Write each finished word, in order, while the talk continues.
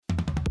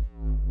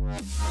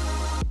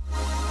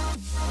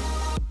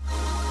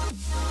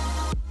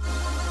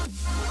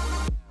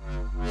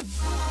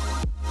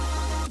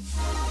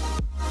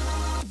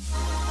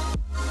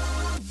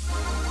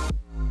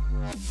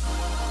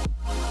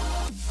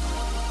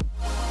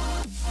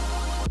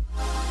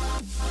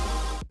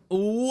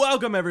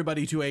Welcome,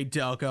 everybody, to a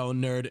Delco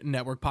Nerd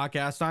Network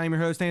podcast. I'm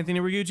your host, Anthony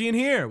Rigucci, and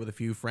here with a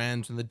few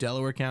friends from the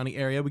Delaware County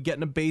area, we get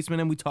in a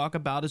basement and we talk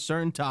about a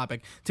certain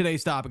topic.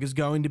 Today's topic is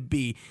going to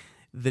be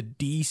the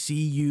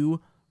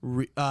DCU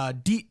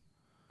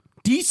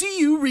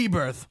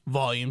Rebirth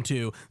Volume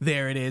 2.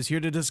 There it is, here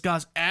to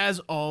discuss, as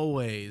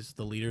always,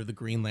 the leader of the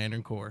Green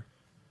Lantern Corps,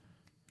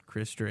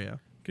 Chris Dreo.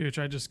 Gooch,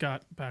 I just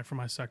got back from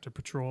my sector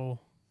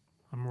patrol.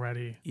 I'm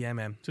ready. Yeah,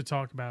 man. To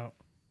talk about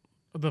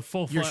the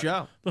full Your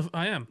show.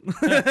 I am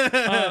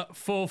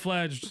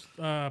full-fledged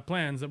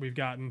plans that we've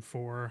gotten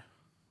for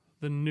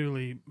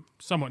the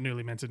somewhat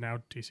newly minted now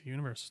DC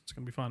Universe. It's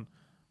gonna be fun.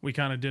 We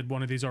kind of did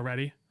one of these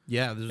already.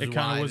 Yeah, this is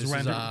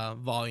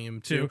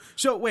Volume 2.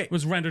 So wait, it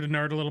was rendered a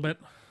nerd a little bit.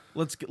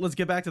 Let's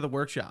get back to the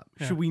workshop.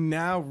 Yeah. Should we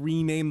now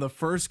rename the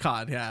first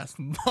podcast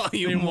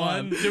Volume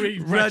 1? Do we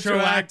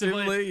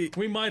retroactively?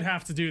 We might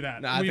have to do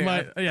that. No, I think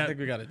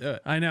we got to do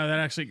it. I know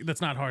that's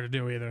not hard to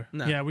do either.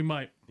 No. Yeah, we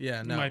might.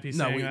 Yeah, no, we might be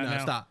saying that now.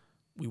 Stop.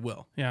 We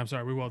will. Yeah, I'm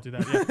sorry. We will do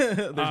that. Yeah.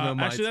 There's no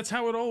might. Actually, that's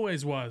how it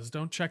always was.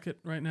 Don't check it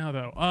right now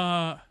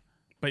though.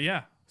 But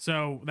yeah.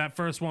 So that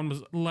first one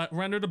was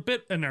rendered a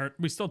bit inert.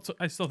 I still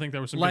think there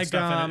was some good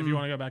stuff in it. If you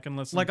want to go back and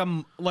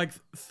listen, like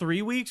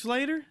 3 weeks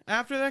later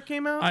after that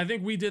came out. I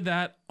think we did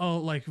that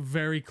like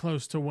very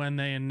close to when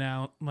they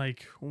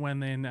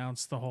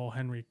announced the whole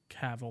Henry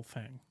Cavill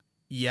thing.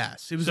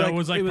 Yes, it was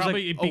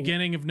probably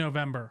beginning of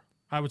November.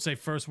 I would say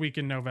first week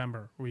in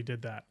November we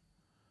did that.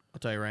 I'll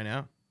tell you right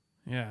now.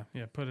 Yeah,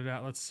 put it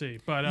out. Let's see.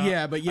 But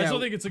I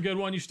still think it's a good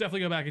one. You should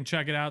definitely go back and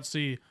check it out.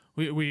 See,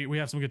 we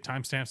have some good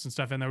timestamps and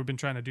stuff in there. We've been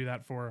trying to do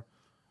that for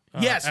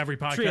every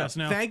podcast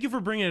now. Thank you for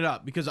bringing it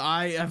up because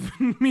I have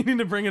been meaning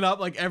to bring it up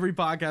like every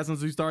podcast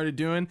since we started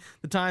doing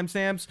the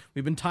timestamps.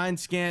 We've been time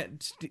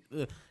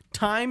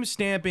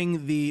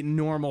stamping the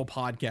normal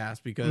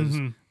podcast because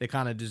they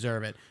kind of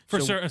deserve it.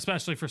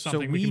 Especially for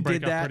something we can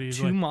break up pretty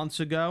easily. 2 months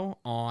ago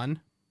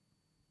on.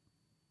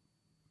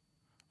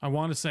 I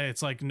want to say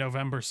it's like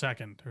November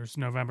 2nd or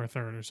November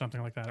 3rd or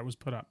something like that. It was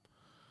put up.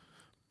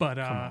 But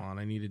come on,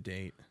 I need a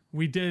date.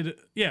 We did.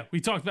 Yeah, we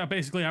talked about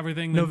basically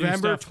everything.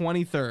 November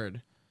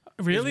 23rd.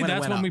 Really?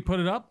 That's when we put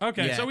it up?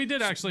 Okay, yeah. So we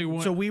did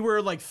actually. So we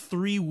were like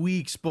 3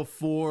 weeks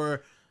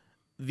before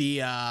the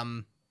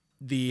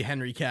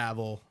Henry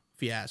Cavill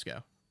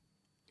fiasco.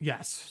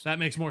 Yes, that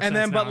makes more sense. And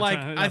then, now. but like,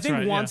 I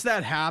think once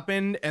that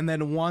happened, and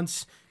then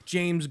once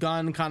James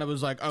Gunn kind of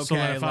was like, okay,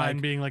 solidified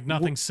and being like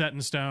nothing's set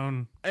in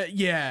stone.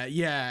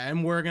 Yeah,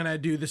 and we're gonna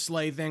do the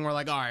Slade thing. We're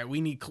like, all right,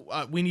 we need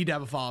to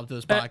have a follow up to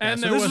this podcast. And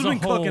so this has been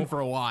cooking for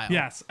a while.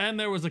 Yes, and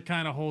there was a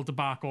kind of whole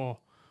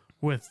debacle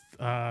with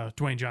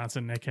Dwayne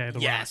Johnson, aka The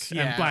Rock,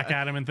 and Black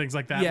Adam and things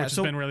like that, which has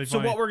been really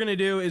funny. So what we're going to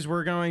do is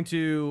we're going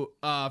to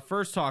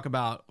first talk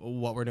about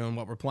what we're doing,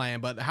 what we're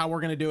playing, but how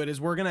we're going to do it is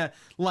we're going to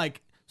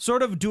like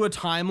sort of do a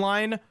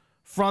timeline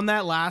from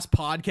that last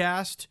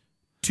podcast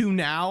to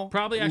now.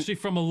 Probably actually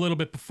from a little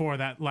bit before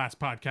that last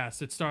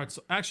podcast. It starts,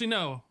 actually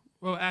no,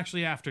 well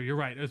actually after, you're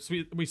right.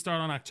 We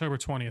start on October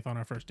 20th on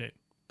our first date.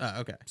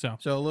 Okay. So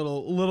a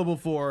little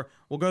before,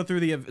 we'll go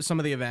through some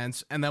of the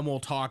events, and then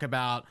we'll talk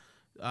about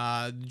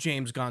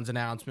James Gunn's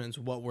announcements,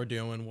 what we're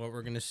doing, what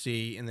we're going to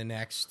see in the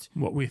next,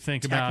 what we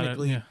think about it.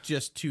 Technically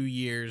just 2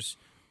 years,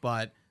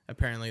 but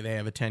apparently they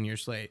have a 10-year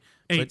slate.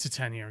 8 to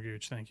 10 year,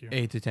 Gooch. Thank you.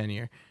 8 to 10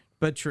 year.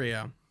 But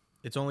Trio,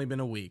 it's only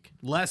been a week,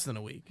 less than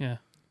a week. Yeah.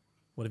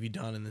 What have you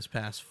done in this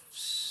past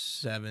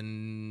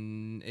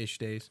 7-ish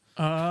days?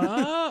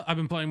 I've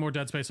been playing more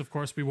Dead Space, of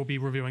course. We will be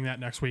reviewing that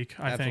next week,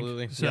 I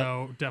Absolutely. think.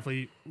 So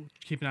definitely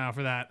keep an eye out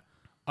for that.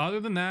 Other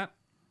than that,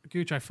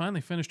 Gooch, I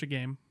finally finished a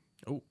game.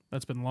 Oh,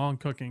 that's been long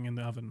cooking in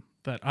the oven.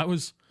 That I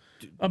was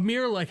a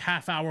mere like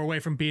half hour away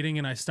from beating,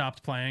 and I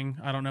stopped playing.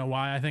 I don't know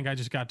why. I think I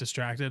just got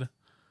distracted. Do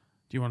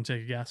you want to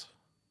take a guess?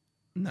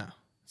 No.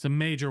 It's a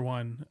major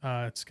one.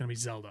 It's gonna be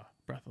Zelda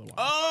Breath of the Wild.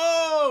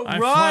 Oh, I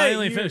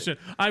finally finished it.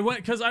 I went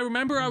because I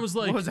remember I was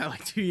like, what was that,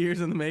 like 2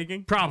 years in the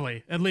making?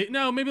 Probably at least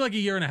maybe like a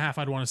year and a half.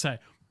 I'd want to say,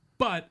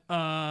 but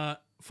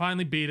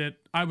finally beat it.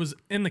 I was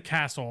in the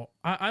castle.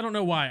 I don't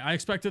know why. I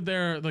expected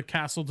the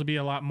castle to be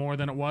a lot more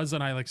than it was,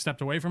 and I like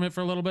stepped away from it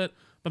for a little bit.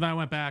 But then I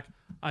went back.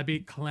 I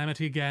beat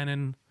Calamity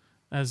Ganon,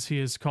 as he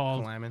is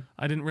called. Calamin.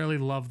 I didn't really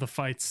love the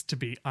fights, to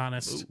be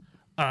honest.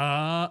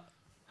 Hot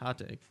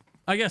take.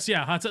 I guess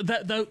yeah.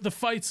 The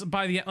fights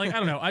by the end, like I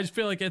don't know. I just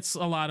feel like it's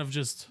a lot of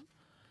just.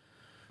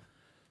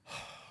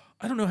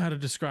 I don't know how to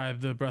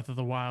describe the Breath of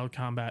the Wild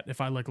combat, if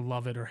I like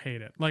love it or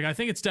hate it. Like I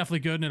think it's definitely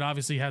good, and it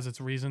obviously has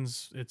its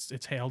reasons.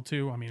 It's hailed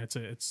to. I mean, it's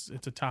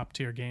a top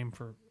tier game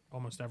for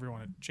almost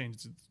everyone. It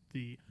changes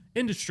the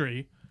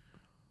industry,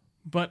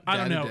 but I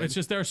don't know. It's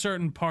just there are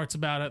certain parts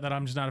about it that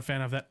I'm just not a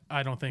fan of that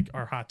I don't think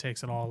are hot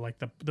takes at all. Like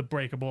the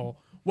breakable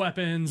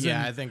weapons. Yeah,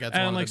 and, I think that's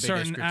and one like of the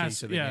biggest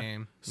critiques of the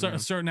game.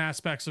 Certain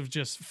aspects of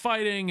just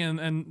fighting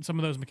and some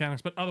of those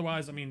mechanics, but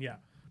otherwise, I mean, yeah,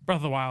 Breath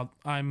of the Wild.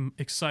 I'm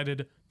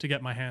excited to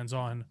get my hands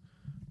on.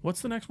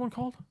 What's the next one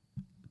called?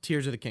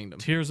 Tears of the Kingdom.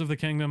 Tears of the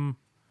Kingdom.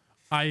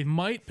 I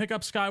might pick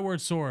up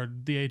Skyward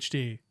Sword, the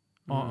HD,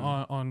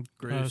 on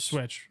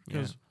Switch.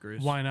 Because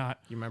why not?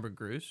 You remember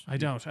Gruus? I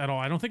don't at all.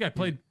 I don't think I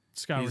played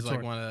Skyward He's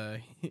Sword.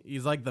 like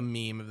he's like the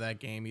meme of that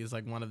game. He's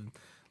like one of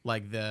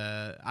like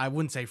I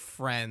wouldn't say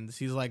friends.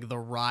 He's like the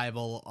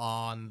rival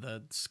on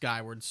the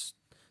Skyward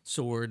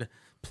Sword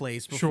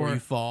place before Sure. you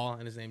fall,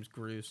 and his name's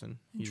Groose, and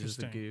he's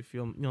just a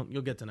Interesting. goof.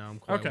 You'll get to know him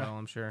quite Okay. well,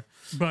 I'm sure.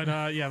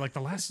 But yeah, like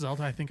the last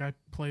Zelda I think I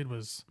played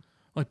was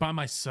like by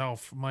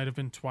myself. Might have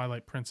been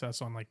Twilight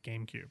Princess on like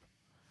GameCube.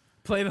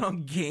 Played it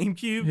on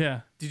GameCube.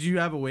 Yeah. Did you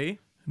have a Wii?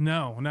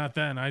 No, not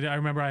then. I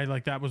remember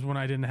that was when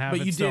I didn't have it.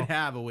 But you still. did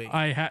have a Wii.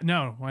 I had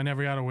no. I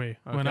never got a Wii.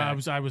 When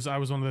Okay. I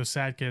was one of those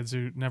sad kids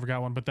who never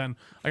got one. But then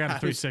I got a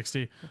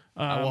 360.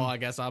 Well, I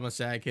guess I'm a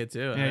sad kid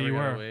too. I Yeah, never you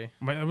got a were. Wii.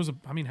 But it was.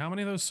 I mean, how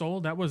many of those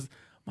sold? That was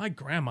my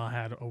grandma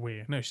had a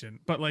Wii. No, she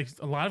didn't. But like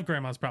a lot of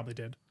grandmas probably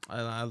did.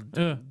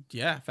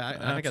 Yeah,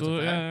 fact. I think that's a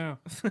Absolutely.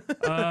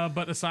 fact. Yeah.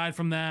 But aside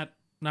from that,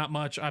 not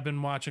much. I've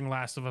been watching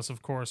Last of Us,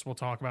 of course. We'll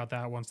talk about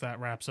that once that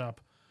wraps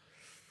up.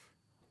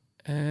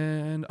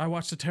 And I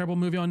watched a terrible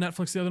movie on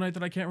Netflix the other night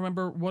that I can't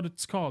remember what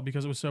it's called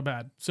because it was so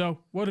bad. So,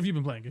 what have you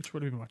been playing, Gitch?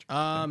 What have you been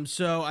watching?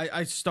 So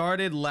I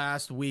started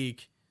last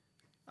week.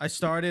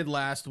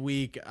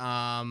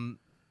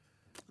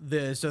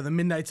 The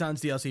Midnight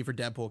Suns DLC for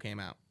Deadpool came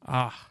out,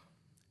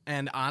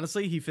 and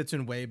honestly, he fits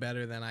in way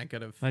better than I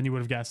could have Then you would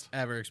have guessed.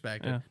 ever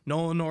expected. Yeah.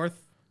 Nolan North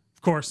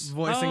Of course.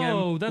 voicing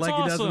him that's like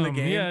awesome. he does in the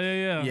game.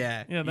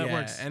 Yeah, that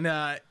works.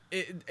 And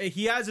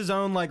he has his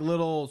own like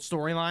little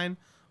storyline,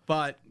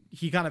 but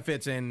he kind of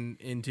fits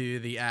into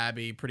the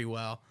Abbey pretty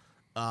well.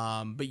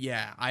 But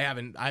yeah, I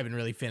haven't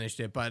really finished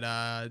it. But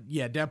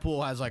yeah,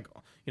 Deadpool has like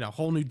a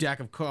whole new deck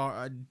of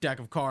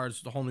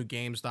cards, the whole new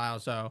game style.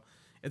 So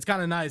it's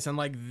kind of nice, and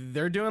like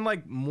they're doing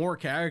like more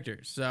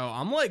characters. So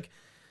I'm like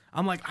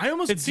I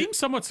almost It seems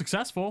somewhat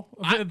successful.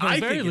 I At the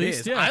think very it least,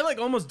 is. yeah. I like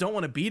almost don't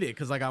want to beat it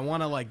because like I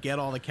want to like get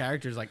all the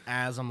characters like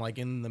as I'm like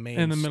in the main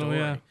In the middle,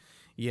 story.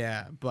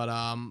 yeah. But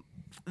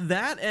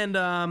that and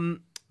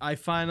I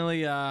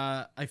finally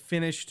I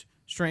finished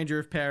Stranger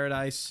of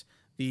Paradise,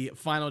 the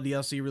final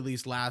DLC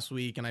released last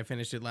week, and I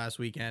finished it last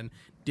weekend.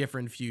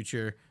 Different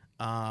future.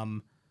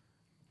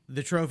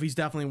 The trophies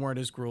definitely weren't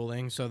as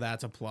grueling, so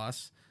that's a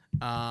plus.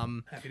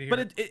 Happy to hear But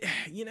it. it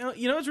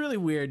it's really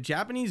weird.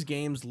 Japanese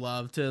games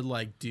love to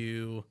like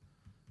do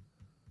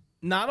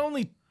not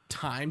only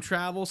time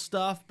travel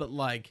stuff, but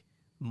like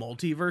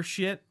multiverse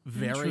shit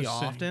very Interesting.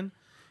 often.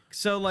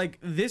 So like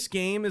this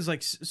game is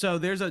like, so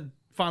there's a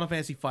Final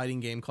Fantasy fighting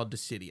game called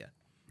Dissidia,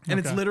 and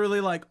it's Okay.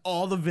 literally like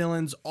all the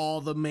villains,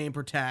 all the main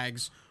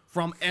protags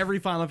from every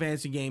Final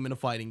Fantasy game in a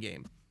fighting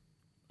game.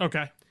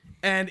 Okay.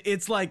 And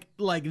it's like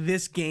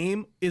this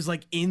game is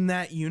like in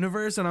that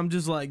universe, and I'm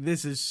just like,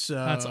 this is so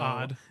That's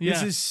odd.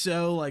 This Yeah. is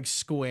so like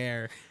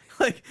Square.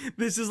 Like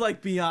this is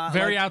like beyond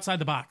Very like, outside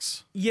the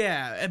box.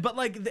 yeah, but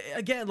like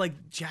again,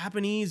 like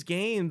Japanese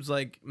games,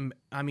 like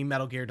I mean,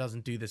 Metal Gear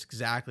doesn't do this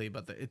exactly,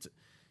 but it's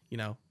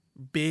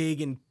big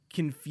and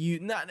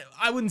confused. Not,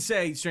 I wouldn't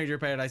say Stranger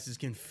of Paradise is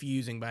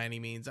confusing by any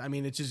means. I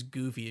mean, it's just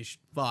goofy as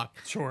fuck.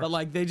 Sure. But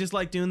like they just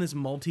like doing this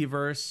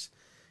multiverse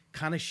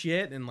kind of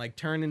shit and like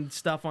turning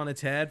stuff on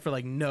its head for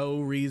like no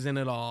reason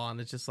at all,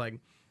 and it's just like,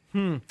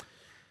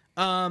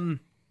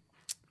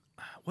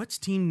 what's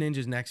Team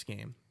Ninja's next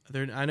game?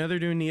 I know they're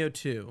doing Neo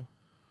 2,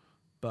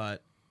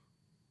 but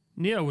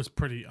Neo was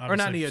pretty or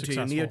not obviously Neo 2.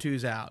 successful. Neo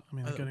 2's out. I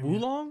mean, they're getting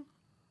Wulong?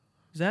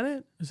 Is that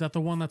it? Is that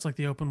the one that's like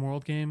the open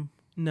world game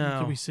No,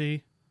 that we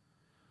see?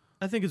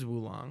 I think it's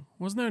Wulong.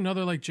 Wasn't there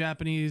another like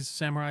Japanese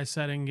samurai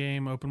setting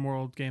game, open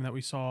world game that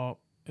we saw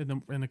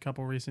in a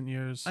couple recent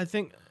years? I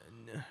think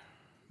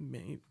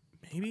maybe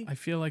I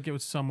feel like it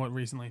was somewhat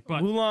recently,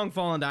 but Wulong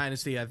Fallen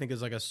Dynasty. I think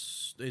is a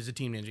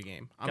Team Ninja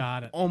game. I'm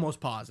Got it. almost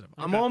positive.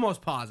 I'm Okay.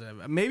 almost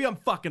positive. Maybe I'm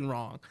fucking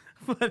wrong,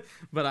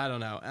 but I don't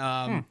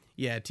know.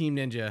 Yeah, Team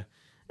Ninja.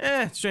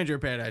 Stranger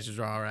of Paradise is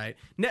all right.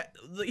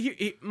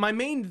 My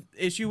main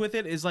issue with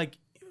it is like,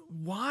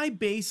 why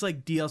base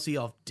like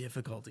DLC off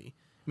difficulty,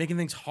 making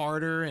things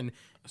harder and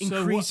So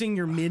increasing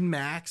your min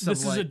max. this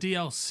is like, a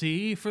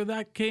DLC for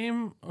that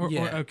game?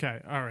 Yeah.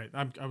 Okay, all right.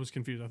 I was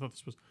confused. I thought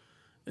this was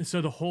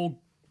so the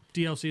whole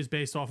DLC is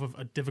based off of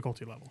a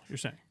difficulty level. You're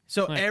saying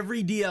So Like-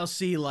 every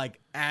DLC like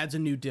adds a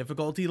new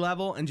difficulty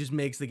level and just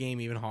makes the game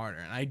even harder.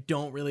 And I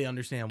don't really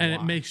understand and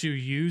why. it makes you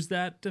use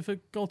that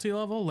difficulty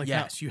level? Like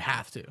yes, you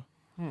have to.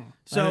 That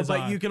So, is but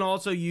odd. you can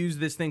also use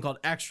this thing called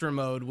extra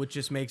mode, which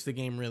just makes the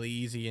game really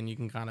easy and you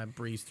can kind of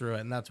breeze through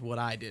it. And that's what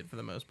I did for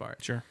the most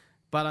part. Sure.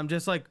 But I'm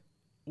just like,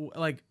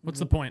 What's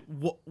the point?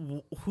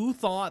 who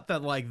thought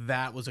that like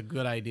that was a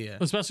good idea?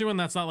 Especially when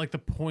that's not like the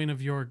point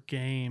of your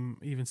game.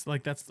 Even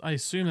like that's, I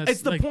assume that's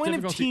It's the like, point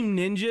of difficulty- Team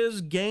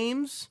Ninja's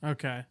games,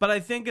 Okay, but I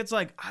think it's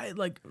like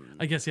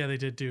I guess yeah, they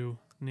did do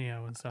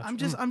Neo and stuff. I'm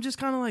just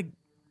kind of like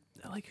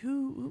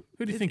who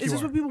Who do you think is you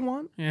this are? what people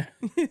want? Yeah.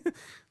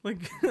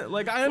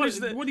 Like I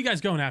understand. What are you guys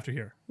going after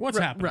here? What's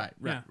happening? Right.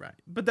 Yeah.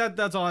 But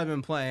that's all I've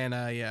been playing.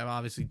 Yeah,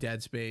 obviously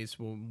Dead Space.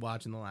 We're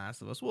watching The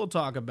Last of Us. We'll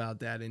talk about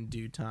that in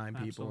due time,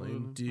 people.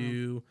 In Absolutely.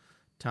 due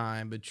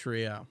time. But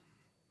Trio,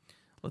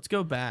 let's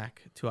go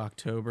back to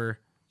October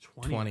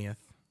 20th,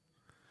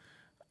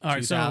 All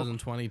right, so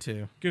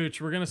 2022.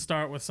 Gooch, we're gonna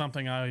start with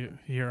something I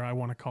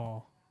want to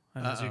call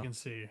And as you can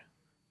see,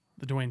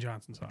 the Dwayne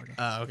Johnson saga.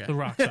 Oh, okay. The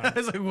Rock saga. I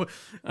was like, what?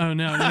 Oh,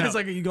 no. I was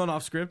like, are you going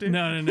off script here?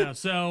 No.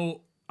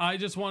 So I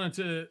just wanted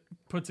to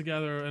put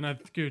together, and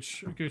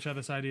Gooch had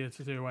this idea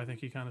to do. I think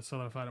he kind of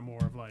solidified it more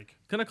of like.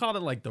 Could I call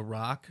it like The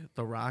Rock?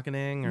 The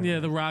Rockening? Or... Yeah,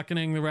 the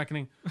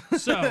Reckoning.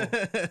 So.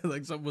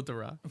 Like something with The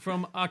Rock.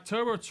 From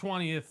October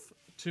 20th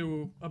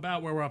to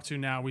about where we're up to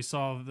now, we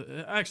saw.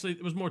 Actually,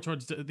 it was more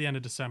towards the end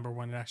of December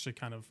when it actually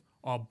kind of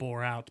all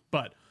bore out.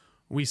 But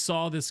we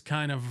saw this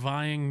kind of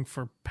vying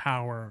for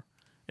power,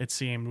 it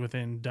seemed,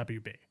 within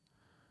WB.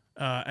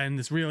 And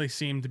this really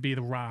seemed to be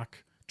The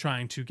Rock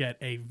trying to get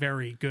a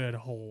very good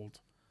hold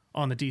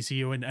on the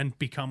DCU and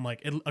become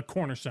like a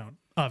cornerstone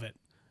of it.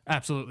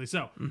 Absolutely.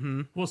 So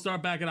we'll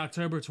start back at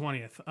October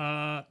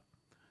 20th.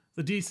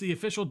 The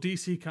official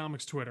DC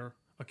Comics Twitter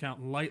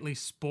account lightly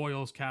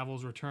spoils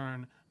Cavill's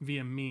return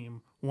via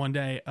meme one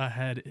day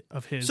ahead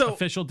of his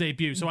official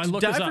debut. So I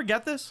looked Did this I up.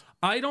 forget this?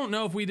 I don't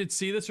know if we did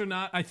see this or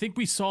not. I think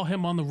we saw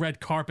him on the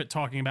red carpet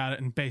talking about it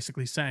and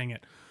basically saying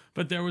it.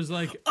 But there was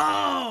like,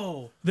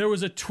 there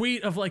was a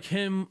tweet of like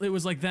him. It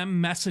was like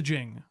them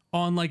messaging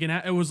on like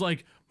it was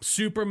like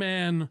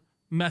Superman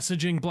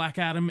messaging Black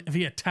Adam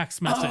via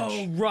text message.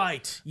 Oh,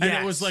 right. And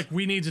it was like,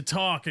 we need to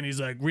talk. And he's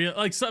like,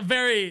 so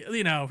very,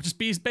 just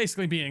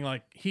basically being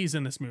like, he's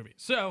in this movie.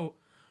 So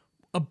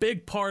a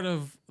big part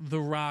of The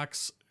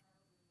Rock's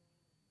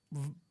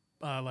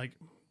like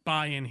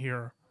buy-in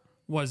here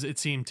was, it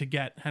seemed, to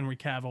get Henry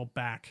Cavill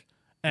back.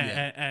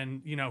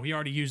 And he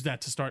already used that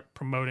to start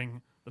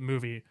promoting the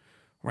movie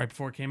right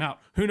before it came out.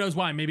 Who knows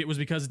why? Maybe it was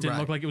because it didn't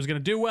look like it was going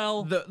to do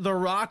well. The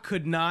Rock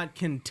could not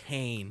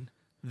contain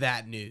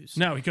that news.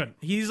 No, he couldn't.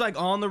 He's like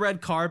on the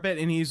red carpet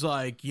and he's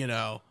like,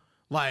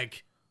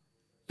 like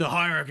the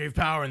hierarchy of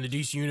power in the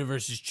DC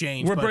universe has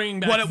changed. We're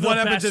bringing back the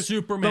best if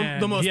Superman.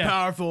 The most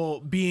powerful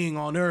being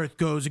on Earth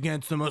goes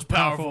against the most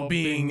powerful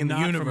being in the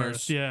not from universe.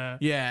 Earth, yeah.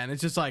 Yeah, and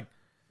it's just like,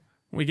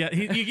 we get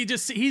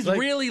he's Like-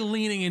 really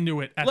leaning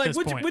into it at this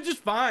point. which is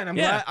fine. I'm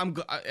Yeah.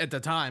 glad. At the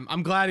time,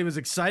 I'm glad he was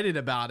excited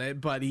about it,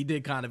 but he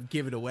did kind of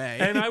give it away.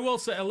 And I will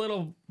say a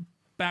little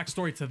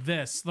backstory to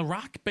this. The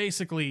Rock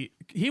basically,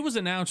 he was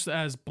announced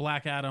as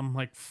Black Adam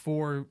like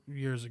 4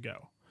 years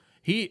ago.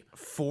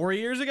 4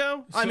 years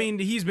ago? I mean,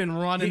 he's been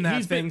running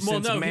that thing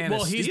since Man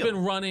of Steel. He's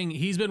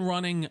been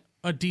running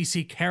a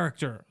DC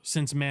character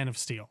since Man of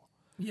Steel.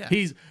 Yeah.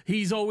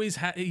 He's always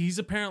had. He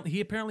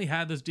apparently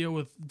had this deal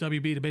with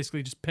WB to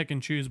basically just pick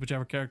and choose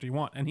whichever character you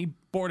want, and he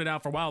bored it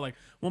out for a while. Like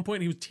one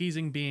point, he was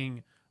teasing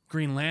being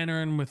Green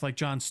Lantern with like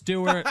Jon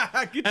Stewart.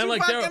 Could and you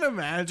like fucking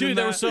imagine dude,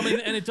 there that? was so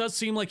many, and it does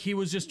seem like he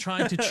was just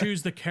trying to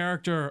choose the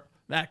character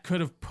that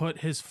could have put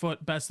his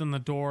foot best in the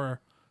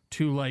door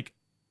to like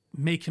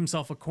make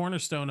himself a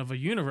cornerstone of a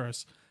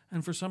universe.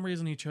 And for some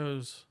reason, he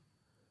chose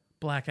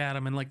Black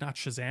Adam and like not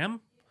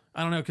Shazam.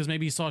 I don't know, because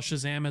maybe he saw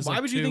Shazam as Why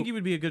like would you think he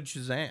would be a good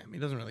Shazam? He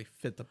doesn't really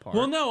fit the part.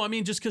 Well, no, I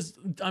mean, just because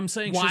I'm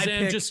saying Why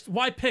Shazam,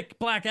 why pick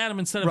Black Adam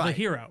instead of the Right.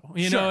 hero?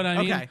 You Sure, know what I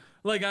mean? okay.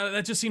 Like,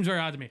 that just seems very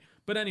odd to me.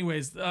 But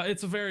anyways,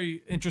 it's a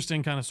very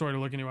interesting kind of story to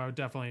look into. I would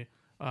definitely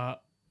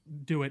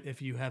do it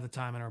if you have the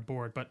time and are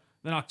bored. But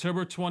then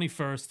October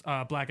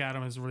 21st, Black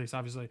Adam is released,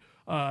 obviously.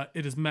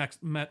 It is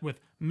met with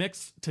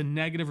mixed to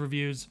negative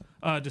reviews,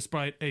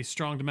 despite a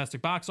strong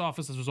domestic box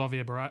office. This was all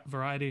via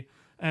Variety.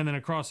 And then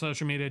across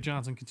social media,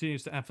 Johnson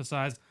continues to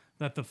emphasize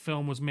that the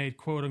film was made,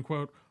 quote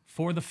unquote,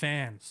 for the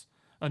fans.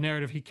 A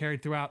narrative he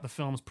carried throughout the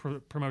film's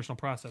promotional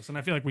process. And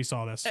I feel like we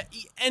saw this.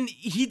 And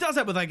he does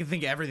that with, like, I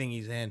think everything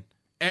he's in.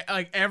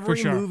 Like, every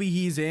For sure. movie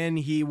he's in,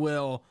 he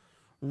will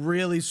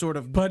really sort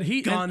of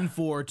gun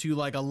for to,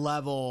 like, a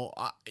level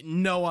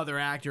no other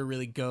actor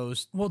really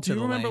goes Well, do to you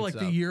the remember, lengths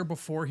like, the of. year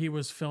before he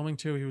was filming,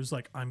 too? He was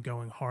like, I'm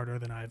going harder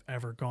than I've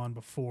ever gone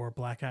before.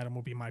 Black Adam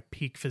will be my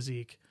peak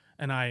physique.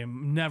 And I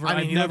am never, I mean,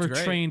 I've he never looked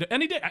great. trained.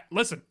 And he did.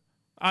 Listen,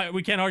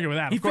 we can't argue with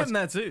that. He of course. fit in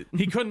that suit.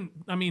 He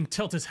couldn't,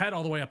 tilt his head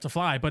all the way up to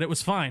fly, but it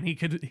was fine.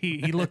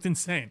 He looked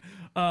insane.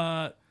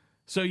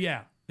 So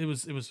yeah, it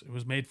was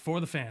made for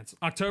the fans.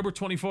 October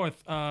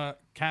 24th,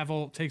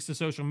 Cavill takes to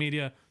social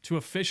media to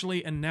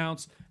officially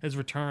announce his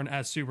return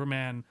as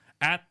Superman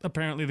at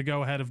apparently the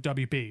go-ahead of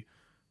WB.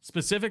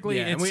 Specifically,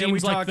 Yeah, it and we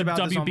seems like talked the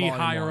about this on WB Volume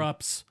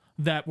higher-ups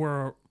that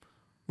were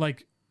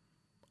like,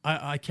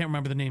 I can't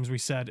remember the names we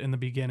said in the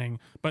beginning,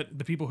 but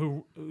the people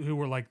who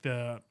were like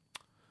the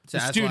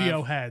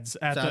studio heads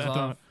at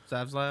the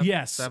Zaslav?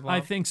 yes, Zaslav? I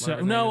think so. Whatever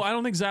his name No, is. I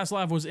don't think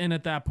Zaslav was in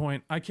at that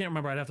point. I can't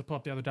remember. I'd have to pull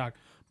up the other doc.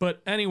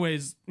 But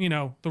anyways,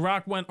 The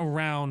Rock went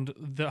around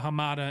the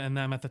Hamada and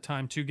them at the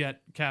time to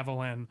get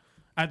Cavill in.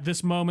 At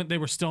this moment, they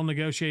were still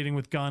negotiating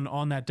with Gunn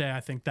on that day. I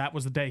think that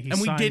was the day he And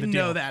we signed the didn't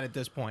deal. know that at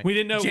this point. We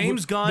didn't know.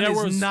 James Gunn there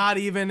is was- not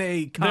even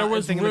There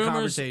was thing in the rumors.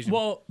 conversation.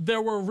 Well,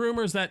 there were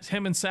rumors that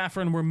him and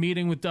Safran were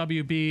meeting with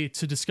WB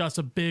to discuss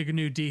a big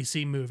new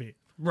DC movie.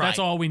 Right. That's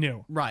all we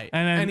knew. Right.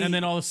 And And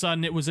then all of a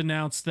sudden it was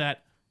announced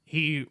that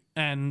he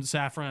and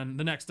Safran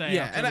the next day.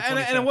 Yeah, October and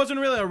 25th. it wasn't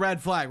really a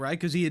red flag, right?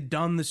 Because he had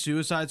done the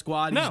Suicide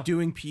Squad. No. He's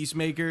doing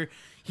Peacemaker.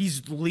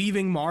 He's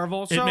leaving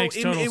Marvel. So makes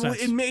total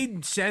sense. It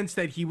made sense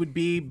that he would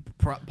be He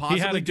had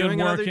possibly a good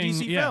doing another working-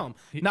 DC yeah. film.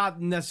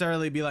 Not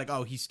necessarily be like,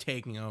 oh, he's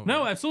taking over.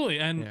 No, absolutely.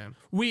 And Yeah.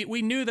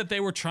 we knew that they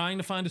were trying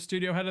to find a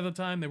studio head at the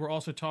time. They were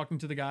also talking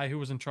to the guy who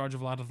was in charge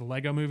of a lot of the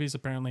Lego movies.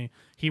 Apparently,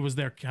 he was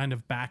their kind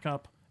of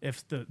backup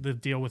if the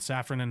deal with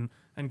Safran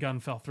and Gunn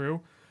fell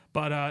through.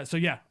 But so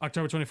yeah,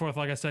 October 24th,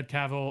 like I said,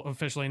 Cavill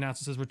officially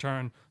announces his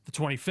return. The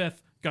 25th,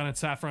 Gunn and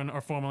Safran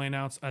are formally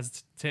announced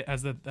as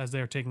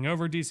they are taking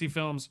over DC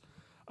Films.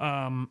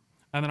 And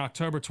then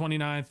October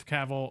 29th,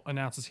 Cavill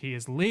announces he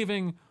is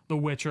leaving The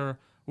Witcher,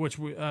 which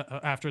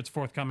after its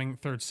forthcoming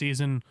third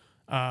season.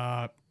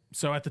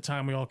 So at the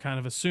time, we all kind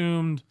of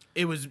assumed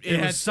it had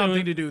was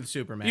something to do with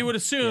Superman. you would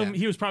assume Yeah.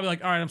 he was probably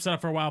like, all right, I'm set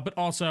up for a while, but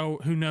also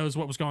who knows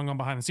what was going on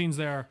behind the scenes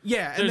there.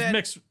 Yeah, and there's then-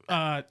 mixed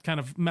kind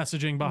of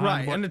messaging behind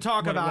Right, what, and to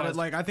talk what about it, was.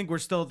 like I think we're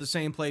still at the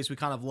same place we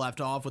kind of left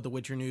off with the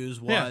Witcher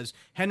news. Yeah. Was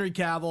Henry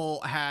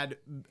Cavill had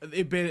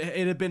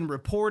it had been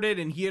reported,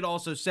 and he had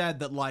also said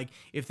that like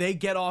if they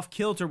get off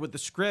kilter with the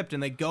script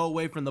and they go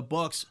away from the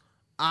books,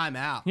 I'm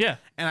out. Yeah.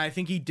 and I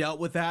think he dealt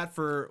with that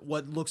for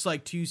what looks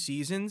like 2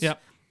 seasons. Yep.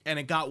 and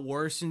it got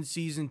worse in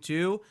season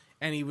 2,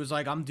 and he was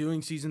like, I'm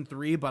doing season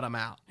 3, but I'm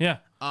out. Yeah.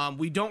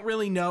 We don't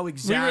really know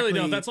exactly. We really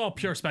don't. That's all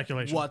pure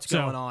speculation. What's So,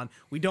 going on?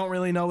 We don't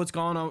really know what's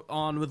going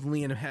on with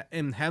Liam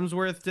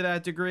Hemsworth to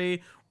that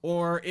degree,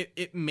 or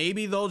it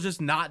maybe they'll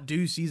just not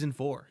do season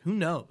 4. Who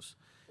knows?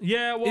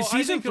 Yeah, well, Is I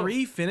season think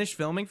 3 finished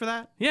filming for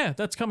that? Yeah,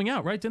 that's coming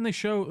out, right? Didn't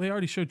they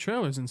already showed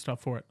trailers and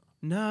stuff for it?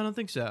 No, I don't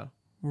think so.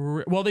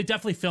 Well, they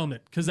definitely filmed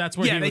it because that's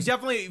where Yeah, he they was.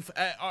 definitely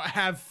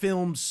have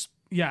films.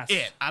 Yes.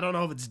 It. I don't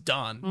know if it's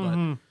done,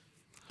 Mm-hmm. but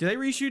do they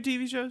reshoot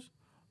TV shows?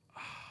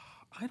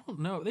 I don't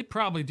know. They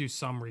probably do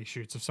some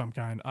reshoots of some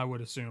kind, I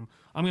would assume.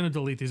 I'm going to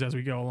delete these as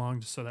we go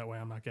along just so that way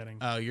I'm not getting...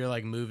 Oh, you're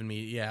like moving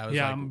me. Yeah, I was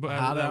Yeah, like, but-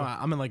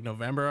 I'm in like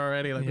November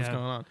already. Like, what's Yeah.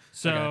 going on?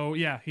 So, Okay.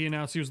 yeah, he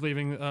announced he was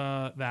leaving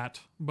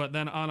that. But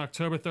then on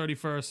October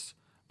 31st,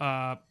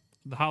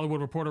 the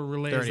Hollywood Reporter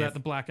relays 30th. that the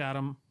Black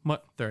Adam...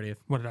 What 30th,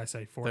 What did I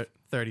say? 4th?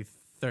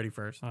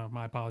 31st.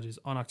 My apologies.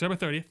 On October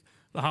 30th,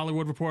 the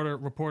Hollywood Reporter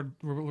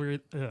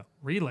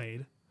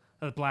relayed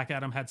that Black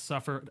Adam had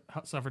suffered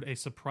a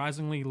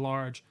surprisingly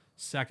large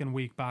second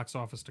week box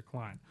office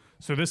decline.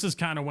 So this is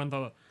kind of when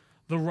the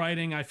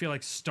writing, I feel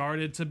like,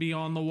 started to be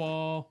on the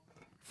wall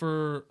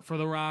for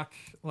The Rock.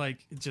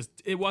 Like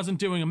it wasn't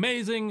doing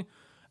amazing.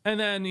 And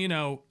then,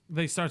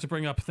 they start to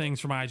bring up things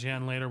from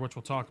IGN later, which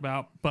we'll talk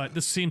about. But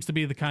this seems to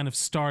be the kind of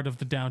start of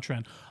the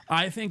downtrend.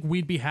 I think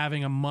we'd be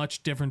having a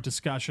much different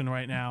discussion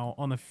right now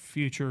on the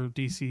future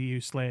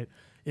DCU slate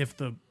if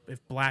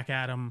Black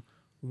Adam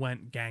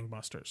went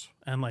gangbusters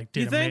and like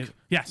did You think? amazing.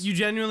 Yes, You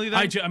genuinely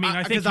I think? mean,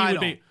 I think 'cause he I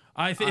would don't. be.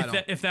 I think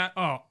I if that.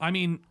 Oh, I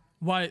mean,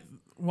 why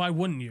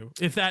wouldn't you?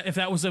 If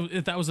that was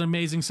an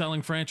amazing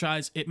selling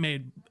franchise, it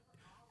made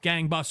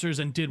gangbusters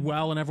and did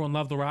well, and everyone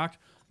loved The Rock.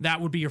 That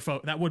would be your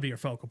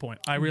focal point.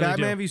 I really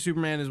Batman do. v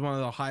Superman is one of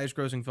the highest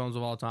grossing films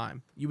of all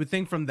time. You would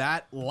think from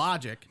that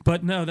logic.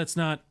 But no, that's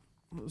not.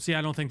 See,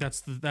 I don't think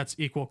that's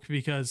equal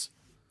because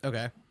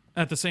Okay.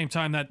 at the same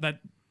time that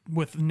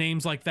with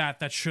names like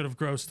that should have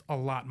grossed a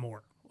lot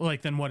more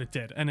like than what it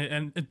did,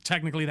 and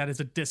technically that is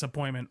a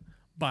disappointment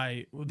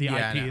by the Yeah,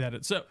 I IP know. that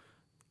it. So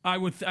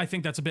I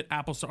think that's a bit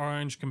apples to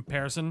orange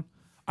comparison.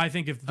 I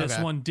think if this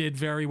Okay. one did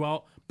very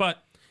well,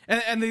 but.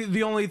 And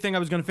the only thing I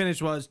was going to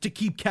finish was to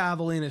keep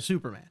Cavill in as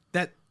Superman.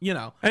 That,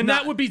 And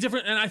that would be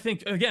different. And I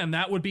think, again,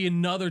 that would be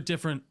another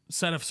different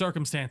set of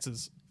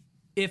circumstances.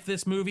 If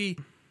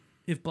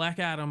Black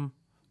Adam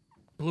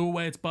blew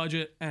away its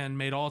budget and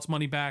made all its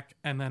money back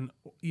and then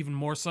even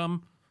more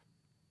some,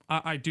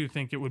 I do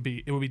think it would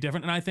be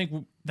different. And I think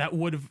that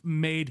would have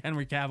made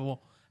Henry Cavill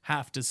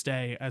have to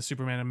stay as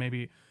Superman and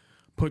maybe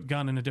put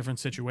Gunn in a different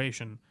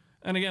situation.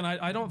 And again,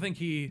 I don't think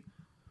he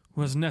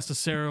was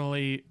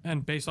necessarily,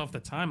 and based off the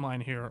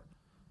timeline here,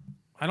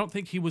 I don't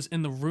think he was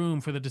in the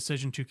room for the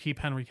decision to keep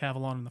Henry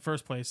Cavill on in the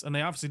first place, and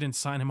they obviously didn't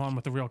sign him on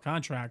with a real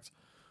contract.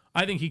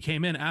 I think he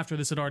came in after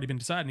this had already been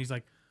decided, and he's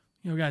like,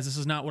 guys, this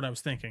is not what I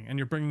was thinking, and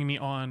you're bringing me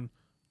on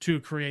to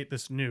create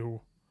this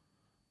new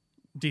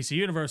DC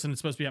universe, and it's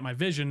supposed to be at my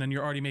vision, and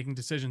you're already making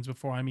decisions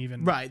before I'm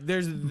even right.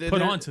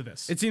 put onto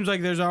this. It seems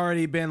like there's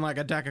already been like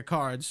a deck of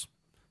cards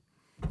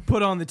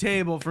put on the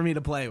table for me to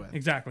play with.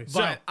 Exactly.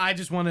 But I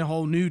just want a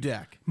whole new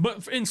deck.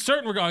 But in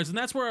certain regards, and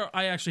that's where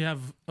I actually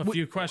have a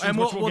few questions, And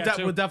which we'll get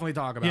to. we'll definitely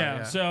talk about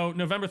Yeah, it. so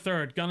November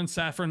 3rd, Gunn and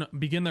Safran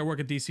begin their work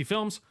at DC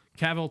Films.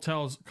 Cavill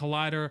tells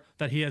Collider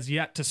that he has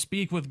yet to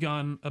speak with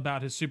Gunn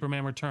about his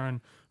Superman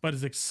return, but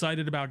is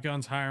excited about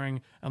Gunn's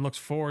hiring and looks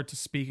forward to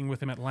speaking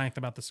with him at length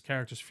about this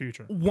character's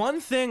future.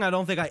 One thing I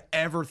don't think I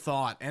ever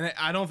thought, and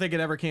I don't think it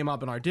ever came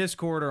up in our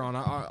Discord or on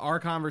our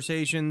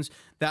conversations,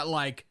 that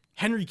like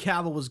Henry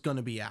Cavill was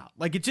gonna be out.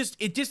 Like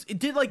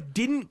it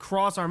didn't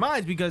cross our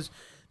minds because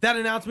that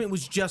announcement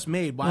was just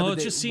made. Why Well, would it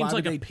they, just seems why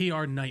like would a they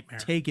PR nightmare.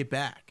 take it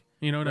back?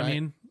 You know what I right?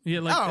 mean? Yeah,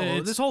 like Oh,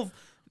 it's- this whole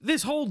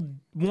this whole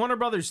Warner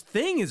Brothers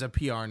thing is a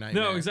PR nightmare.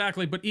 No,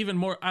 exactly. But even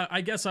more,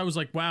 I guess I was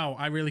like, wow,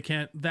 I really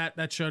can't.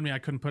 That showed me I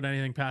couldn't put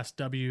anything past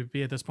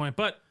WB at this point.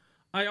 But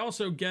I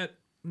also get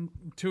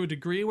to a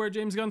degree where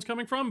James Gunn's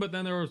coming from. But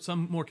then there are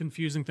some more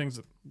confusing things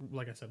that,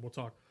 like I said, we'll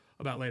talk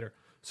about later.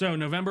 So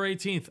November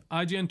 18th,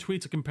 IGN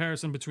tweets a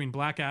comparison between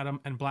Black Adam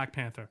and Black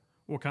Panther,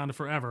 Wakanda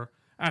Forever,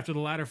 after the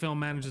latter film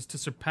manages to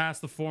surpass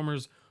the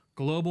former's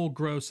global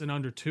gross in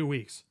under 2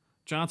 weeks.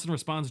 Johnson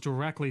responds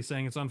directly,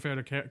 saying it's unfair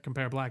to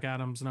compare Black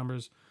Adam's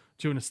numbers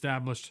to an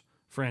established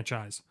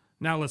franchise.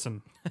 Now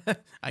listen,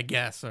 I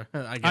guess.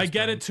 I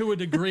get it to a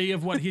degree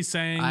of what he's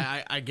saying.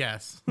 I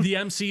guess. The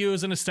MCU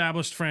is an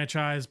established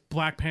franchise.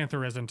 Black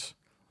Panther isn't.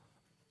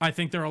 I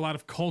think there are a lot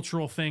of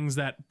cultural things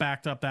that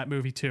backed up that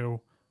movie too,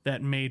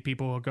 that made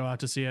people go out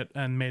to see it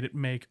and made it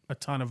make a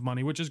ton of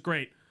money, which is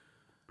great.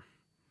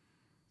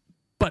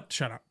 But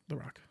shut up, The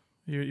Rock.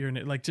 You're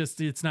like, just,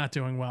 it's not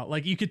doing well.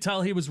 Like, you could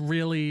tell he was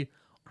really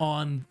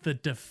on the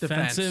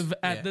defensive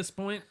at this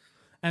point.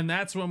 And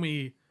that's when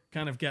we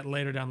kind of get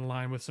later down the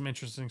line with some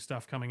interesting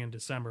stuff coming in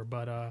December.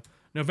 But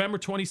November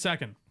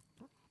 22nd,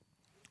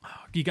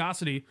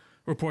 Geekosity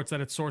reports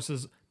that its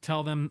sources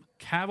tell them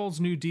Cavill's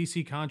new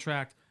DC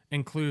contract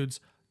includes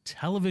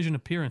television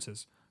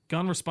appearances.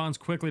 Gunn responds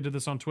quickly to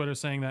this on Twitter,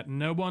 saying that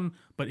no one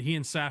but he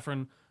and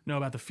Safran know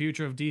about the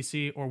future of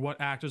DC or what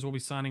actors will be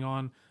signing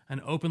on,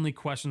 and openly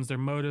questions their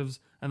motives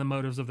and the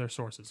motives of their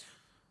sources.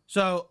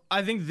 So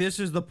I think this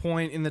is the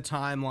point in the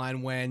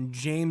timeline when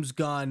James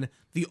Gunn,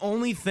 the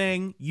only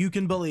thing you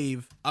can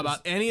believe about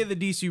any of the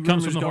DC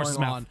rumors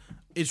going on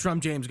is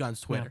from James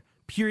Gunn's Twitter.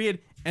 Yeah. Period.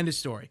 End of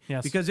story.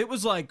 Yes. Because it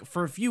was like,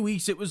 for a few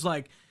weeks, it was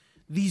like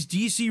these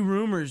DC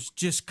rumors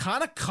just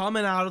kind of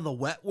coming out of the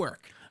wet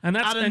work. And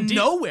that's out of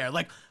nowhere.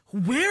 Like,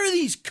 where are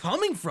these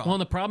coming from? Well,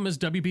 and the problem is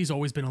WB's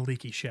always been a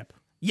leaky ship.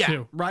 Yeah,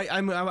 too. Right.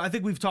 I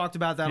think we've talked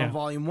about that on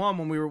Volume 1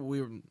 when we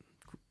were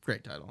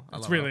great title.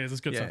 It's really is.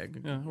 It's good stuff.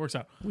 Yeah, it works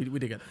out. We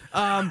did good.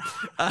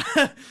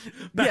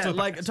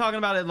 Like talking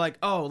about it, like,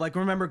 oh, like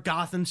remember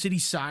Gotham City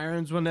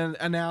Sirens when they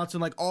announced,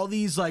 and like all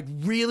these like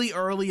really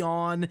early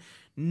on,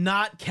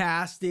 not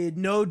casted,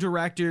 no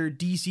director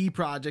DC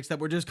projects that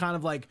were just kind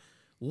of like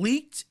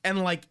leaked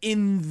and like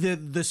in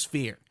the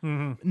sphere.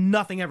 Mm-hmm.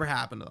 Nothing ever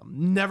happened to them.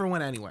 Never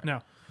went anywhere.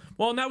 No.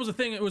 Well, and that was the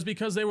thing. It was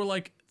because they were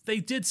like, they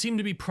did seem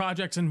to be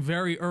projects in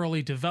very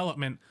early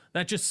development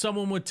that just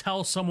someone would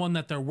tell someone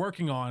that they're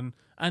working on,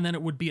 and then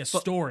it would be a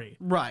story.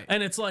 Right.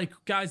 And it's like,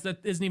 guys, that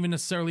isn't even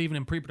necessarily even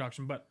in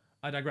pre-production, but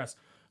I digress.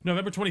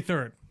 November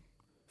 23rd.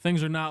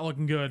 Things are not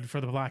looking good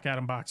for the Black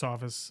Adam box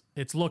office.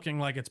 It's looking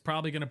like it's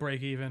probably going to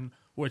break even,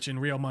 which in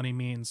real money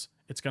means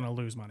it's going to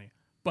lose money.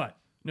 But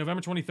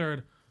November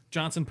 23rd,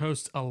 Johnson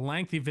posts a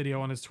lengthy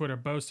video on his Twitter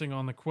boasting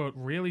on the, quote,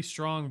 really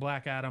strong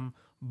Black Adam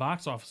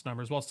box office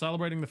numbers while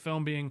celebrating the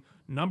film being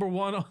number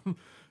one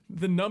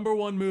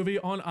movie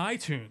on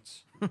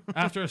iTunes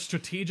after a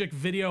strategic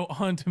video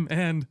on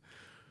demand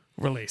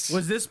release.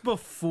 Was this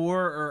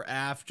before or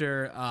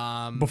after?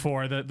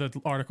 Before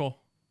the article.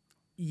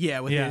 Yeah,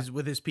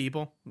 with his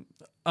people.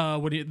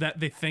 That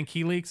they think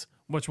he leaks,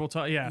 which we'll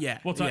talk. Yeah,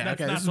 we'll talk. Yeah,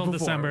 that's not until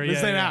December.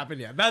 This ain't happened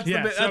yet. That's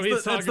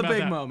the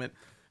big moment.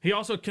 He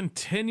also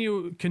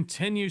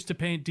continues to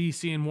paint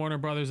DC and Warner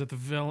Brothers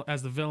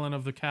as the villain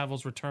of the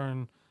Cavill's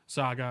Return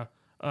saga.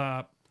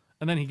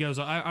 And then he goes,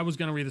 I was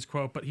going to read this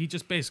quote, but he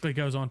just basically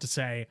goes on to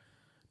say,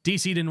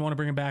 DC didn't want to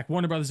bring him back.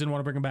 Warner Brothers didn't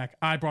want to bring him back.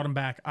 I brought him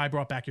back. I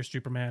brought back your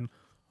Superman.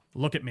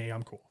 Look at me.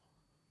 I'm cool.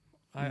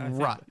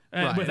 Right.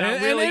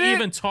 Without really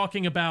even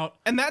talking about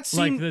and that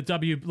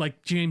seemed,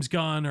 like James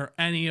Gunn or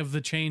any of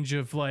the change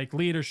of like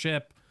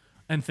leadership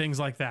and things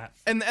like that.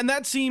 And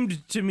that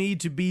seemed to me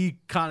to be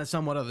kind of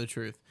somewhat of the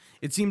truth.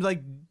 It seemed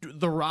like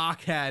The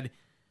Rock had...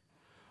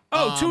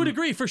 to a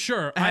degree, for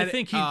sure. I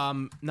think he...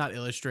 not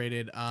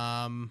illustrated.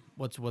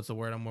 What's the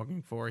word I'm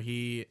looking for?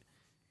 He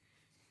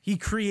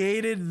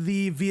created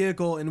the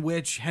vehicle in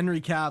which Henry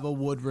Cavill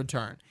would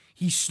return.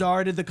 He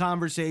started the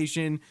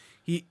conversation.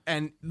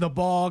 And the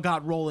ball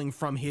got rolling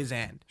from his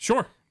end.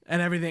 Sure.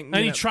 And everything.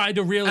 And he tried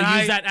to really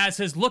use that as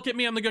his, look at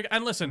me, I'm the good...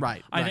 And listen,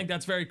 I think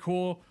that's very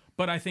cool,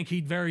 but I think he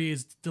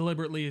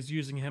deliberately is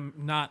using him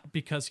not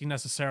because he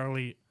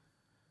necessarily...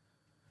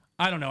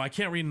 I don't know. I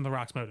can't read in The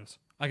Rock's motives.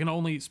 I can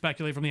only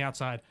speculate from the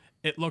outside.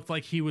 It looked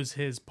like he was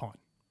his pawn,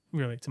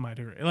 really, to my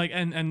degree. Like,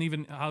 and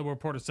even Hollywood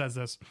Reporter says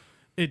this.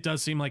 It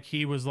does seem like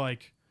he was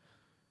like,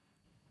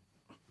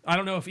 I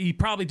don't know if he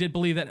probably did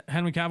believe that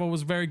Henry Cavill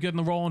was very good in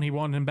the role and he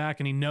wanted him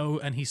back,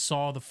 and he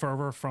saw the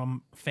fervor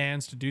from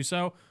fans to do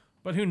so.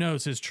 But who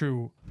knows his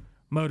true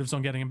motives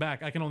on getting him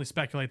back? I can only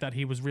speculate that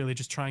he was really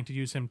just trying to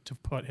use him to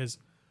put his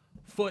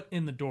foot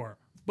in the door.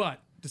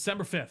 But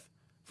December 5th.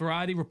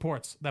 Variety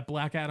reports that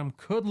Black Adam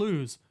could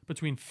lose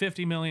between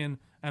 $50 million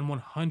and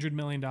 $100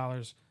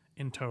 million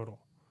in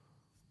total.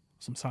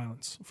 Some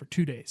silence for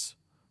 2 days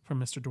from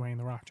Mr. Dwayne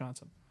The Rock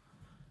Johnson.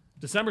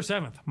 December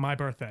 7th, my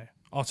birthday,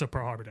 also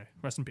Pearl Harbor Day.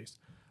 Rest in peace.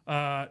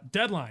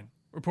 Deadline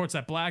reports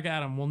that Black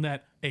Adam will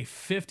net a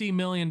 $50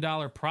 million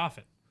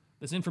profit.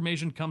 This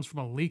information comes from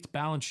a leaked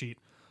balance sheet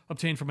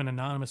obtained from an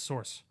anonymous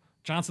source.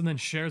 Johnson then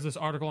shares this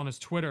article on his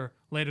Twitter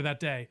later that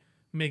day,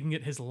 making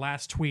it his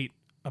last tweet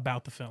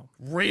about the film.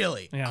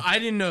 Really? Yeah. I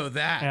didn't know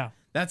that. Yeah.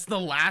 That's the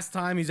last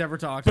time he's ever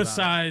talked about it.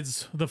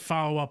 Besides the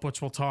follow-up,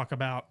 which we'll talk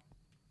about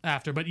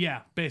after. But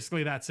yeah,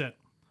 basically that's it.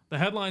 The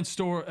headline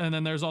story, and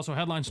then there's also a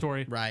headline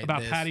story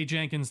about Patty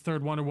Jenkins'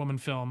 third Wonder Woman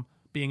film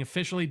being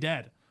officially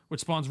dead, which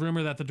spawns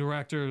rumor that the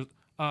director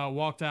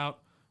walked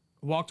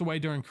away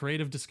during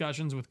creative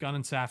discussions with Gunn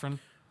and Safran.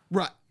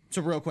 Right.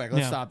 So real quick,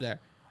 let's stop there.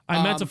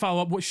 I meant to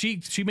follow up.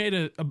 She made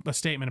a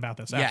statement about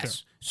this after.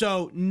 Yes.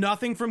 So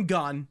nothing from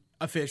Gunn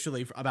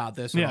officially about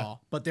this at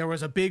all. But there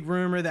was a big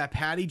rumor that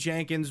Patty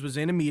Jenkins was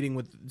in a meeting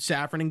with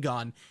Safran and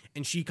Gunn,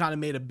 and she kind of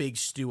made a big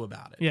stew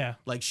about it. Yeah.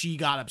 Like she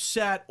got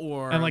upset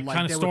or and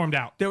kind of stormed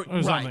out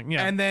or something.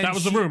 Yeah. And then that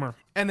was the rumor.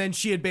 And then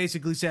she had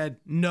basically said,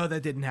 no,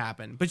 that didn't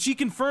happen. But she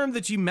confirmed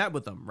that she met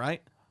with them,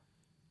 right?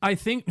 I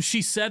think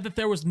she said that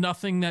there was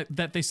nothing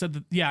that they said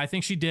that, yeah, I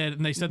think she did.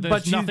 And they said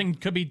that nothing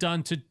could be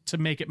done to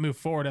make it move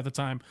forward at the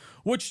time,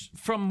 which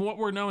from what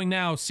we're knowing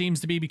now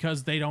seems to be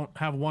because they don't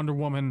have Wonder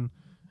Woman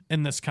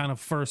in this kind of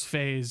first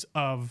phase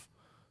of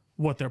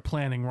what they're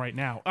planning right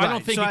now. I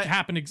don't think it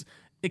happened.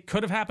 It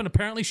could have happened.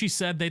 Apparently she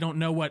said they don't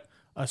know what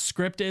a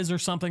script is or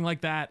something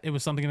like that. It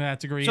was something to that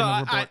degree so in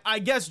the report. I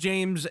guess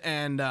James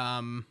and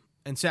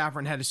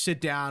Safran had to sit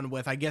down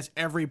with, I guess,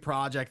 every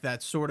project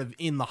that's sort of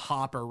in the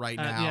hopper right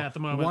now. Yeah, at the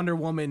moment. Wonder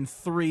Woman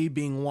 3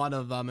 being one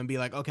of them, and be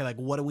like, okay, like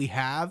what do we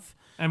have?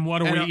 And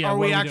what are we? Are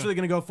we actually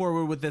going to go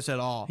forward with this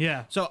at all?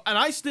 Yeah. So, and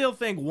I still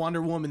think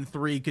Wonder Woman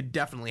 3 could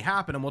definitely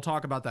happen, and we'll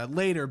talk about that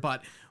later.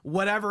 But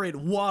whatever it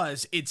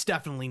was, it's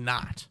definitely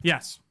not.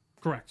 Yes,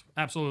 correct,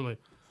 absolutely.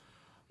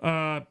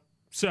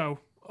 So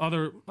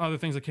other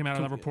things that came out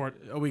of that report.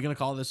 Are we going to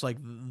call this like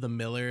the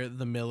Miller?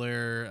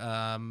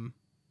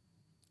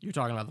 You're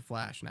talking about the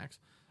Flash next.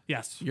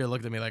 Yes. You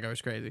looked at me like I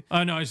was crazy.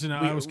 Oh no,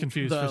 I was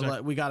confused. For a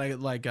second. We got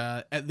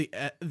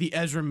the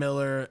Ezra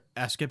Miller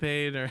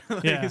escapade or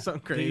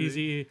something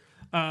crazy.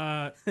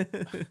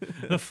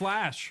 The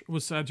Flash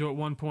was said to at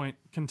one point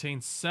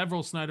contain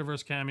several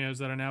Snyderverse cameos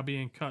that are now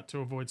being cut to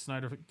avoid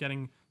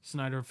getting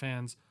Snyder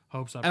fans'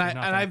 hopes up.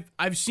 And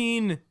I've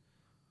seen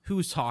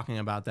who's talking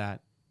about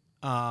that.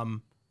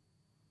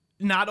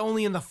 Not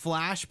only in the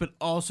Flash but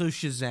also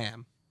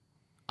Shazam.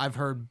 I've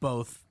heard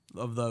both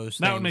of those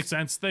things. That would make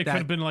sense. They could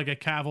have been like a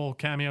Cavill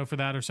cameo for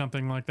that or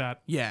something like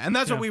that. Yeah, and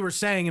that's what we were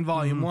saying in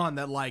Volume 1,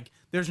 that like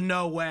there's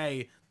no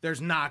way there's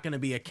not going to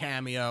be a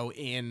cameo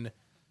in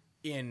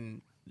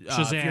Shazam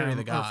Fury of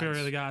the Gods. Or Fury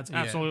of the Gods.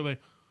 Absolutely.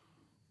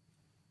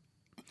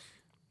 Yeah.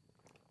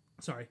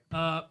 Sorry.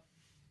 And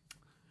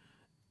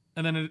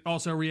then it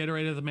also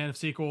reiterated the Man of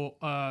Steel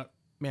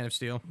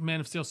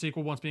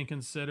sequel once being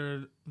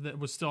considered that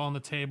was still on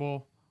the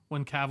table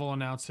when Cavill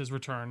announced his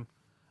return.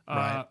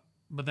 Right.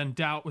 But then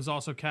doubt was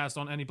also cast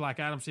on any Black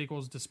Adam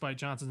sequels, despite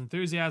Johnson's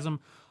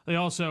enthusiasm. They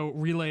also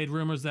relayed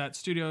rumors that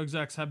studio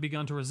execs have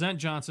begun to resent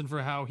Johnson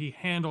for how he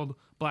handled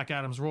Black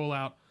Adam's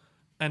rollout,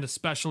 and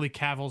especially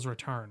Cavill's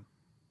return.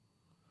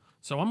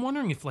 So I'm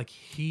wondering if like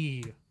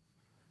he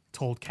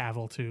told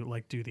Cavill to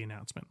like do the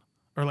announcement,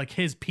 or like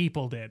his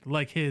people did,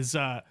 like his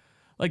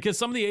because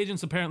some of the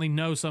agents apparently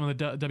know some of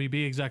the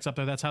WB execs up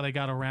there. That's how they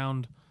got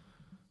around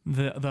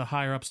the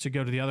higher ups to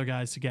go to the other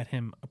guys to get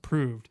him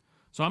approved.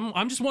 So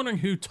I'm just wondering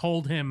who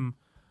told him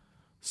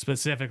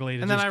specifically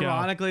to. And then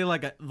ironically,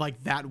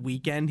 like that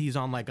weekend, he's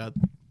on like a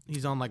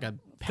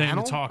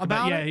panel to talk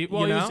about it. It,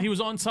 Yeah, he was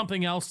on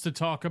something else to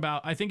talk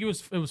about. I think it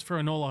was for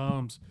Enola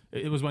Holmes.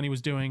 It was when he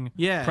was doing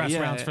press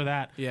rounds for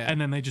that. Yeah. And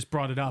then they just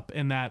brought it up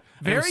in that.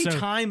 Very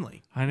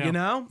timely. I know. You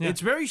know, Yeah. it's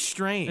very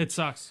strange. It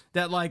sucks.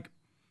 That like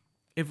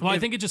I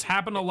think it just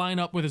happened to line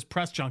up with his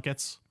press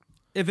junkets.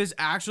 If it's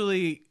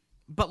actually,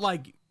 but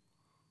like,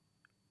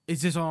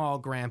 is this all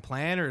grand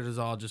plan or is this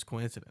all just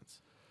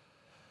coincidence?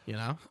 You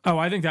know? Oh,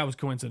 I think that was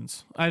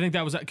coincidence. I think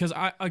that was because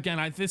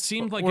this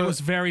seemed like it was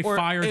very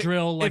fire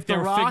drill. Like they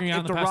were figuring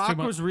out if the Rock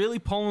was really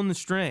pulling the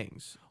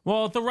strings.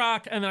 Well, The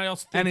Rock, and I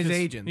also think and his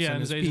agents, and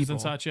his agents people.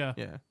 and such, yeah.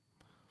 Yeah.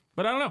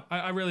 But I don't know.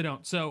 I really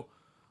don't. So,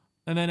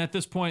 and then at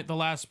this point, the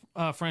last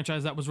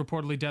franchise that was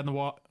reportedly dead in the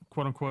water,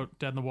 quote unquote,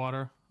 dead in the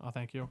water. Oh,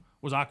 thank you.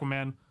 Was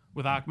Aquaman,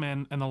 with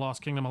Aquaman and the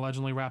Lost Kingdom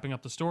allegedly wrapping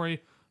up the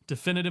story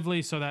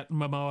definitively so that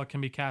Momoa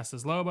can be cast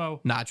as Lobo.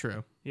 Not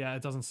true. Yeah,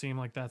 it doesn't seem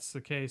like that's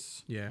the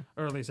case. Yeah.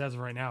 Or at least as of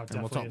right now, it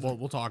definitely isn't.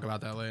 We'll talk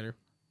about that later.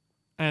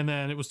 And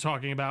then it was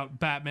talking about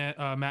Batman,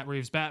 Matt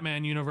Reeves'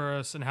 Batman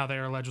universe and how they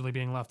are allegedly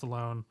being left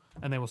alone,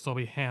 and they will still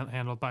be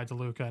handled by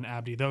DeLuca and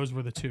Abdi. Those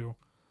were the two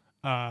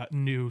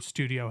new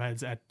studio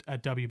heads at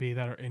WB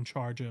that are in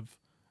charge of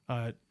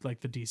like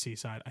the DC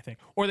side, I think,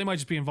 or they might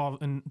just be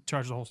involved in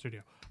charge of the whole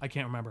studio. I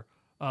can't remember,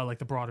 like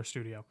the broader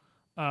studio.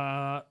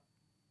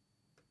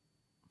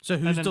 So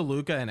who's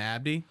DeLuca and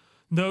Abdi?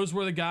 Those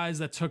were the guys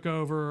that took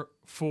over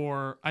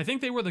for. I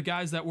think they were the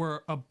guys that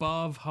were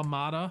above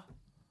Hamada.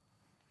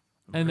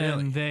 And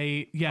Really? then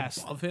they,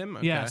 yes. Above him?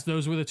 Okay. Yes,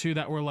 those were the two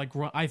that were like,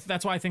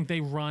 that's why I think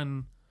they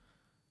run,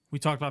 we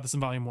talked about this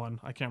in Volume 1,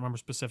 I can't remember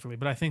specifically,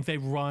 but I think they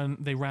ran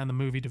the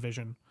movie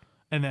division,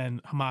 and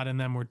then Hamada and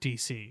them were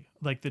DC.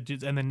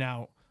 And then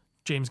now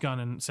James Gunn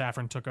and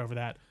Safran took over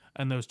that,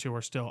 and those two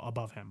are still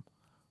above him.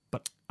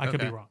 But I could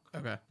be wrong.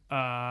 Okay.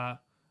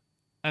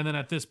 And then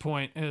at this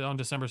point, on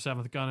December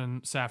 7th, Gunn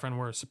and Safran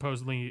were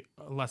supposedly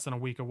less than a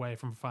week away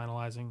from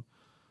finalizing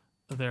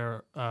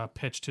their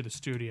pitch to the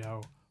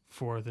studio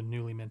for the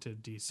newly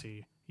minted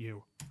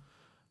DCU.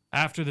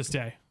 After this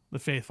day, the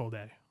faithful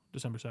day,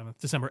 December 7th,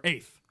 December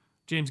 8th,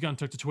 James Gunn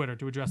took to Twitter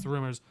to address the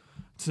rumors,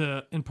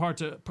 in part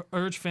to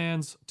urge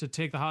fans to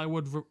take the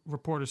Hollywood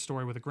Reporter's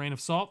story with a grain of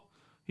salt.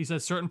 He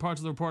says certain parts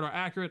of the report are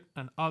accurate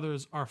and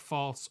others are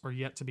false or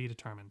yet to be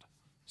determined.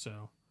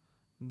 So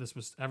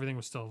everything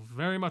was still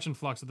very much in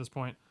flux at this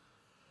point.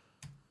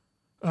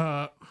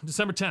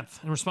 December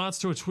 10th, in response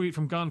to a tweet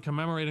from Gunn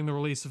commemorating the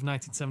release of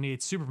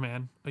 1978's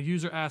Superman, a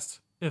user asked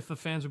if the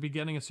fans would be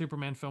getting a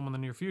Superman film in the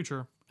near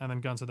future, and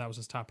then Gunn said that was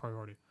his top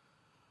priority.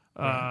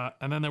 Right.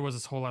 And then there was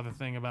this whole other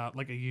thing about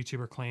like a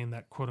YouTuber claimed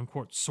that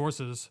quote-unquote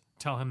sources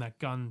tell him that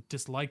Gunn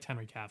disliked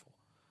Henry Cavill,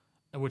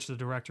 which the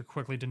director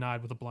quickly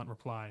denied with a blunt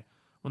reply.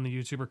 When the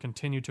YouTuber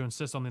continued to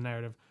insist on the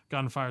narrative,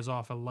 Gunn fires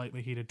off a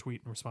lightly heated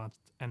tweet in response,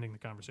 ending the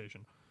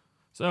conversation.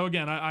 So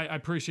again, I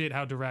appreciate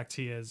how direct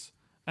he is.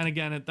 And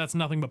again, that's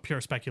nothing but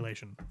pure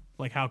speculation.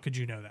 Like, how could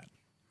you know that?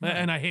 Right.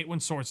 And I hate when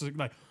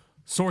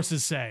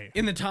sources say.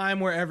 In the time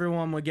where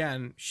everyone,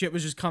 again, shit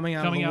was just coming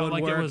out of the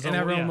woodwork, like and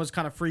everyone was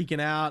kind of freaking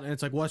out, and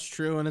it's like, what's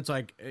true? And it's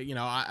like,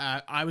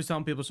 I was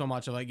telling people so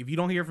much, like, if you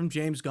don't hear from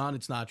James Gunn,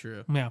 it's not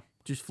true. Yeah.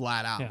 Just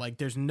flat out. Yeah. Like,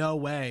 there's no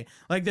way.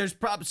 Like, there's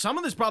some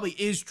of this probably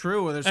is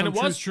true, or there's some and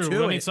it was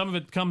true. I mean, some of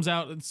it comes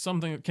out, it's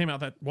something that came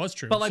out that was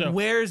true. But, like,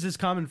 where is this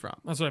coming from?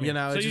 That's what I mean.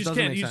 So it just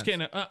doesn't make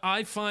sense.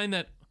 I find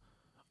that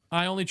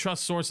I only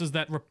trust sources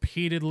that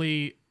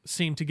repeatedly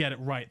seem to get it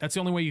right. That's the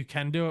only way you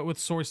can do it with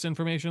sourced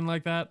information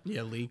like that.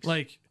 Yeah, leaks.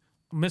 Like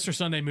Mr.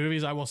 Sunday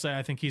Movies, I will say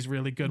I think he's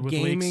really good with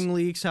gaming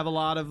leaks have a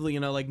lot of,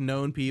 like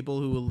known people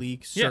who will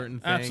leak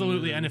certain things.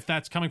 Absolutely. And if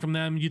that's coming from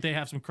them, they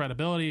have some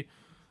credibility.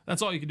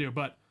 That's all you can do.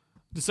 But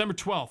December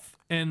 12th,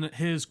 in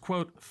his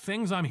quote,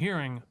 Things I'm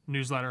Hearing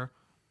newsletter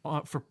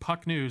for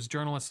Puck News,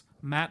 journalist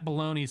Matt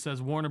Baloney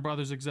says Warner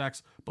Brothers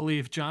execs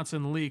believe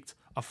Johnson leaked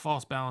a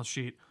false balance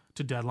sheet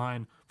to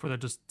Deadline for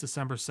the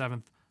December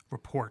 7th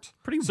report.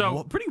 Pretty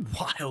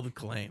wild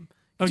claim.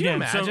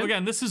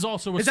 Again, this is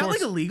also is that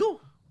like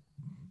illegal?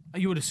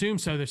 You would assume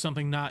so. There's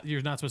something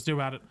you're not supposed to do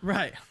about it.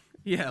 Right.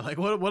 Yeah, like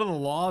what are the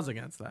laws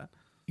against that?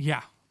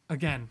 Yeah.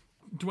 Again,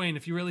 Dwayne,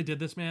 if you really did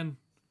this, man,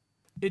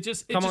 it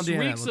just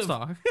reeks of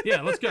talk.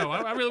 Yeah, let's go.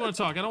 I really want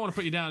to talk. I don't want to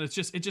put you down. It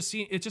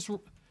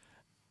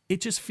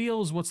just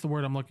feels, what's the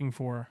word I'm looking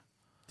for?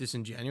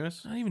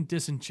 Disingenuous? Not even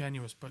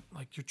disingenuous, but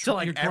like you're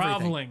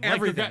groveling.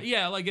 Everything.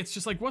 Like it's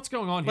just like, what's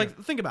going on here?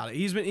 Like, think about it.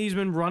 He's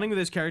been running with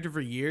this character for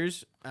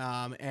years,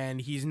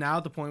 and he's now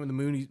at the point when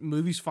the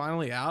movie's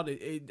finally out.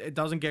 It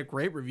doesn't get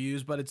great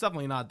reviews, but it's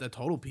definitely not the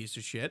total piece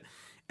of shit.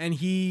 And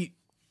he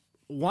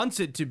wants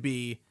it to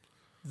be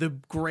the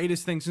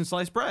greatest thing since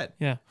sliced bread.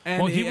 Yeah.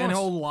 And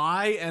he'll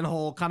lie and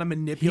he'll kind of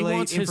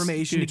manipulate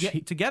information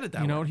to get it that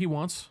way. You know what he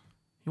wants?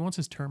 He wants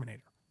his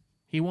Terminator.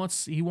 He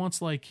wants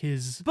like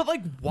his. But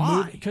like,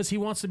 why? Because he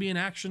wants to be an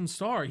action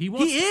star. He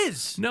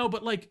is. No,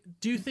 but like,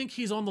 do you think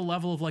he's on the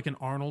level of like an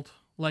Arnold?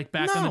 Like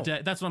back in the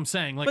day? That's what I'm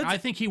saying. Like, I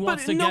think he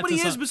wants to get to. Nobody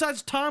is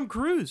besides Tom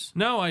Cruise.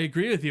 No, I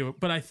agree with you,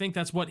 but I think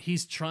that's what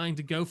he's trying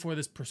to go for,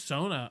 this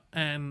persona,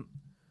 and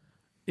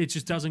it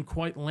just doesn't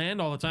quite land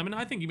all the time. And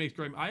I think he makes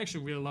great. I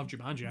actually really love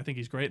Jumanji. I think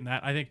he's great in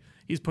that. I think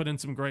he's put in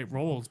some great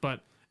roles,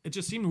 but it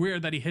just seemed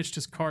weird that he hitched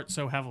his cart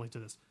so heavily to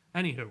this.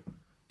 Anywho,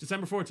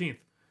 December 14th.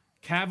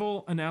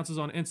 Cavill announces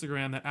on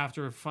Instagram that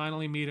after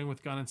finally meeting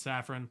with Gunn and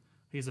Safran,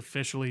 he's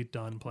officially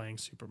done playing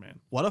Superman.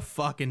 What a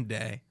fucking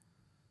day!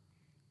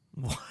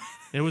 What?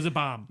 It was a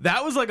bomb.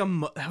 That was like a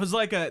moment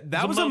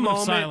of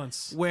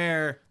silence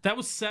where that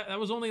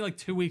was only like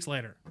 2 weeks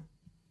later.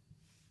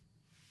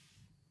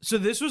 So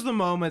this was the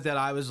moment that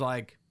I was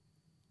like,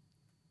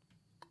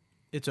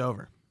 it's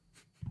over.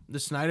 The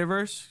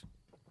Snyderverse.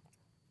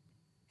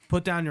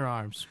 Put down your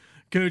arms,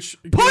 Gooch.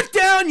 Put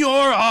down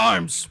your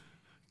arms.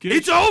 Gooch,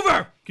 it's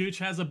over. Gooch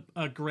has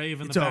a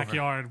grave in the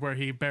backyard where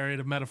he buried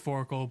a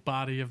metaphorical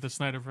body of the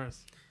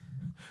Snyderverse.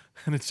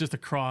 And it's just a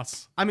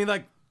cross. I mean,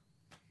 like,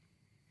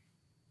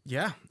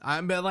 yeah.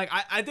 I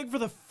think for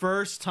the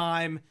first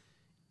time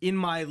in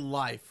my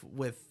life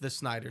with the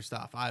Snyder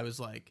stuff, I was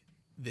like,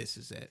 this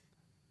is it.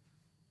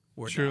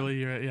 We're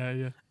Truly, done.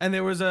 Yeah. And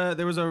there was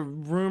a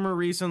rumor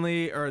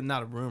recently, or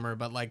not a rumor,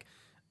 but like,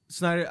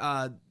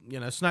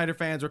 Snyder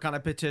fans were kind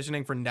of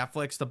petitioning for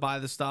Netflix to buy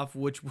the stuff,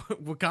 which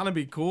would kind of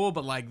be cool,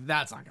 but like,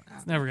 that's not gonna happen.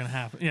 It's never gonna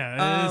happen.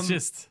 Yeah, it's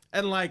just,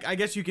 and like, I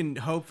guess you can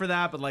hope for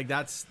that, but like,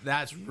 that's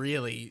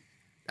really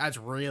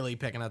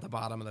picking at the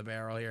bottom of the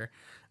barrel here.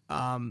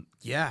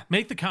 Yeah,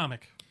 make the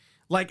comic,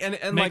 like, and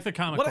make like the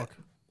comic book.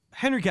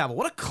 Henry Cavill,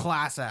 what a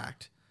class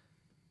act,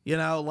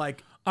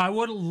 like. I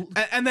would,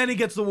 and then he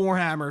gets the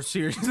Warhammer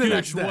series the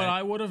next day. What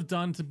I would have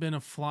done to been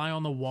a fly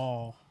on the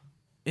wall.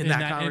 In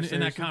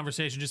that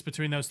conversation just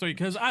between those three,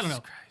 because I don't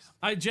know,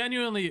 I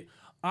genuinely,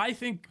 I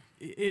think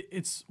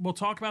it's we'll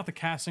talk about the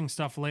casting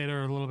stuff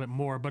later a little bit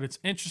more, but it's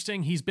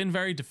interesting. He's been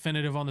very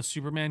definitive on the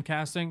Superman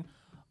casting,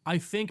 I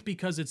think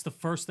because it's the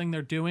first thing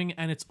they're doing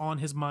and it's on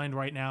his mind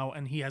right now,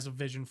 and he has a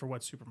vision for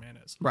what Superman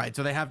is. Right,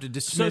 so they have to So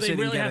dismiss they it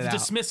really and get have it to out.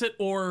 dismiss it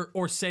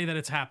or say that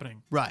it's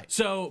happening. Right.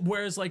 So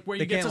whereas like where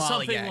you get can't to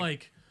something lollygag.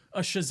 like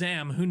a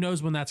Shazam, who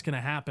knows when that's going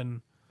to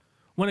happen?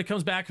 When it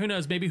comes back, who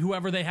knows? Maybe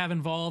whoever they have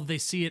involved, they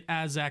see it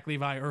as Zach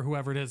Levi or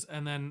whoever it is,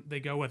 and then they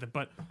go with it.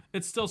 But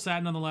it's still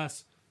sad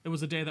nonetheless. It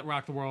was a day that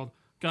rocked the world.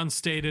 Gunn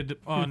stated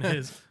on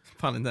his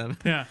Pun intended.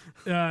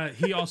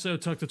 he also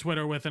took to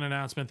Twitter with an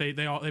announcement. They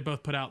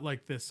both put out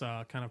like this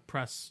kind of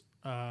press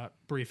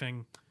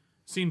briefing.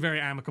 Seemed very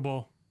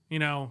amicable. You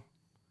know,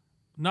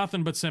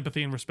 nothing but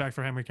sympathy and respect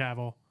for Henry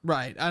Cavill.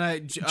 Right.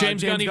 And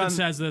James Gunn even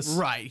says this.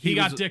 Right. He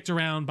got dicked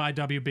around by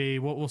WB.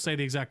 We'll say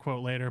the exact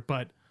quote later,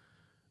 but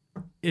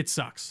it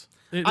sucks.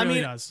 It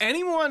really does.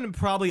 Anyone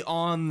probably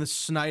on the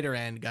Snyder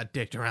end got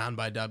dicked around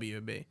by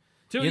WB.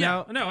 You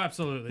know? No,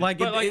 absolutely. Like,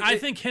 but I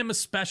it- think him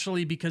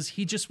especially because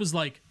he just was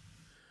like,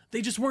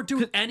 they just weren't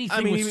doing anything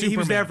I mean, with Superman. he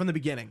was there from the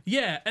beginning.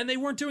 Yeah, and they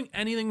weren't doing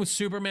anything with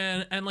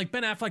Superman, and like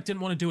Ben Affleck didn't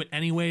want to do it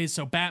anyways,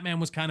 so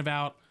Batman was kind of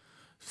out.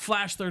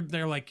 Flash,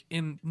 they're like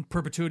in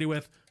perpetuity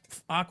with.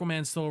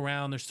 Aquaman's still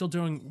around. They're still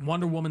doing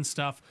Wonder Woman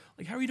stuff.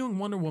 Like, how are you doing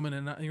Wonder Woman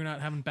and you're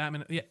not having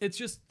Batman? Yeah, it's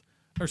just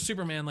or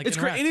Superman. Like, It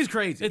is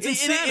crazy. It's It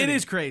insanity.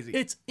 is crazy.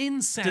 It's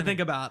insanity to think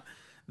about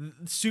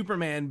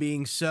Superman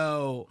being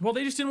so Well,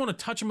 they just didn't want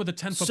to touch him with a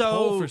 10-foot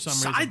pole for some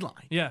reason.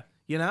 sidelined. Yeah,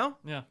 You know?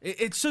 Yeah.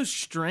 It's so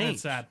strange.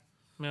 it's sad.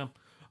 Yeah.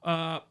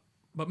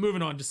 But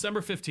moving on,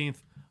 December 15th,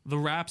 The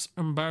Rap's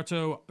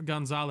Humberto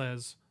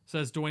Gonzalez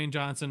says Dwayne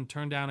Johnson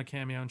turned down a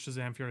cameo in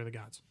Shazam: Fury of the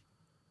Gods.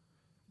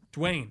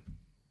 Dwayne,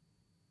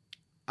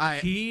 I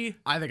he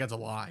think that's a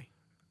lie.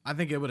 I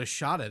think it would have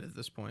shot it at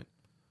this point.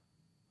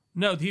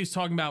 no, he was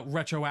talking about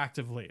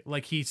retroactively.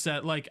 Like he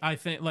said, like I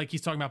think, like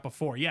he's talking about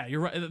before. Yeah,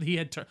 you're right. He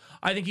had.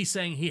 I think he's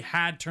saying he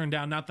had turned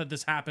down. Not that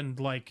this happened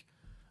like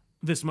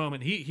this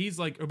moment. He's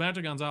like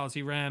Humberto Gonzalez.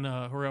 He ran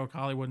Heroic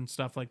Hollywood and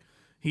stuff. Like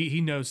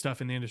he knows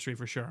stuff in the industry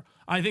for sure.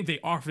 I think they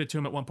offered it to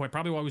him at one point,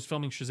 probably while he was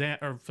filming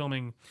Shazam or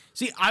filming.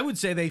 See, I would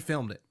say they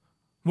filmed it.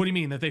 What do you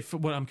mean that they?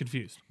 What I'm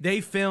confused.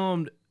 They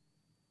filmed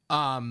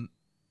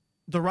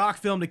The Rock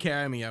filmed a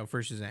cameo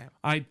for Shazam.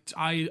 I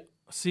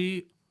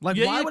see. Like,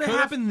 Yeah, why you would it could've-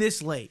 happen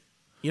this late?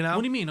 You know?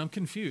 What do you mean? I'm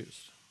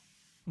confused.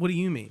 What do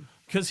you mean?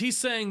 Because he's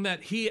saying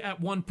that he at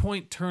one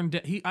point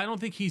turned. I don't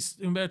think he's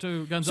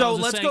Humberto So Gonzalez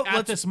is let's saying go.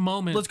 at this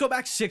moment. Let's go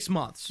back 6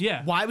 months.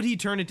 Yeah. Why would he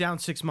turn it down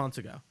 6 months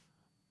ago?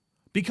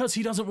 Because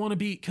he doesn't want to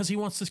be, because he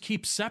wants to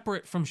keep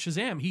separate from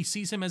Shazam. He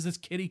sees him as this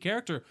kiddie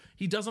character.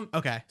 He doesn't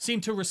Okay. seem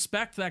to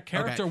respect that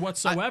character Okay.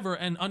 whatsoever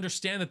and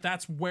understand that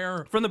that's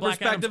where From the Black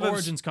perspective Adam's of-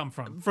 origins come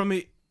from. From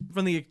the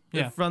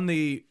Yeah. from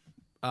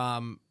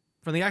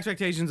the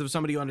expectations of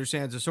somebody who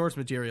understands the source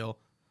material,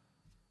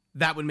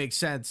 that would make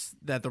sense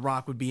that The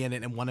Rock would be in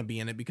it and want to be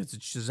in it because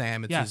it's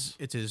Shazam.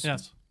 It's his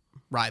Yes.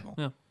 rival.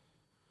 Yeah.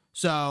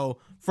 So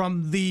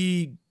from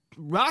the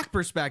Rock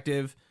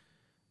perspective,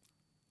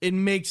 it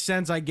makes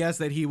sense, I guess,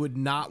 that he would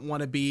not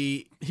want to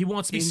be. He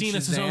wants to be in seen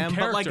as his own Shazam,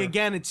 character. But like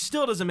again, it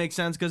still doesn't make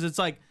sense because it's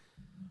like,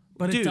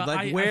 But it dude, do-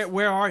 like I-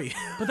 where are you?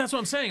 But that's what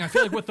I'm saying. I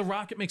feel like with The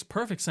Rock, it makes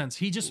perfect sense.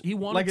 He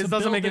wanted Like to it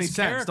doesn't build make any this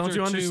sense. Don't you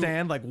character to-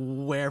 understand like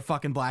where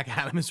fucking Black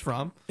Adam is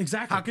from?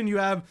 Exactly. How can you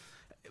have?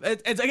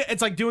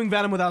 It's like doing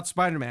Venom without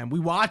Spider-Man. We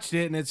watched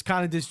it and it's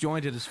kind of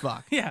disjointed as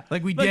fuck. Yeah,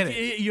 like we get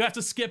it. You have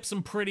to skip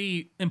some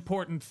pretty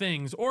important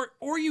things, or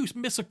you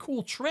miss a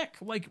cool trick,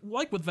 like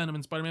with Venom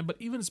and Spider-Man. But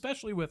even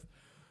especially with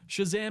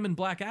Shazam and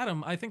Black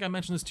Adam, I think I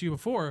mentioned this to you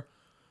before.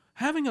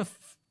 Having a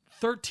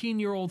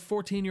 13-year-old,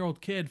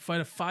 14-year-old kid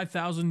fight a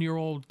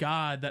 5,000-year-old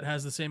god that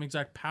has the same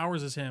exact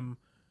powers as him,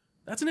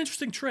 that's an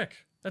interesting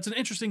trick. That's an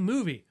interesting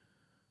movie.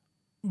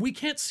 We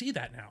can't see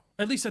that now,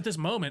 at least at this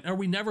moment, or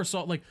we never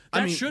saw. Like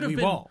that should have we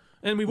been, won't.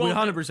 and we won't.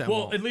 100%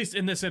 Well, won't. at least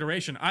in this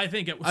iteration, I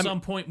think at some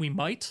point we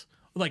might,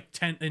 like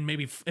 10, and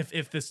maybe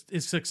if this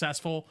is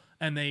successful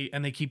and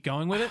they keep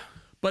going with it.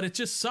 But it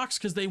just sucks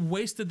because they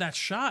wasted that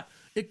shot.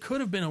 It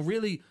could have been a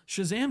really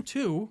Shazam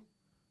 2,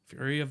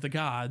 Fury of the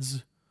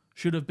Gods,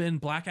 should have been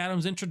Black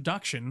Adam's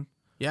introduction.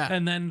 Yeah.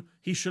 And then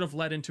he should have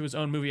led into his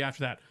own movie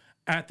after that.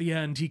 At the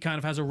end, he kind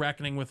of has a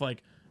reckoning with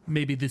like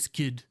maybe this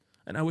kid.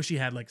 And I wish he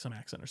had like some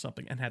accent or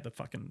something and had the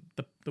fucking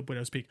the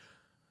widow's peak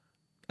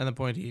And the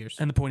pointy ears.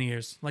 and the pointy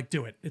ears. Like,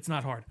 do it. It's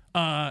not hard.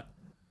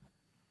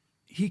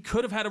 He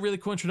could have had a really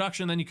cool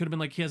introduction. Then you could have been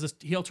like, he has this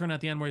heel turn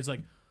at the end where he's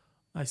like,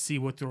 I see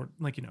what you're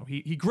like. You know,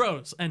 he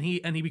grows and he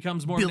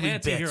becomes more of Billy an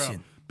anti-hero.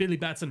 Batson. Billy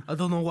Batson. I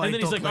don't know why And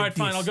he then he's talk like, all right, like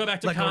fine, this, I'll go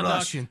back to like a conduct.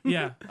 Russian.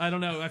 Yeah, I don't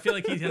know. I feel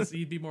like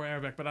he'd be more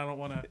Arabic, but I don't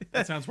want to.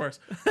 That sounds worse.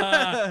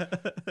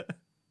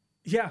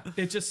 Yeah,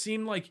 it just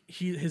seemed like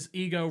his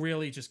ego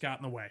really just got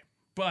in the way.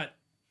 But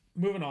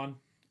moving on,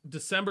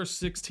 December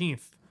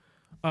 16th,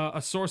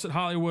 a source at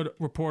Hollywood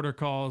Reporter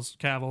calls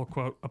Cavill,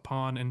 quote, a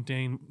pawn in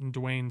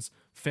Dwayne's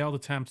failed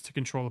attempt to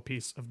control a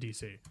piece of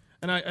DC.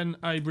 And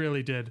I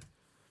really did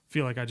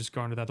feel like I just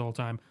garnered that the whole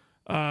time.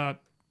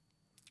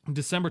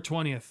 December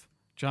 20th,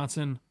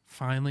 Johnson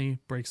finally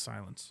breaks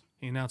silence.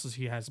 He announces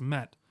he has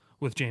met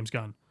with James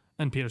Gunn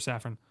and Peter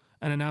Safran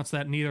and announced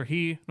that neither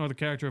he nor the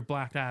character of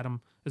Black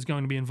Adam is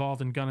going to be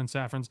involved in Gunn and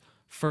Safran's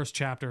first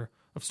chapter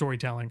of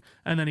storytelling.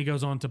 And then he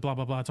goes on to blah,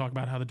 blah, blah, talk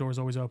about how the door's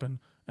always open.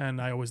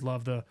 And I always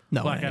love the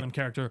No, Black it ain't. Adam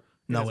character.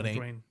 No, isn't, it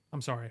ain't. Dwayne.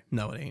 I'm sorry.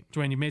 No, it ain't.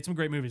 Dwayne, you made some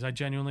great movies. I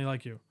genuinely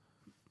like you.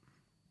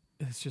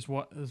 It's just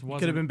what this Could have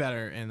wasn't. been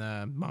better in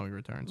Mommy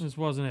Returns. This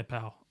wasn't it,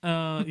 pal.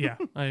 Yeah,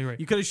 I agree.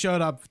 You could have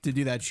showed up to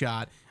do that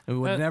shot, and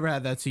we would have never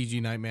had that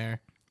CG nightmare.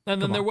 And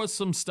then Come there on. was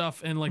some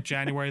stuff in like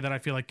January that I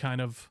feel like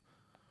kind of,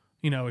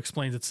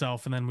 explains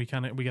itself, and then we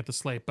get the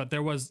slate. But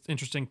there was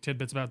interesting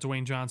tidbits about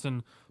Dwayne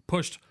Johnson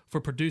pushed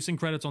for producing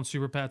credits on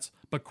Super Pets,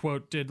 but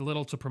quote did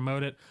little to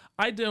promote it.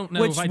 I don't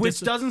know Which if I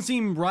doesn't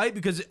seem right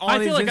because on I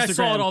feel his like I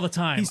saw Instagram, it all the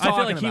time. He's I feel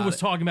talking like he about was it.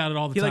 talking about it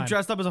all the He time. like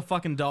dressed up as a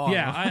fucking dog.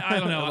 Yeah, I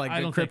don't know. like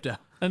I don't crypto.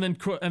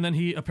 think. And then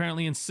he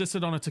apparently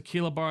insisted on a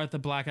tequila bar at the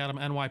Black Adam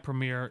NY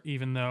premiere,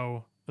 even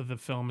though the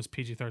film is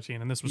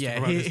PG-13, and this was to Yeah,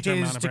 promote his his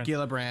Terramana brand.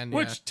 tequila brand.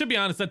 Which, to be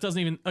honest, that doesn't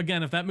even.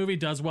 Again, if that movie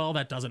does well,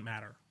 that doesn't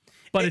matter.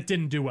 But it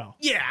didn't do well.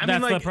 Yeah, I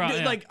That's mean, like, the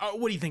problem.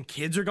 what do you think?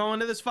 Kids are going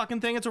to this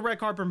fucking thing? It's a red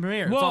carpet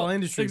premiere. It's all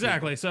industry.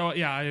 Exactly. So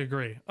yeah, I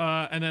agree.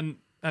 And then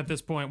at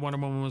this point, Wonder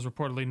Woman was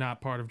reportedly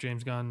not part of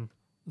James Gunn's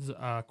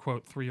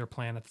quote 3-year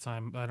plan at the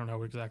time. I don't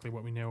know exactly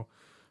what we knew,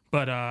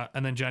 but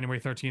and then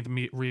January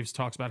 13th, Reeves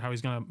talks about how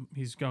he's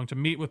going to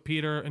meet with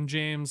Peter and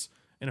James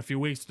in a few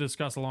weeks to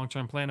discuss a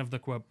long-term plan of the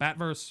quote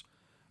Batverse.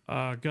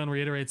 Gunn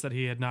reiterates that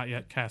he had not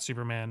yet cast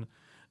Superman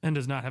and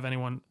does not have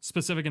anyone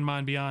specific in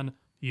mind beyond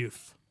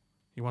youth.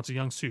 He wants a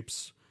young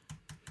Supes,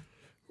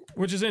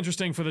 which is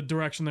interesting for the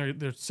direction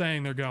they're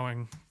saying they're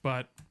going,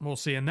 but we'll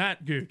see. And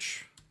that,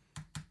 Gooch,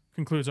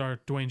 concludes our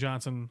Dwayne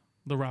Johnson,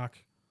 The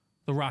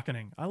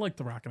Rockening. I like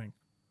The Rockening.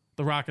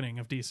 The Rockening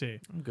of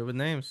DC. I'm good with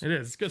names. It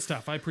is. It's good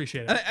stuff. I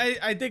appreciate it.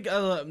 I think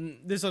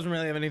this doesn't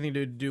really have anything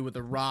to do with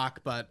The Rock,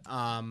 but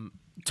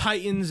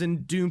Titans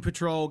and Doom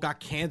Patrol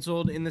got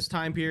canceled in this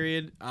time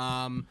period.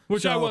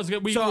 Which so, I was. We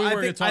were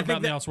going to talk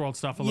about the Elseworld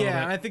stuff a little Yeah,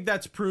 bit. and I think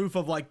that's proof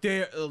of like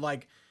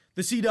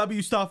the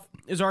CW stuff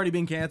has already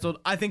been canceled.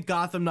 I think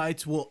Gotham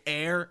Knights will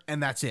air,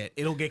 and that's it.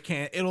 It'll get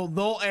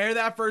they'll air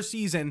that first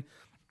season,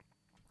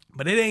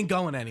 but it ain't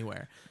going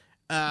anywhere.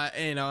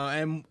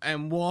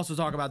 And we'll also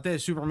talk about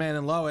this. Superman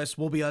and Lois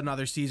will be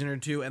another season or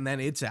two, and then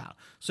it's out.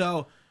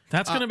 So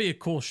That's going to be a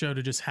cool show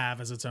to just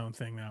have as its own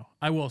thing, though.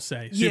 I will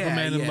say, Yeah,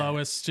 Superman and yeah.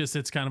 Lois, just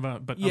it's kind of a.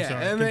 But yeah, I'm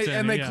sorry, and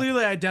continue, they yeah.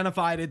 clearly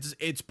identified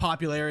its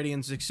popularity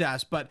and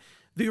success. But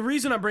the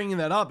reason I'm bringing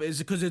that up is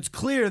because it's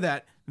clear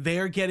that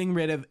they're getting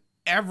rid of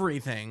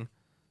everything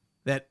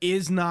that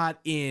is not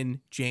in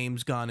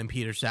James Gunn and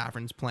Peter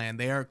Safran's plan.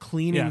 They are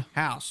cleaning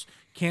house,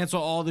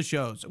 cancel all the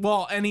shows.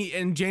 Well,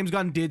 and James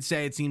Gunn did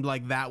say it seemed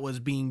like that was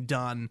being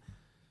done.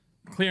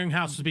 Clearing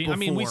house was being. I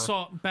mean, we before.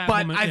 saw But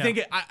Batwoman. I yeah. think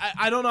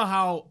I don't know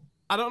how.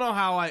 I don't know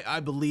how I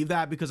believe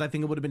that because I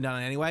think it would have been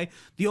done anyway.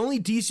 The only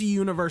DC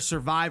Universe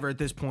survivor at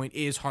this point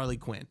is Harley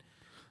Quinn.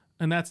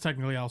 And that's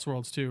technically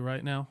Elseworlds too,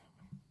 right now.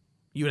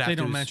 You would have They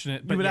to don't mention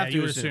it, but you would yeah, have to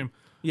you would assume.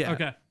 Yeah.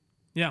 Okay.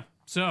 Yeah.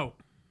 So,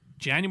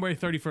 January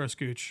 31st,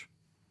 Gooch.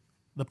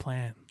 The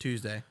plan.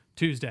 Tuesday,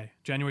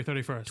 January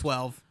 31st.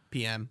 12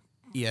 p.m.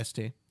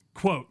 EST.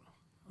 Quote,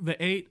 the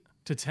 8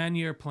 to 10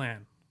 year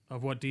plan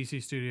of what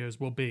DC Studios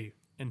will be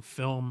in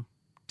film,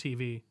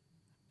 TV,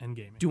 and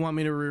gaming. Do you want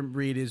me to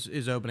read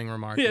his opening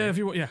remark? Yeah, here? if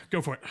you want. Yeah,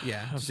 go for it.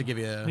 Yeah, just to give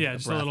you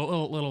Just a breath.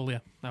 little, yeah,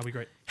 that'd be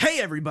great.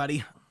 Hey,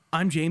 everybody.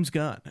 I'm James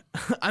Gunn.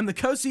 I'm the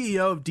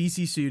co-CEO of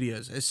DC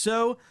Studios. As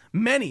so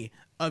many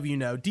of you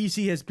know,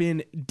 DC has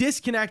been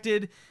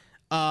disconnected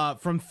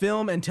from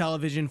film and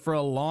television for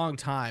a long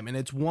time. And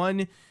it's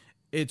one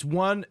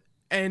of,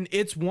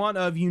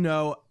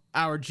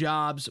 our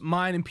jobs,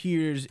 mine and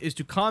Peter's, is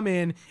to come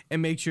in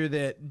and make sure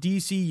that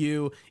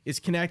DCU is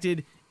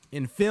connected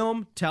in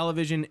film,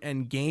 television,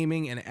 and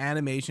gaming and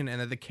animation,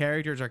 and that the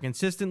characters are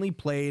consistently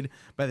played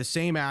by the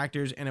same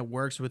actors and it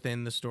works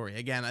within the story.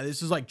 Again,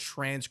 this is like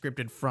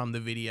transcripted from the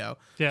video,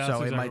 Yeah, so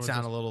that's it exactly might what it sound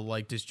is. a little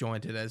like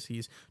disjointed as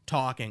he's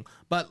talking.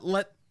 But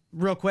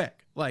real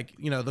quick,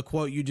 the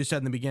quote you just said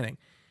in the beginning.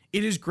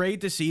 It is great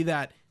to see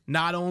that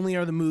not only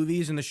are the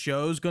movies and the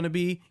shows going to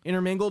be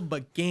intermingled,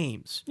 but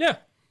games. Yeah.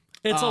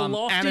 It's a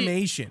lofty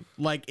Animation.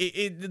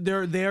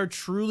 They're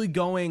truly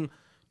going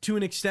to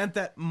an extent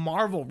that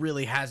Marvel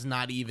really has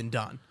not even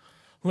done,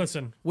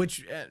 Listen,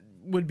 which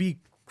would be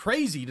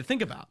crazy to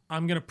think about.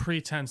 I'm going to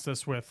pretense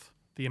this with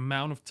the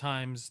amount of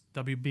times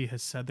WB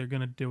has said they're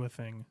going to do a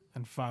thing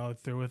and followed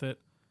through with it.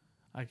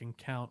 I can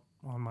count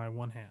on my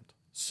one hand.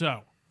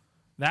 So,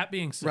 that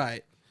being said,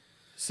 Right.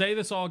 say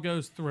this all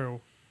goes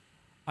through,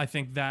 I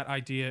think that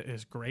idea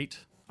is great.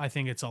 I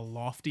think it's a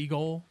lofty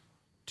goal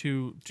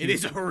to It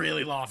is a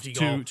really lofty to-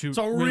 goal. to it's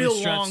a really real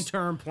stretch-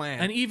 long-term plan.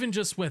 And even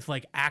just with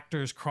like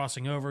actors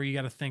crossing over, you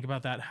got to think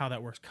about that, how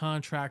that works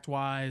contract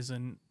wise.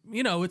 And,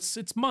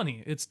 it's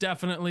money. It's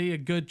definitely a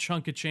good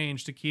chunk of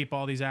change to keep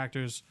all these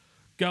actors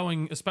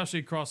going, especially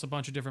across a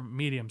bunch of different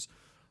mediums.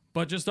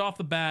 But just off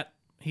the bat,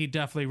 he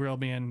definitely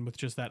reeled me in with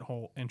just that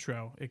whole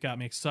intro. It got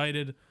me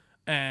excited.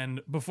 And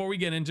before we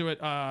get into it,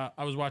 I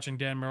was watching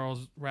Dan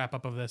Merrill's wrap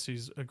up of this.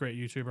 He's a great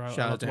YouTuber. I Shout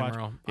love out to to watch.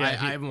 Emerald. Yeah, I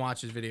haven't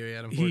watched his video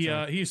yet, he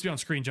unfortunately. used to be on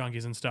Screen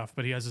Junkies and stuff,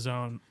 but he has his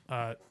own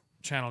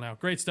channel now.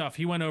 Great stuff.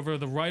 He went over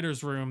the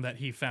writer's room that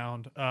he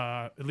found,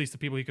 at least the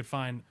people he could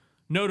find,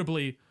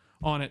 notably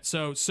on it.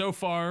 So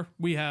far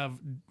we have,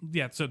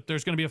 so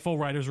there's going to be a full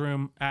writer's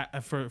room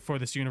for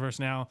this universe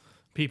now.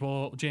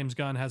 People James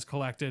Gunn has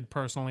collected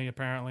personally,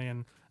 apparently,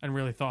 and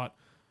really thought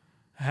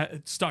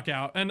stuck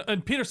out.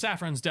 And Peter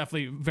Safran's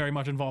definitely very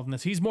much involved in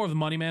this. He's more of the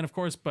money man, of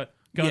course, but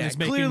Gunn is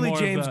making clearly more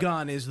James of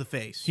Gunn is the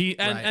face.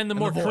 And the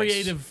more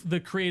voice.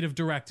 creative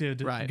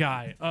directed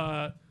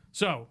guy.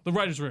 So the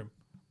writer's room.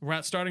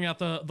 We're starting out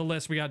the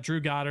list. We got Drew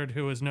Goddard,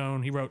 who is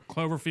known. He wrote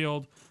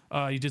Cloverfield.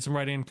 He did some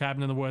writing in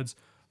Cabin in the Woods,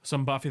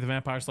 some Buffy the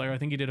Vampire Slayer. I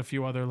think he did a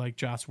few other like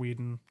Joss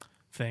Whedon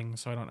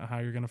things. So I don't know how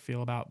you're gonna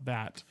feel about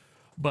that.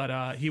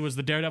 But he was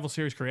the Daredevil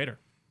series creator,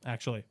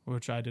 actually,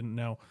 which I didn't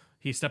know.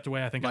 He stepped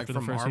away, I think, after the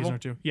first Marvel? season or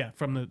two. Yeah,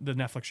 from the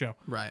Netflix show.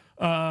 Right.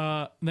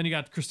 Then you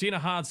got Christina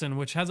Hodson,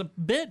 which has a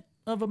bit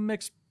of a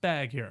mixed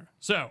bag here.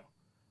 So,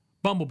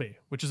 Bumblebee,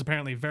 which is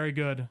apparently very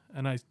good,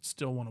 and I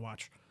still want to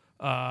watch.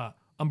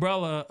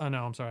 Umbrella,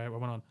 no, I'm sorry, I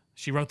went on.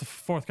 She wrote the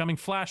forthcoming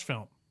Flash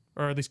film,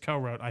 or at least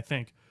co-wrote, I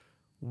think.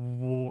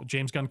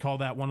 James Gunn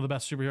called that one of the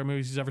best superhero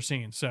movies he's ever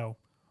seen, so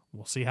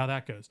we'll see how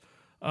that goes.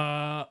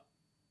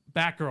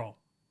 Batgirl,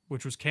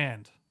 which was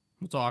canned.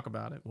 We'll talk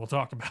about it. We'll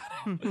talk about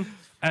it.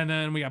 And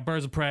then we got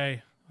Birds of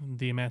Prey,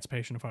 The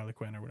Emancipation of Harley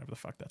Quinn, or whatever the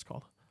fuck that's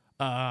called.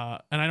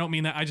 And I don't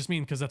mean that. I just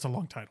mean because that's a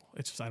long title.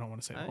 It's just I don't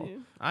want to say the whole.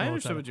 I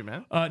understood what you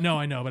meant. No,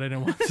 I know, but I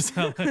didn't want to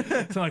sound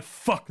like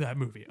fuck that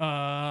movie.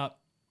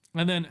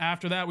 And then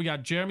after that, we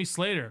got Jeremy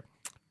Slater.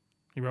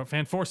 He wrote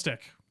Fan Four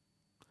Stick.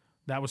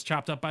 That was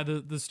chopped up by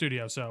the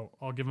studio, so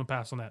I'll give him a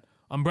pass on that.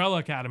 Umbrella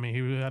Academy,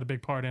 he had a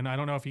big part in. I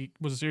don't know if he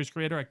was a series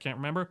creator. I can't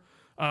remember.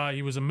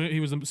 He was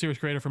a series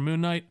creator for Moon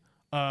Knight.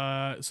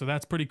 So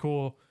that's pretty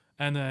cool.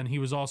 And then he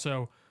was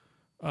also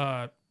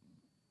a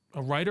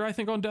writer, I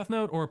think, on Death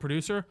Note, or a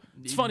producer.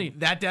 It's funny.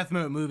 That Death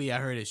Note movie I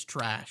heard is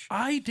trash.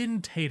 I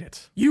didn't hate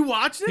it. You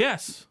watched it?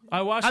 Yes.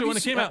 I watched it when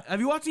it came out. Have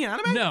you watched the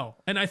anime? No.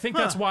 And I think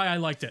that's why I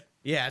liked it.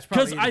 Yeah, it's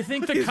probably because I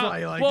think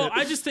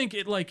I just think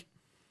it, like,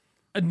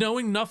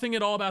 knowing nothing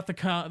at all about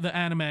the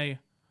anime,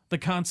 the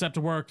concept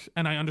worked,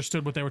 and I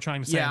understood what they were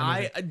trying to say.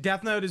 Yeah,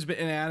 Death Note has been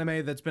an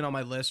anime that's been on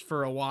my list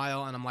for a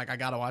while, and I'm like, I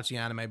gotta watch the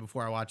anime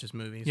before I watch this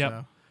movie. Yep.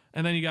 So.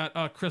 And then you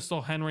got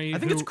Crystal Henry. I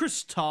think it's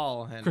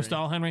Crystal Henry.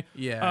 Crystal Henry.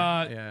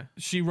 Yeah.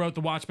 She wrote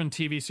the Watchmen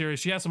TV series.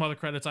 She has some other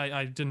credits.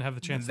 I didn't have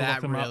the chance to look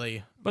them up.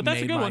 But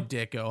that's made a good my one.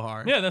 dick go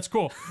hard. Yeah, that's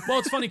cool. Well,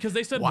 it's funny because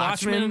they said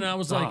Watchmen, and I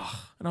was like,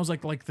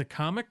 Ugh. like the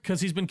comic, because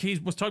he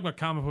was talking about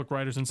comic book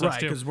writers and such Right,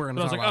 too. because we're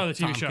gonna But I was talk like, about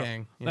the TV Tom show.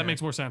 King. Yeah. That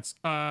makes more sense.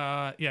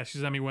 Yeah, she's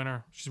an Emmy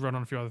winner. She's wrote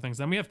on a few other things.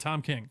 Then we have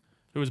Tom King,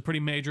 who was a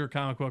pretty major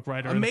comic book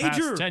writer in the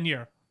past 10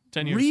 years.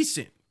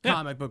 Recent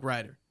comic book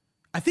writer.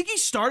 I think he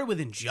started with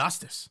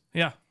Injustice.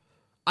 Yeah.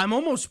 I'm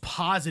almost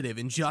positive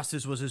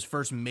Injustice was his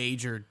first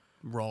major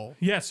role.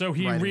 Yeah, so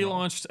he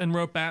relaunched and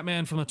wrote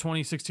Batman from the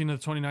 2016 to the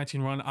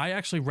 2019 run. I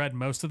actually read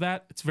most of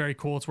that. It's very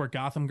cool. It's where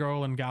Gotham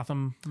Girl and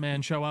Gotham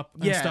Man show up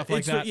and stuff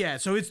like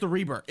that. So it's the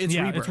Rebirth. It's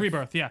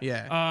Rebirth,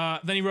 yeah.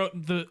 Then he wrote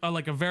the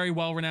like a very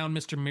well-renowned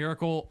Mr.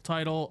 Miracle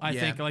title. I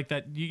think like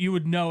that you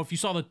would know if you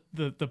saw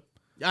the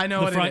I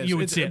know what front, it is. you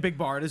would it's see a it. big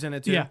Bard, isn't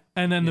it? Too? Yeah,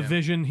 and then the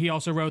Vision. He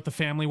also wrote the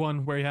family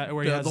one where he has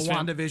the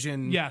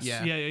WandaVision. Yes,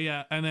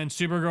 yeah. And then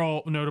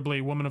Supergirl,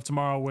 notably Woman of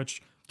Tomorrow,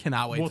 which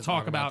cannot wait. We'll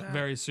talk about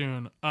very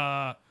soon.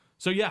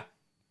 So yeah,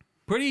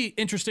 pretty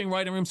interesting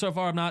writing room so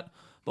far. The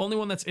only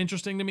one that's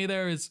interesting to me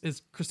there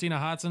is Christina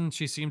Hodson.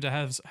 She seemed to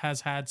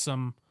has had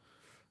some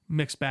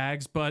mixed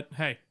bags, but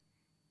hey,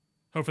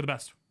 hope for the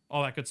best.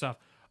 All that good stuff.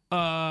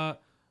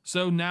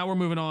 So now we're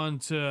moving on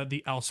to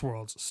the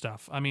Elseworlds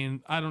stuff. I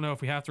mean, I don't know if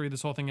we have to read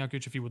this whole thing out,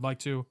 Gooch. If you would like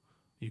to,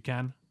 you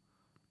can.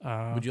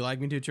 Would you like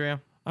me to, Trio?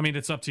 I mean,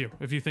 it's up to you.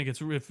 If you think it's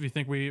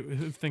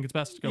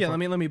best, go for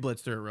it. Let me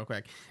blitz through it real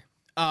quick.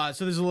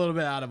 So this is a little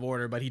bit out of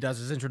order, but he does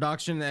his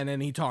introduction and then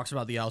he talks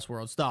about the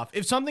Elseworld stuff.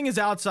 If something is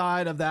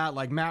outside of that,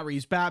 like Matt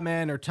Reeves'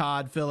 Batman or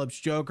Todd Phillips'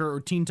 Joker or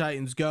Teen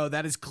Titans Go,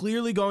 that is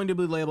clearly going to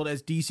be labeled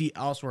as DC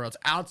Elseworlds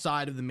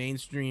outside of the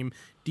mainstream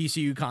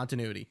DCU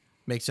continuity.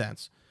 Makes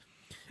sense.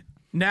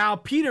 Now,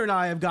 Peter and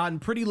I have gotten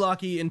pretty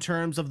lucky in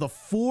terms of the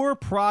 4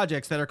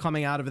 projects that are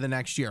coming out over the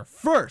next year.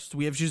 First,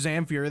 we have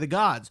Shazam! Fury of the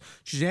Gods.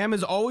 Shazam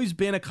has always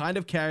been a kind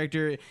of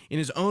character in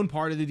his own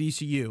part of the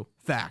DCU.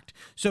 Fact.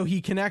 So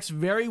he connects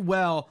very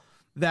well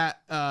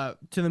that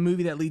to the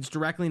movie that leads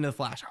directly into the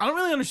Flash. I don't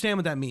really understand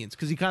what that means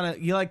because he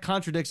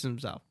contradicts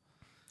himself.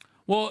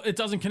 Well, it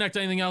doesn't connect to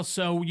anything else,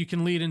 so you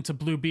can lead into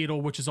Blue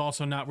Beetle, which is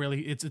also not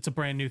really. It's a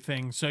brand new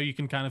thing, so you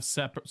can kind of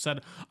set.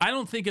 I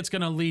don't think it's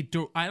gonna lead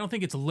to. I don't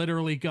think it's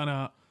literally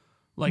gonna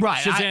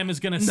Shazam is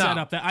gonna set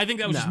up that. I think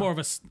that was just more of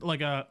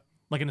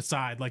an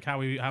aside, like how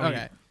we.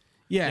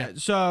 Yeah.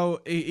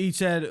 So he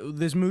said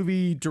this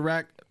movie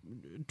goes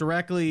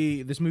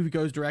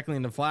directly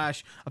into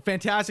Flash, a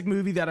fantastic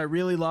movie that I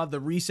really love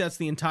that resets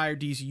the entire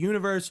DC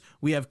universe.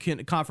 We have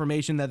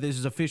confirmation that this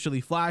is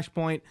officially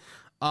Flashpoint.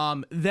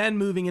 Then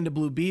moving into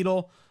Blue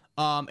Beetle,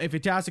 a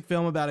fantastic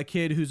film about a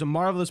kid who's a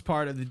marvelous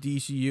part of the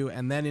DCU,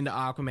 and then into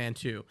Aquaman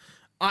 2.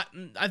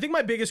 I think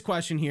my biggest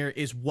question here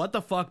is what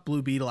the fuck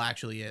Blue Beetle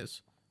actually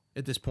is.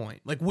 at this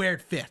point, like where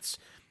it fits.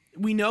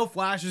 We know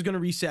Flash is going to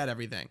reset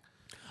everything.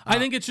 I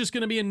think it's just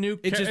going to be a new.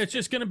 just- It's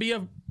just going to be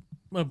a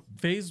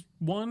phase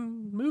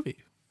 1 movie.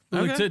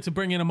 Like Okay. to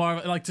bring in a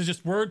Marvel, like to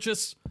just we're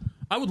just.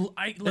 Let's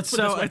It's put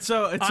it it's this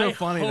way. so I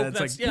funny hope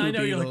that it's like yeah, I Blue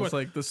know you're Beetle's what-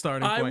 like the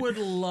starting point. I would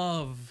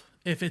love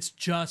if it's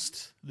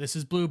just this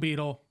is Blue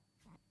Beetle,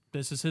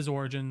 this is his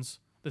origins,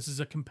 this is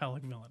a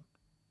compelling villain.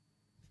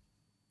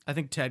 I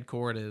think Ted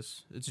Kord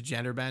is. It's a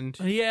gender bend.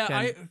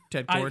 Yeah,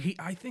 Ted Kord.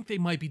 I think they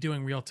might be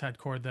doing real Ted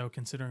Kord though,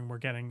 considering we're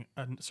getting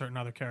a certain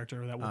other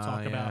character that we'll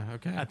talk yeah, about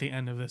okay. at the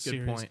end of this Good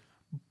series. point.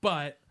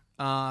 But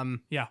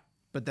yeah.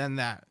 But then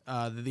the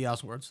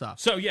Elseworld stuff.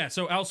 So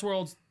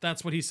Elseworlds,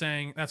 that's what he's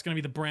saying. That's going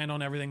to be the brand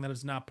on everything that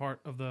is not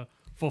part of the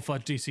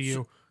full-fledged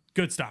DCU.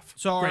 Good stuff.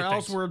 So our Great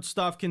things. Elseworld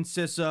stuff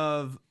consists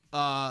of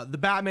the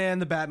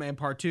Batman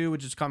Part 2,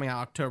 which is coming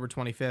out October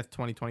 25th,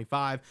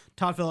 2025.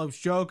 Todd Phillips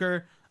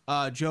Joker,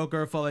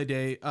 Joker Folie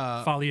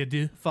Folie à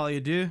deux.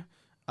 à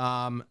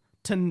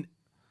Deux,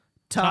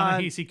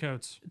 Ta-Nehisi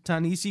Coates.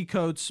 Ta-Nehisi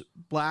Coates'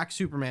 Black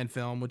Superman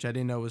film, which I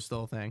didn't know was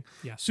still a thing.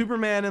 Yes.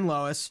 Superman and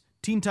Lois,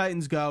 Teen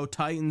Titans Go,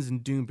 Titans,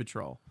 and Doom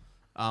Patrol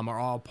are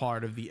all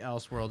part of the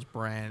Elseworlds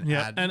brand.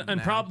 Yeah, and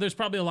there's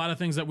probably a lot of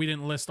things that we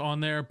didn't list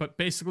on there, but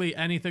basically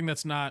anything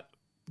that's not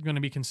going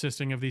to be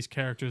consisting of these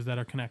characters that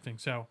are connecting.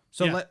 So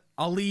yeah.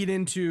 I'll lead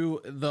into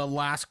the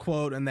last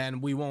quote, and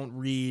then we won't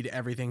read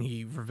everything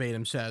he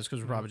verbatim says because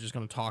we're probably just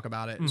going to talk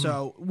about it. Mm-hmm.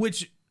 So,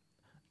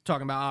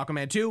 talking about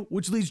Aquaman 2,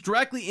 which leads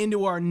directly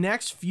into our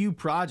next few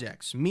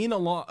projects. Me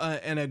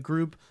and a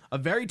group of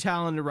very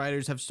talented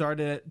writers have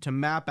started to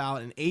map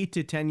out an 8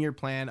 to 10 year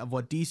plan of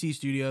what DC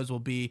Studios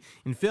will be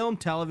in film,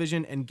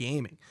 television, and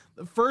gaming.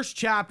 The first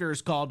chapter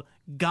is called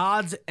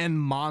Gods and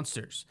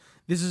Monsters.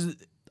 This is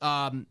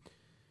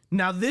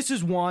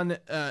this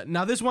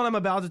one I'm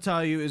about to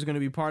tell you is going to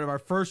be part of our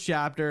first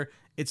chapter.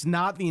 It's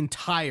not the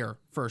entire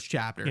first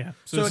chapter. Yeah.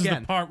 So this is the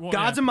again, part one,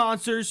 Gods and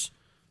Monsters,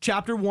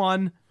 chapter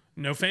 1.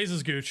 No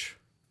phases, Gooch.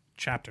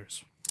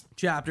 Chapters.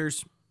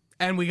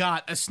 And we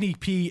got a sneak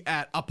peek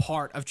at a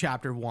part of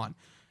chapter 1.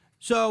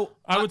 So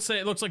I would say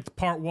it looks like the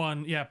part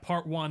 1. Yeah,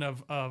 part 1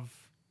 of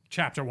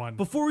chapter 1.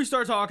 before we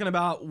start talking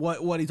about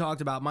what he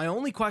talked about, my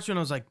only question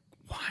was like,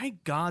 why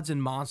gods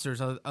and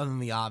monsters other than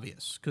the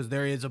obvious? Because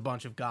there is a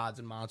bunch of gods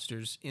and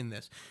monsters in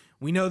this.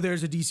 We know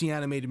there's a DC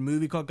animated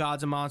movie called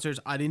Gods and Monsters.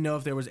 I didn't know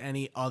if there was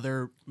any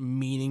other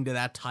meaning to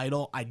that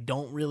title. I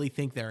don't really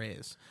think there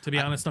is. To be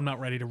honest, I'm not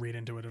ready to read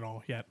into it at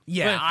all yet.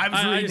 Yeah, But I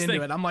was reading just into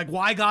think- it. I'm like,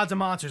 why Gods and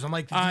Monsters? I'm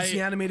like, the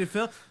DC animated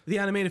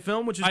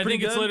film, which is I pretty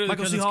think good. it's literally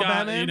Michael because C. it's Hall,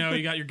 got, Batman.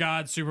 you got your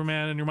gods,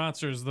 Superman, and your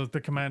monsters, the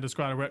Commando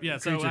Squad. Yeah,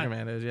 so Creature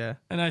Commandos, yeah.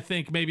 and I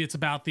think maybe it's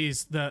about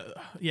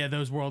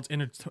those worlds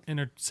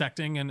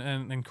intersecting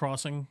and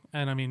crossing.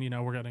 And I mean,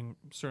 we're getting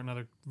certain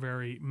other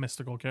very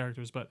mystical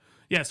characters, but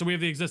yeah. So we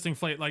have the existing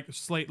slate, like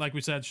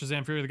we said,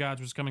 Shazam: Fury of the Gods,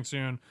 which is coming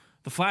soon.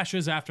 The Flash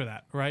is after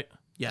that, right?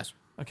 Yes.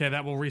 Okay,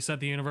 that will reset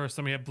the universe.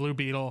 Then we have Blue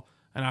Beetle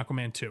and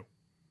Aquaman 2.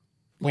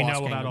 We Lost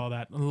know about Kingdom. all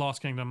that.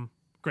 Lost Kingdom,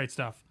 great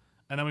stuff.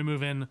 And then we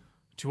move in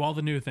to all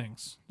the new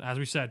things. As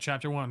we said,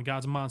 Chapter 1,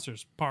 Gods and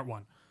Monsters, Part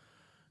 1.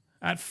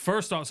 At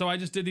first off, so I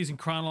just did these in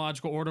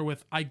chronological order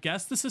with, I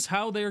guess this is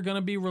how they are going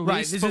to be released.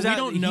 Right. This but is we how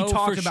don't he know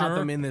talked for about sure.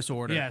 them in this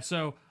order. Yeah,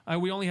 so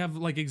we only have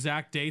like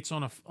exact dates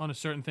on a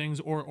certain things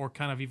or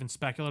kind of even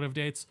speculative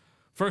dates.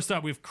 First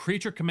up, we have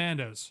Creature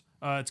Commandos.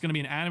 It's going to be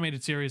an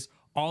animated series.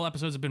 All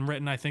episodes have been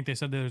written. I think they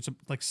said there's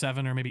like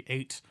 7 or maybe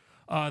 8.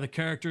 The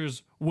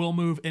characters will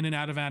move in and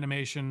out of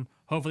animation,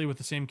 hopefully with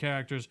the same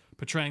characters,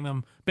 portraying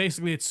them.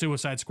 Basically, it's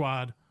Suicide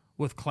Squad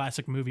with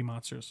classic movie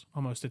monsters,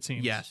 almost, it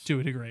seems. Yes. To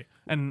a degree.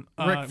 And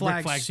Rick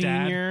Flag Flag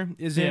Sr.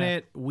 is in Yeah.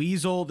 it.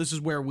 Weasel. This is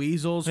where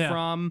Weasel's Yeah.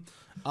 from.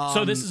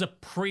 So this is a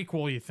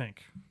prequel, you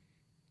think?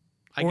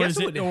 I or guess is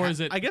it it- would or is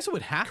it I guess it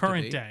would have to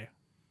Current be day.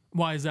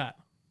 Why is that?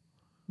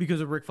 because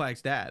of Rick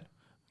Flag's dad.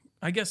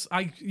 I guess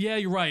yeah,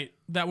 you're right.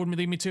 That would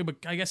lead me too, but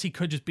I guess he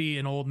could just be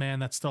an old man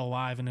that's still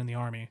alive and in the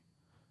army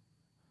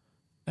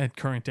at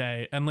current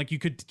day. And like you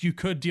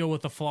could deal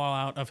with the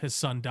fallout of his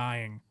son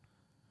dying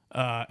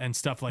and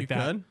stuff like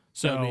that. Could?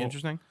 So That would be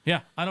interesting.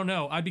 Yeah, I don't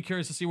know. I'd be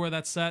curious to see where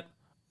that's set.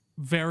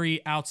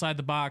 Very outside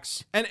the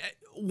box. And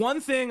one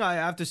thing I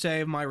have to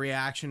say of my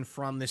reaction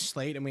from this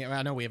slate, and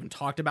I know we haven't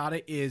talked about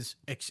it, is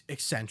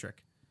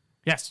eccentric.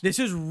 Yes. This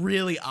is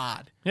really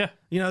odd. Yeah.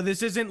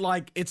 This isn't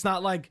like, it's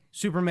not like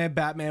Superman,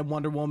 Batman,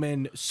 Wonder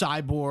Woman,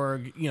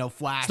 Cyborg,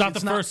 Flash. It's not the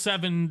first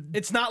 7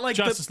 It's not like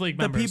Justice League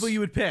members. people you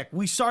would pick.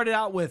 We started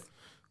out with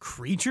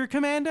Creature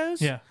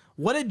Commandos. Yeah.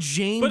 What a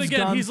James But again,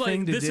 Gunn he's thing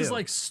like, to this do. is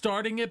like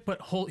starting it,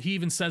 but he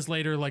even says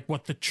later like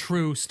what the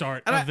true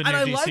start and of the new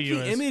I DCU like the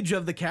is. image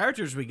of the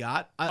characters we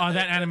got.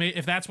 That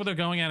if that's where they're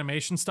going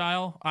animation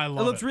style, I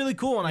love It looks really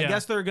cool, and I Yeah.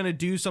 guess they're gonna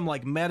do some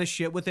like meta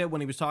shit with it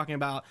when he was talking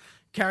about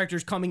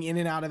characters coming in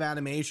and out of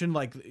animation.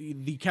 Like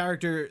the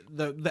character,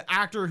 the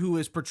actor who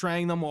is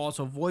portraying them will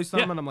also voice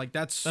them, Yeah. and I'm like,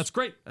 that's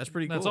great. That's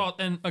pretty That's cool. all.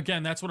 And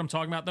again, that's what I'm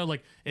talking about though.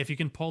 Like if you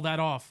can pull that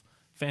off,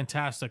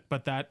 fantastic.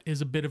 But that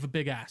is a bit of a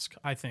big ask.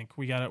 I think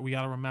we gotta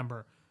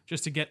remember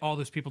just to get all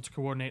those people to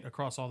coordinate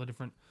across all the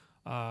different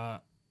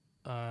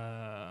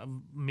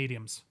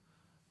mediums.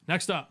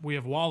 Next up, we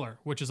have Waller,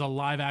 which is a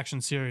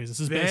live-action series.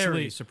 This is Very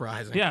basically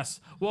surprising. Yes.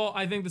 Well,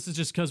 I think this is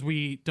just because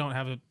we don't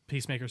have a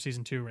Peacemaker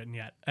season 2 written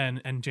yet,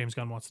 and James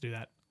Gunn wants to do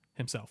that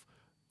himself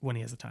when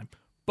he has the time.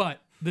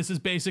 But this is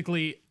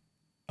basically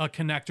a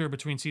connector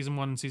between season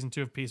 1 and season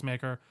 2 of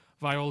Peacemaker.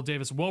 Viola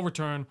Davis will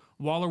return.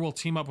 Waller will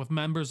team up with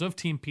members of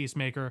Team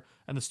Peacemaker,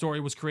 and the story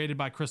was created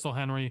by Crystal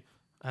Henry,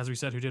 as we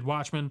said, who did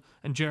Watchmen,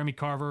 and Jeremy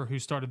Carver,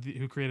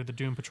 who created the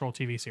Doom Patrol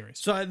TV series.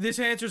 So this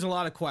answers a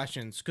lot of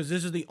questions because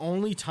this is the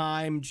only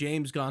time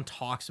James Gunn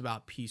talks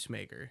about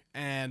Peacemaker.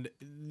 And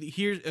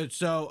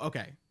here's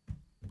okay.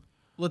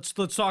 Let's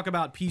talk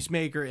about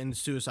Peacemaker and the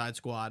Suicide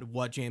Squad.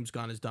 What James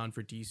Gunn has done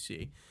for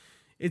DC.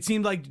 It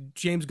seemed like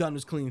James Gunn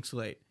was clean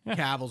slate. Yeah.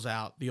 Cavill's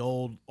out. The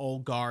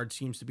old guard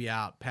seems to be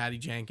out. Patty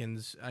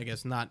Jenkins, I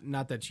guess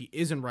not that she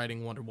isn't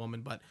writing Wonder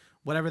Woman, but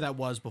whatever that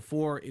was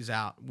before is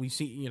out. We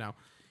see,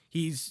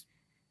 he's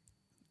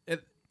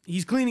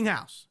cleaning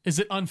house. Is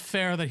it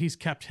unfair that he's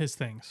kept his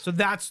things? So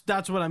that's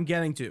what I'm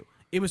getting to.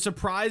 It was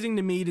surprising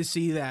to me to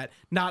see that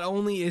not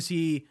only is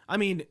he,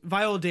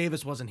 Viola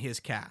Davis wasn't his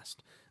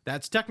cast.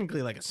 That's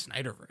technically like a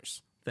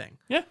Snyderverse thing.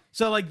 Yeah.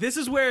 So like this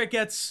is where it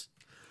gets.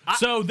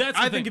 So that's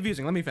I think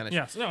confusing. Let me finish.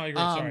 Yes. No, I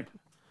agree. Sorry.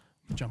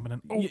 Jumping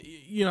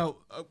in.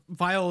 Oh.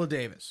 Viola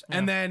Davis,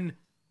 and then,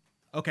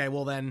 okay,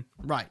 well then,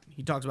 right.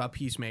 He talks about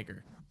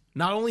Peacemaker.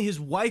 Not only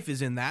his wife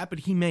is in that, but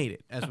he made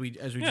it, as we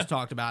just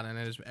talked about, and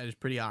it is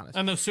pretty honest.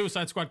 And those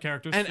Suicide Squad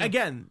characters. And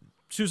again,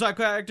 Suicide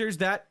characters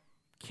that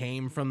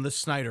came from the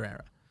Snyder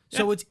era.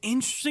 So it's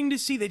interesting to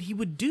see that he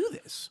would do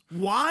this.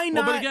 Why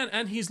not? Well, but again,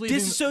 and he's leaving.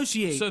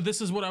 Disassociate. So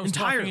this is what I was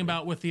entirely. talking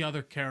about with the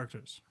other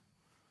characters.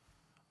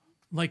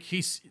 Like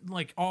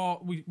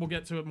we'll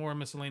get to it more in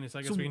miscellaneous.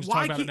 I guess we can just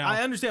talk about it now.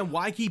 I understand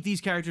why keep these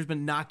characters but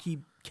not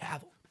keep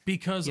Cavill.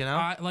 Because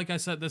like I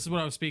said, this is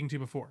what I was speaking to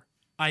before.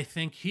 I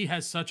think he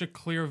has such a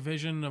clear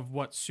vision of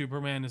what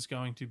Superman is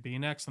going to be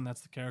next, and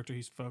that's the character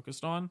he's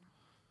focused on.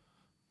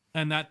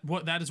 And that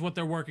is what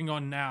they're working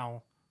on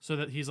now, so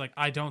that he's like,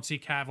 I don't see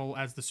Cavill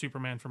as the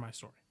Superman for my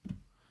story.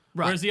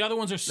 Right. Whereas the other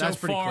ones are so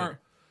far. Clear.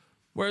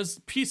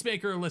 Whereas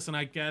Peacemaker, listen,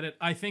 I get it.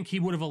 I think he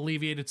would have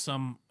alleviated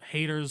some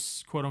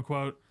haters, quote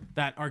unquote,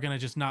 that are going to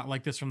just not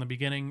like this from the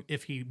beginning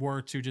if he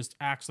were to just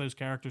axe those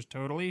characters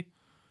totally.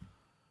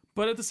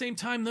 But at the same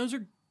time, those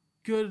are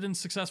good and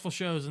successful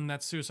shows, and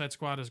that Suicide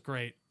Squad is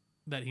great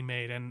that he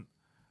made. And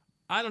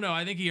I don't know.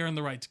 I think he earned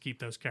the right to keep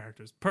those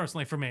characters.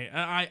 Personally, for me,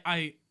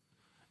 I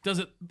does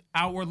it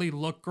outwardly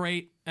look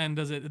great, and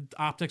does it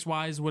optics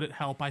wise would it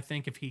help? I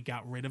think if he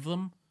got rid of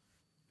them.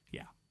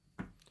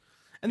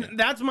 And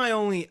that's my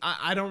only.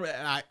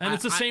 And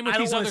it's the same with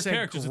these other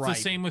characters. It's the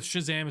same with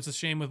Shazam. It's the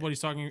same with what he's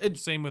talking.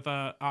 Same with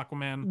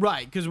Aquaman.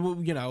 Right, because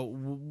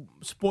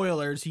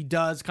spoilers. He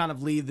does kind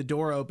of leave the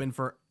door open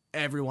for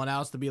everyone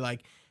else to be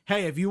like,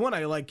 "Hey, if you want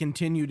to like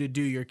continue to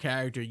do your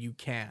character, you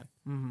can."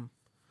 Mm-hmm.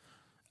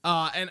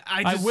 And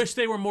I wish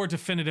they were more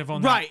definitive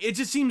on that. Right, it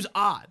just seems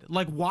odd.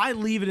 Like, why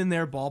leave it in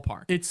their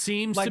ballpark? It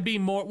seems to be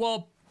more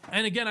well.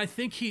 And again, I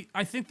think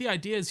the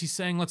idea is he's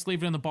saying let's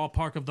leave it in the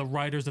ballpark of the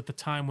writers at the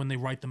time when they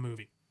write the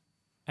movie.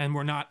 And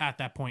we're not at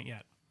that point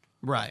yet.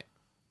 Right.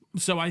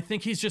 So I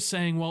think he's just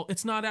saying, well,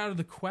 it's not out of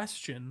the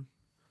question.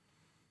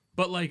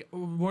 But like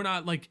we're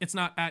not like it's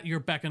not at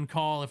your beck and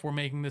call if we're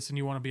making this and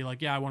you want to be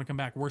like, yeah, I want to come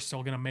back. We're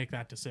still going to make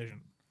that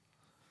decision.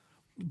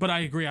 But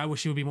I agree. I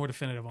wish he would be more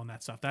definitive on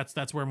that stuff.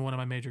 That's where one of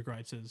my major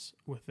gripes is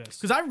with this.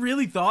 Because I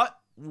really thought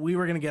we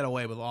were going to get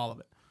away with all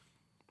of it.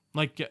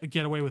 Like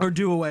get away with or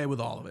do away with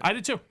all of it. I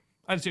did too.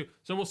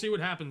 So we'll see what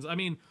happens. I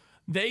mean,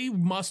 they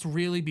must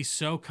really be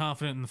so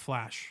confident in the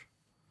Flash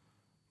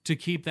to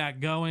keep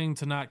that going,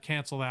 to not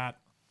cancel that.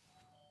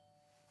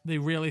 They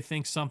really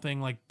think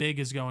something like big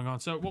is going on.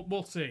 So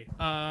we'll see.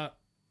 So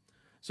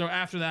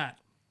after that,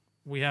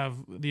 we have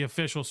the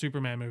official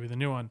Superman movie, the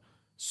new one,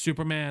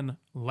 Superman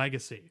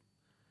Legacy.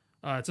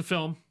 It's a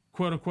film,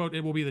 quote unquote.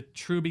 It will be the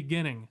true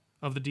beginning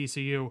of the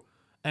DCU,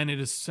 and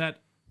it is set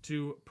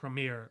to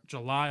premiere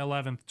July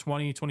 11th,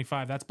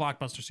 2025. That's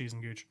blockbuster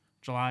season, Gooch.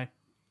 July.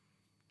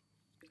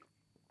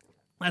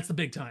 That's the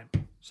big time.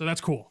 So that's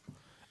cool.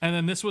 And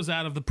then this was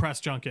out of the press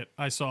junket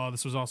I saw.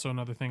 This was also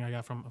another thing I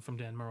got from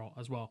Dan Murrell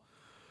as well.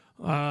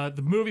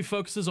 The movie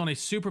focuses on a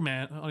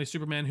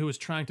Superman who is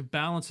trying to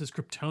balance his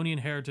Kryptonian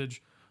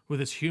heritage with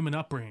his human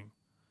upbringing.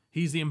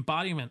 He's the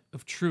embodiment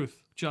of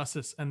truth,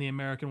 justice, and the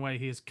American way.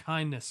 He is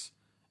kindness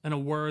in a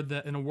world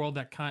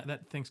that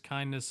thinks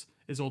kindness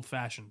is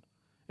old-fashioned.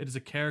 It is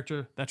a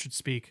character that should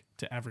speak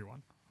to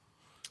everyone.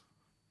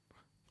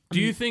 Do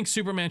you think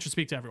Superman should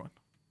speak to everyone?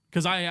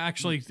 Because I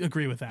actually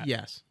agree with that.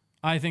 Yes.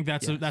 I think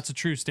that's a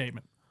true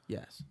statement.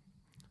 Yes.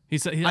 He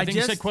said. I think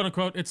he said, "quote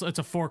unquote." It's a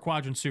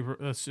 4-quadrant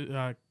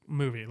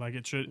movie. Like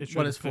it should.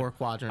 What is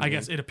 4-quadrant? I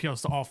guess it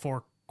appeals to all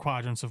 4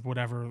 quadrants of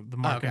whatever the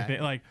market.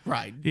 Okay. Like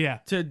right. Yeah.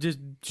 To just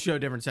show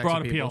different sections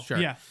broad of people. appeal. Sure.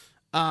 Yeah.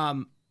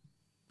 I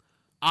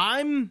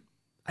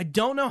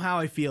don't know how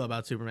I feel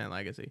about Superman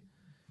Legacy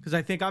because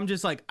I think I'm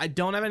just like I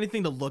don't have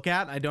anything to look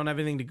at. I don't have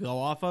anything to go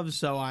off of.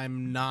 So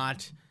I'm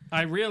not.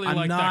 I really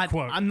like that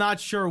quote. I'm not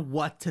sure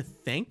what to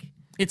think.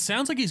 It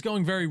sounds like he's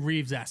going very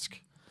Reeves-esque.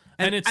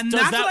 And that's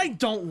what I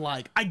don't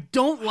like. I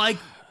don't like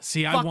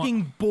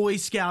fucking Boy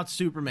Scout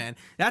Superman.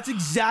 That's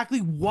exactly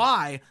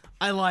why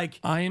I like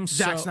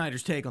Zack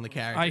Snyder's take on the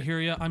character. I hear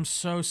you. I'm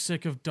so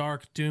sick of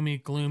dark,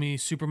 doomy, gloomy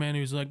Superman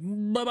who's like,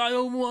 but I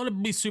don't want to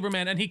be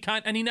Superman. And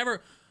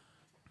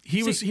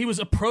he was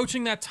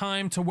approaching that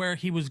time to where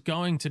he was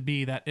going to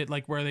be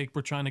where they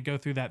were trying to go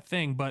through that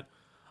thing. But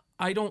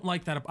I don't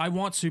like that. I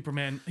want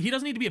Superman. He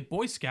doesn't need to be a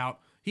Boy Scout.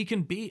 He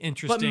can be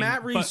interesting. But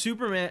Matt Reeves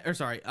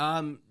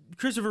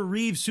Christopher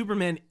Reeve's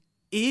Superman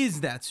is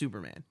that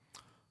Superman.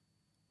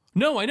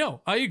 No, I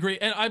know. I agree.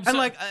 And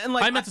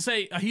I meant to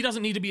say he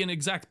doesn't need to be an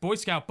exact Boy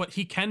Scout, but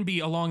he can be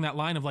along that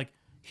line of like,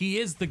 he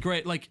is the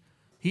great, like,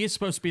 he is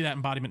supposed to be that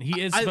embodiment.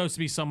 He is supposed to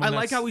be someone I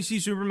like how we see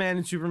Superman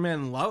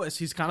and Lois.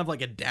 He's kind of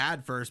like a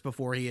dad first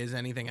before he is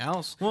anything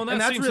else. Well, and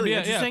that's really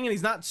interesting. And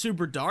he's not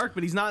super dark,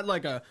 but he's not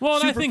like a super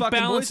and I think fucking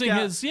balancing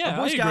Boy Scout, his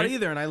Boy Scout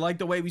either. And I like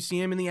the way we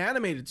see him in the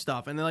animated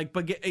stuff. And like,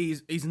 but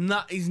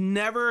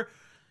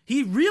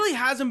he really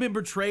hasn't been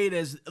portrayed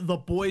as the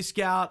Boy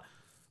Scout,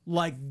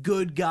 like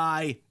good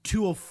guy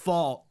to a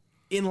fault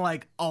in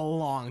like a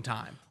long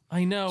time.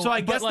 I know. So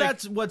I guess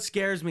that's what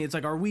scares me. It's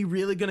like, are we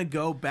really going to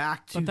go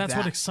back to that? But that's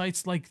what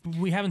excites, like,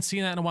 we haven't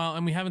seen that in a while,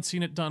 and we haven't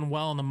seen it done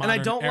well in the modern era.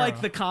 And I don't era. like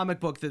the comic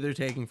book that they're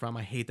taking from.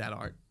 I hate that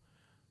art.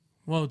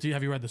 Well,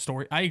 have you read the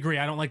story? I agree.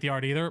 I don't like the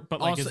art either,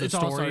 but like, also, is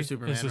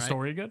the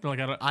story good? Like,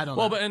 I don't know.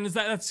 Well, but and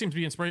that seems to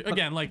be inspiration.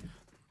 Again, like,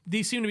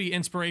 these seem to be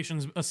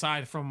inspirations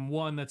aside from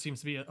one that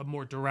seems to be a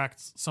more direct,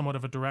 somewhat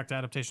of a direct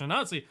adaptation. And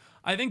honestly,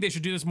 I think they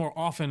should do this more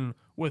often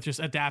with just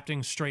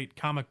adapting straight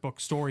comic book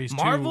stories.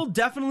 Marvel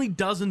definitely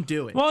doesn't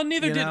do it. Well,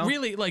 neither did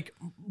really. Like,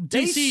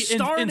 DC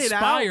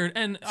inspired,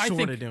 and I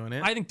think doing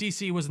it. I think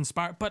DC was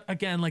inspired, but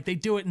again, like, they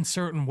do it in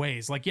certain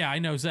ways. Like, yeah, I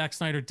know Zack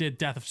Snyder did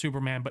Death of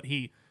Superman, but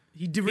he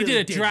did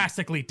it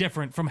drastically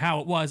different from how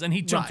it was, and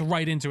he jumped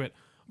right into it.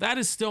 That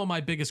is still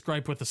my biggest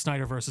gripe with the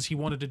Snyderverse, is he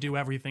wanted to do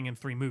everything in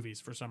 3 movies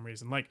for some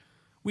reason. Like,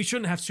 we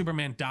shouldn't have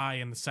Superman die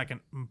in the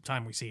second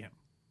time we see him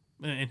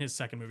in his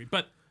second movie.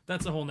 But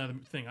that's a whole nother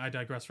thing I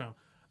digress from.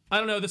 I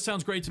don't know. This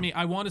sounds great to me.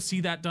 I want to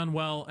see that done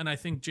well, and I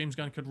think James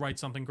Gunn could write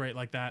something great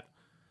like that.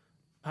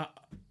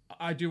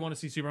 I do want to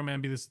see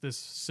Superman be this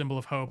symbol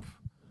of hope.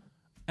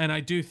 And I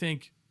do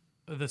think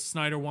the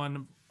Snyder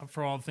one,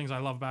 for all the things I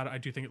love about it, I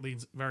do think it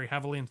leans very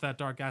heavily into that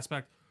dark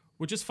aspect,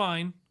 which is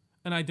fine.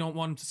 And I don't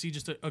want him to see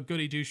just a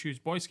goody two-shoes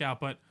Boy Scout,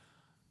 but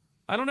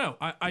I don't know.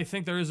 I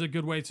think there is a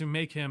good way to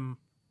make him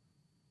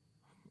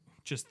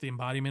just the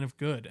embodiment of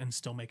good and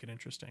still make it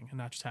interesting, and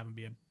not just have him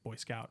be a Boy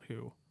Scout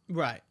who,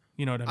 right?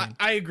 You know what I mean?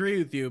 I agree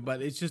with you,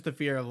 but it's just a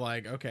fear of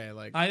like, okay,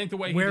 like, I think the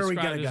way he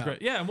described it is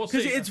great. Yeah, and we'll see.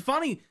 Because it's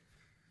funny.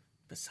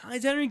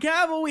 Besides Henry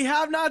Cavill, we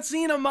have not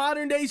seen a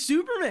modern day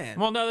Superman.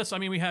 Well, no,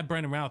 we had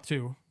Brandon Routh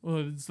too. Well,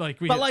 it's like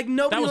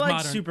nobody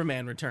likes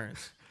Superman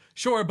Returns.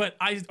 Sure, but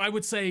I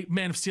would say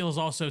Man of Steel is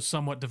also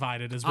somewhat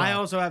divided as well. I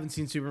also haven't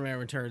seen Superman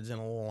Returns in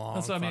a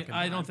long time.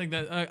 I don't think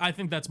that. I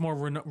think that's more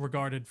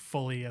regarded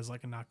fully as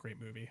like a not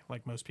great movie,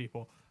 like most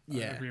people.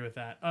 Yeah, I agree with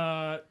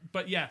that.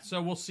 But yeah,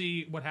 so we'll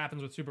see what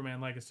happens with Superman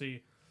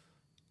Legacy.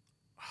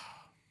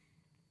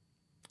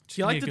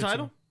 Do you like the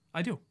title?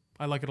 I do.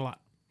 I like it a lot.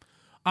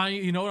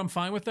 You know what I'm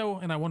fine with though,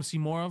 and I want to see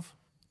more of?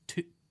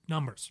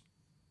 Numbers.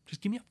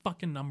 Just give me a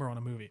fucking number on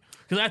a movie,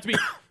 because I have to be.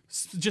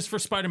 Just for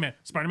Spider-Man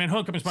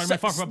Homecoming, Spider-Man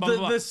Far From, blah, blah,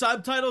 blah. The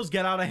subtitles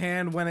get out of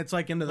hand when it's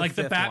like into the like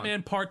fifth the Batman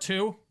one. Part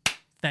 2.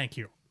 Thank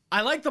you.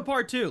 I like the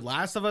Part 2.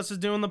 Last of Us is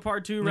doing the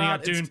Part 2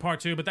 route. Yeah, doing Part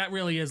 2, but that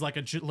really is like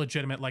a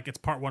legitimate, like it's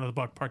Part 1 of the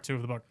book, Part 2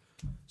 of the book.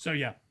 So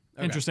yeah,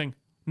 interesting.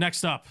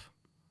 Next up.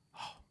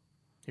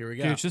 Here we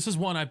go. Dude, this is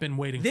one I've been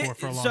waiting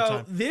for a long time.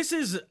 So this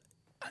is...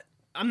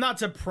 I'm not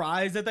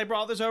surprised that they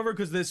brought this over,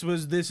 because this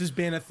has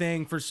been a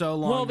thing for so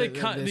long. Well,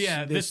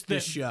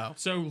 this show.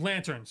 So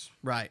Lanterns.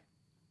 Right.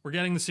 We're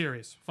getting the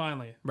series,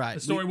 finally. Right. The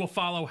story will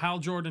follow Hal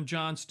Jordan and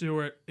John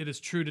Stewart. It is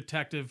True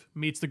Detective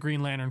meets the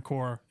Green Lantern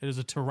Corps. It is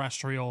a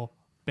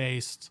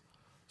terrestrial-based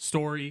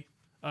story.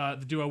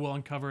 The duo will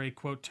uncover a,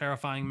 quote,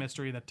 terrifying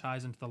mystery that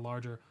ties into the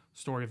larger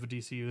story of the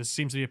DCU. This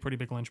seems to be a pretty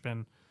big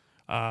linchpin.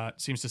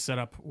 Seems to set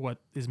up what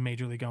is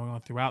majorly going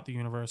on throughout the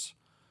universe.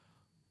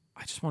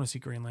 I just want to see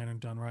Green Lantern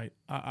done right.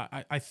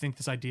 I think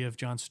this idea of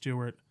John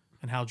Stewart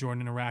and Hal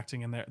Jordan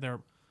interacting and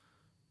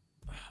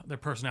their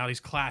personalities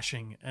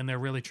clashing, and they're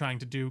really trying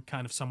to do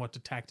kind of somewhat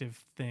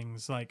detective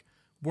things, like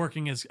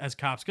working as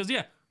cops. Because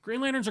yeah, Green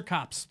Lanterns are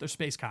cops. They're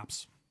space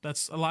cops.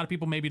 That's a lot of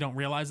people maybe don't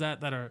realize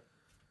that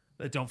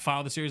don't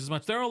follow the series as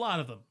much. There are a lot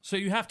of them, so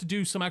you have to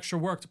do some extra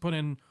work to put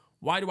in.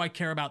 Why do I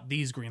care about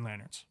these Green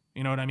Lanterns?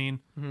 You know what I mean?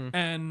 Mm-hmm.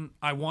 And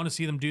I want to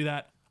see them do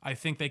that. I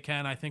think they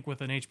can. I think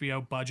with an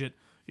HBO budget,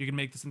 you can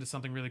make this into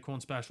something really cool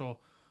and special.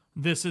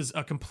 This is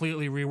a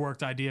completely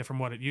reworked idea from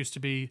what it used to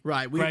be.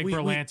 Right. Greg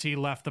Berlanti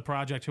left the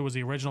project, who was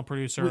the original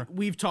producer.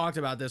 We've talked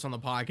about this on the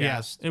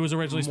podcast. Yeah, it was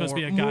originally supposed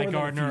to be a Guy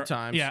Gardner,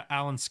 times.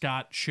 Alan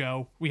Scott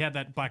show. We had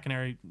that Black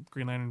Canary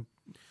Green Lantern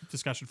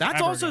discussion.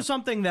 That's also ago.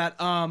 Something that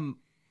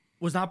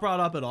Was not brought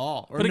up at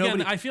all. Or But again,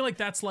 nobody, I feel like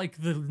that's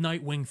like the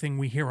Nightwing thing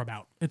we hear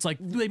about. It's like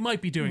they might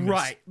be doing this.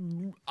 right.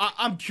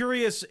 I'm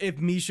curious if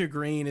Misha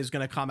Green is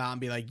going to come out and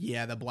be like,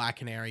 yeah, the Black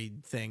Canary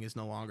thing is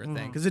no longer a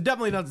thing. Because it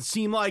definitely doesn't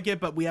seem like it,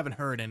 but we haven't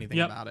heard anything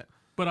Yep. about it.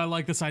 But I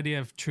like this idea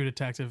of True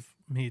Detective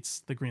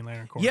meets the Green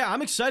Lantern Corps. Yeah,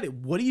 I'm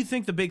excited. What do you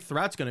think the big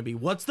threat's going to be?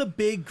 What's the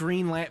big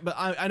Green Lantern? But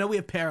I know we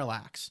have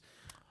Parallax.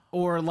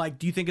 Or like,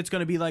 do you think it's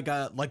going to be like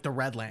the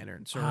Red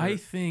Lanterns? Or... I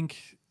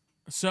think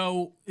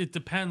so. It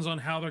depends on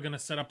how they're going to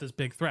set up this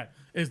big threat.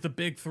 Is the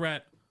big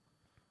threat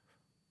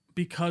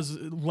because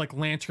like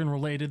Lantern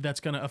related? That's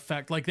going to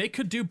affect, like they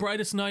could do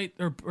Brightest Night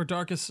or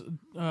Darkest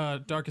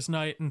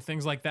Night and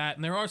things like that.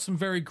 And there are some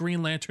very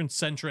Green Lantern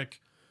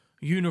centric,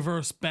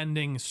 universe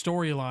bending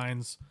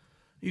storylines.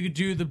 You could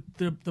do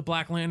the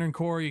Black Lantern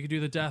Corps. You could do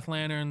the Death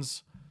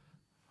Lanterns.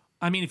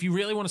 I mean, if you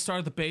really want to start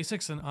at the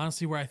basics, and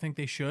honestly, where I think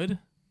they should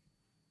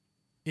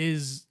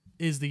is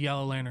the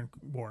Yellow Lantern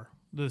War,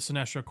 the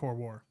Sinestro Corps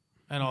War,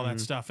 and all that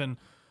stuff. And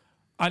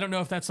I don't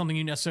know if that's something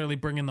you necessarily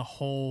bring in the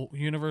whole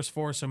universe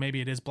for. So maybe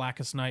it is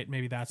Blackest Night.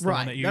 Maybe that's the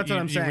one that you, that's what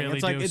I'm saying. really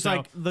it's like do. it's So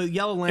like the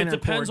Yellow Lantern it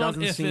depends Corps on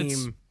doesn't if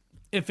seem.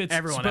 it's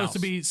everyone supposed to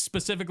else. be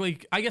specifically.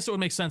 I guess it would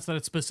make sense that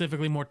it's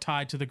specifically more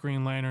tied to the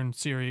Green Lantern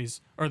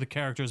series or the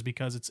characters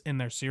because it's in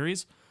their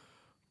series.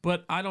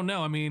 But I don't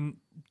know. I mean,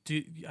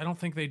 I don't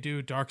think they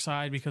do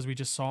Darkseid because we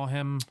just saw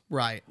him.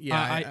 Right.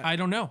 Yeah. I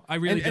don't know. I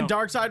really and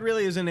don't. Darkseid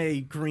really isn't a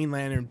Green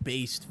Lantern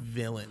based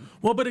villain.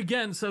 Well, but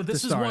again, so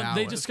this is start one out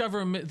they with.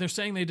 discover. They're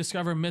saying they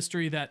discover a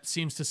mystery that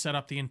seems to set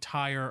up the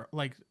entire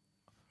like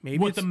Maybe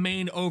what it's, the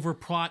main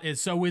overplot is.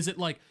 So is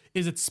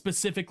it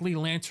specifically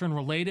Lantern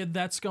related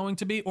that's going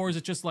to be, or is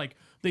it just like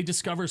they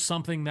discover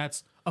something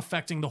that's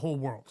affecting the whole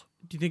world?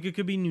 do you think it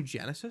could be New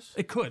Genesis?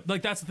 It could.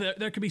 Like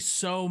there could be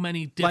so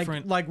many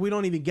different. Like we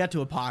don't even get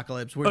to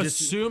Apocalypse. We're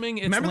just assuming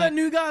it's remember that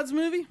New Gods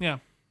movie? Yeah.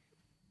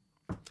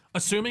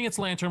 Assuming it's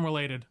Lantern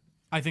related,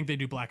 I think they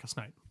do Blackest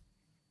Night.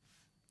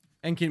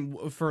 And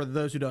for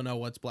those who don't know,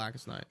 what's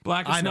Blackest Night? I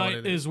Blackest know what Night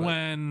it is but-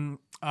 when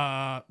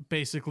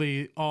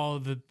basically all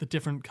the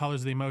different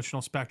colors of the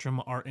emotional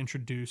spectrum are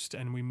introduced,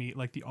 and we meet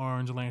like the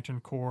Orange Lantern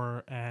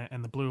Corps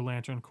and the Blue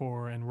Lantern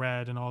Corps and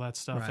Red and all that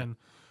stuff, Right. and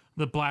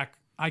the Black.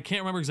 I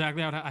can't remember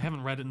exactly how. I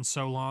haven't read it in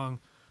so long.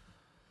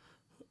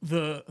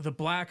 The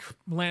Black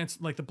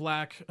like the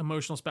Black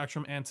emotional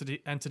spectrum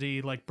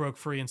entity like broke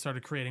free and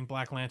started creating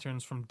Black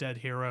Lanterns from dead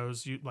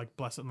heroes. You like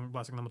blessing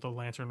them with the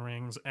lantern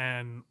rings,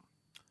 and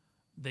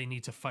they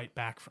need to fight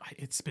back.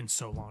 It's been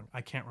so long,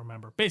 I can't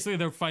remember. Basically,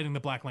 they're fighting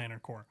the Black Lantern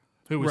Corps,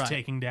 who was Right.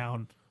 taking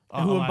down Who a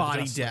lot of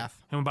embody Justice League.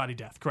 death. Who embody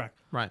death, correct?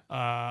 Right.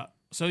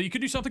 So you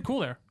could do something cool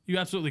there. You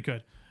absolutely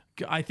could.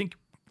 I think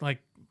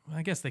like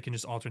I guess they can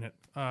just alternate.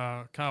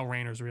 Kyle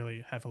Rayner's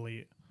really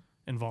heavily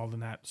involved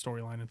in that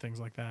storyline and things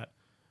like that.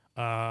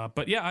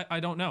 But yeah, I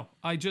don't know.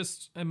 I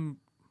just am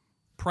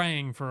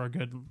praying for a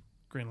good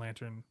Green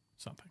Lantern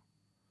something.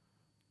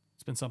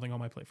 It's been something on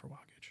my plate for a while,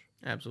 Gage.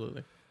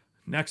 Absolutely.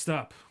 Next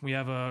up, we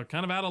have a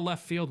kind of out of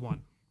left field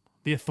one,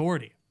 The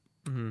Authority.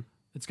 Mm-hmm.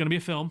 It's going to be a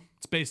film.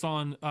 It's based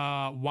on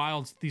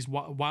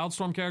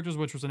Wildstorm characters,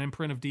 which was an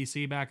imprint of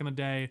DC back in the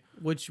day.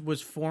 Which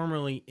was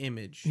formerly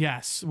Image.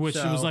 Yes, which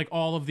So, was like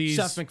all of these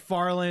Seth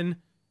MacFarlane,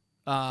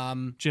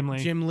 Jim Lee,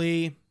 Jim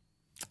Lee,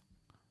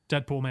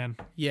 Deadpool man.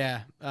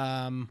 yeah,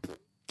 Why am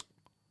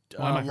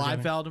I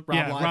forgetting? Liefeld,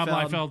 Rob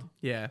Liefeld.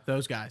 Yeah,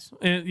 those guys.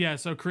 Yeah,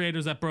 so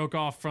creators that broke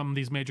off from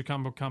these major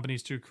comic book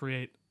companies to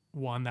create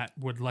one that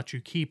would let you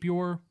keep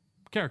your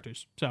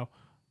characters. So,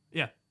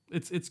 yeah,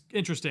 it's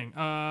interesting.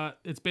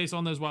 It's based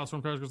on those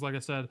Wildstorm characters, like I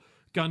said.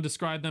 Gunn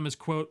described them as,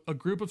 quote, a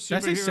group of Did I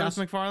say superheroes. Seth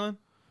MacFarlane?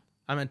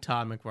 I meant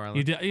Todd McFarlane.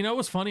 You did. You know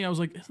what's funny? I was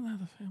like, isn't that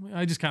the family?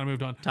 I just kind of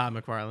moved on. Todd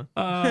McFarlane.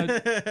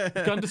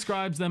 Gunn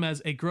describes them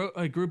as a group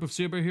of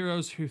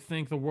superheroes who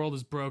think the world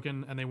is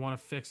broken and they want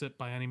to fix it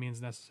by any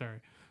means necessary.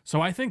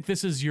 So I think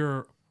this is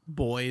your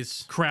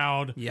Boys.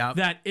 crowd Yep.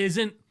 that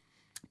isn't,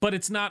 but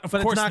it's not, of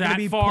But course, it's not going that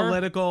to be far.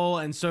 political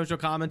and social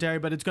commentary,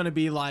 but it's going to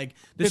be like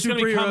the It's going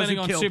to be superheroes commenting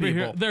who on kill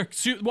superhero.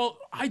 people. Well,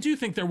 I do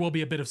think there will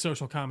be a bit of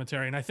social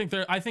commentary, and I think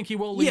he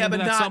will lean Yeah, into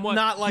but that not- somewhat.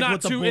 not like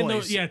what the to, in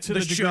boys- to the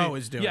the show degree.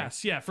 is doing.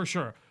 Yes, yeah, for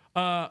sure.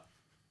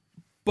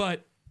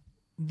 But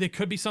there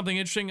could be something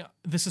interesting.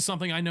 This is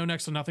something I know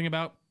next to nothing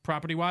about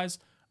property-wise,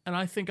 and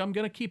I think I'm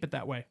going to keep it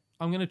that way.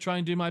 I'm going to try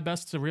and do my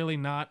best to really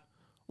not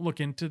look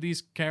into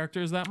these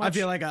characters that much. I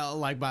feel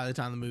like by the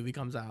time the movie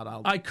comes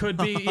out, I could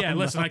be. Yeah,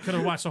 listen, I could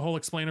have watched a whole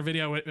explainer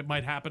video. It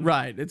might happen.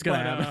 right, it's going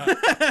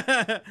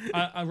to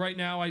happen. Right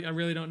now, I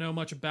really don't know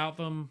much about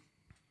them.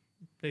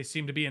 They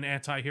seem to be an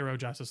anti-hero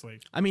Justice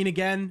League. I mean,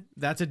 again,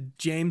 that's a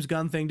James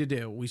Gunn thing to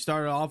do. We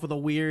started off with a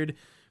weird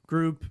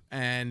group,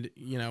 and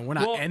we're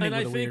not ending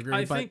with a weird group.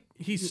 I but think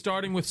he's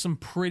starting with some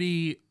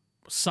pretty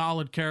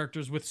solid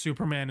characters with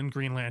Superman and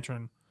Green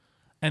Lantern,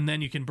 and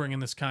then you can bring in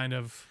this kind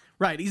of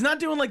right, he's not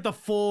doing like the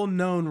full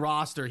known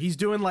roster. He's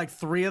doing like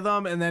 3 of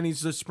them, and then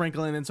he's just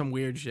sprinkling in some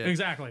weird shit.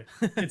 exactly.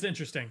 It's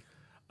interesting.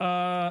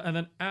 And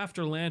then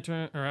after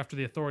Lantern, or after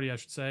The Authority, I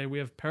should say, we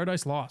have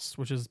Paradise Lost,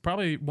 which is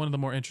probably one of the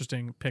more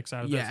interesting picks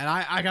out of this. Yeah, and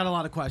I got a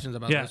lot of questions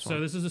about this one. So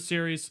this is a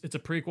series. It's a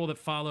prequel that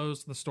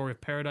follows the story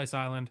of Paradise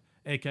Island,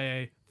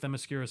 aka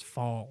Themyscira's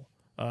fall.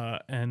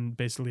 And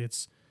basically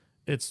it's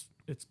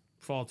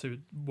fall to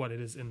what it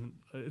is in.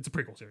 It's a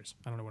prequel series.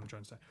 I don't know what I'm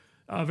trying to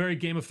say. Very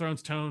Game of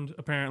Thrones toned,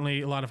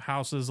 apparently. A lot of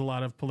houses, a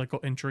lot of political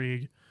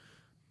intrigue,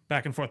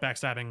 back and forth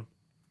backstabbing.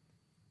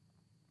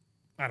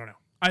 I don't know.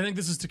 I think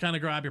this is to kind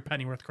of grab your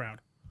Pennyworth crowd,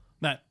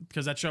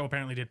 because that show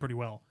apparently did pretty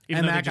well, even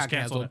And though that they just got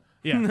canceled it.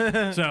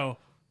 Yeah. So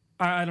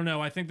I don't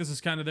know. I think this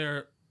is kind of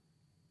their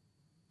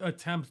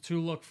attempt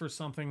to look for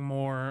something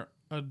more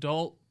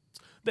adult.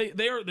 They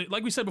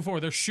like we said before,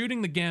 they're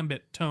shooting the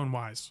gambit tone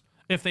wise.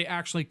 If they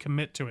actually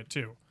commit to it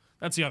too,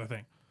 that's the other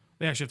thing.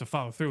 They actually have to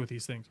follow through with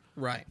these things.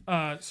 Right.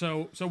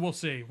 So we'll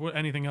see.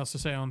 Anything else to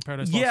say on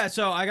Paradise Lost? Yeah,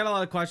 so I got a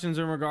lot of questions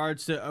in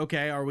regards to,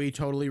 okay, are we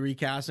totally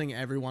recasting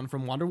everyone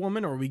from Wonder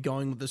Woman, or are we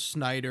going with the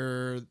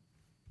Snyder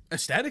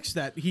aesthetics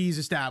that he's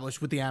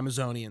established with the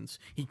Amazonians?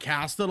 He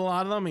casted a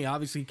lot of them. He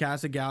obviously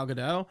casted Gal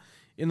Gadot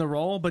in the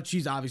role, but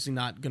she's obviously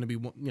not going to be,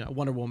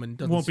 Wonder Woman.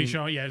 Won't be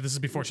showing. Yeah, this is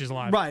before she's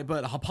alive. Right,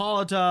 but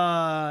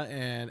Hippolyta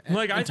and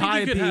I think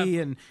you could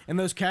have, and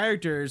those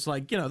characters,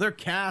 they're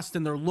cast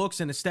and their looks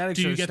and aesthetics.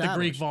 Do you get the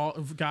Greek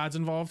gods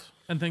involved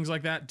and things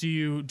like that? Do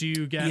you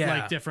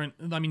get different?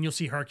 I mean, you'll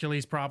see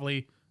Hercules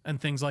probably and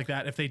things like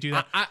that if they do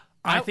that.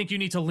 I think you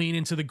need to lean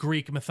into the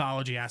Greek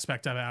mythology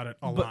aspect about it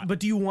a lot. But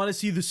do you want to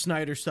see the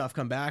Snyder stuff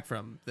come back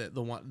from the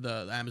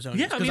Amazonians?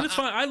 Yeah, I mean, it's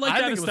fine. I like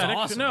that aesthetic.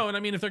 Awesome. No, and I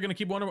mean, if they're going to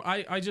keep Wonder,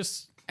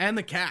 and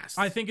the cast.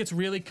 I think it's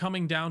really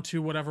coming down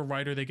to whatever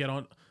writer they get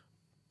on.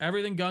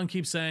 Everything Gunn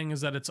keeps saying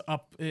is that it's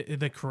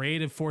the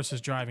creative force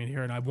is driving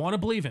here, and I want to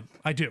believe him.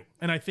 I do,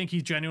 and I think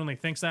he genuinely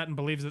thinks that and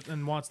believes it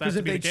and wants that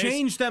to be the case. Because if they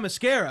change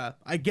Themyscira,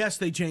 I guess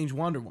they change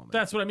Wonder Woman.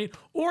 That's what I mean.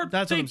 Or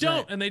they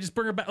don't, and they just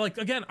bring her back. Like,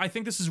 again, I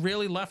think this is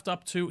really left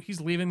up to,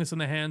 he's leaving this in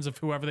the hands of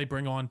whoever they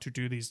bring on to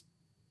do these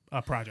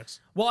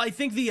projects. Well, I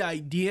think the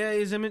idea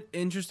is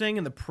interesting,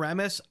 and the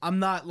premise, I'm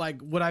not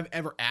would I've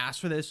ever asked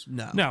for this?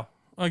 No.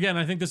 Again,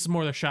 I think this is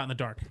more their shot in the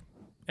dark,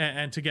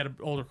 and to get an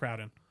older crowd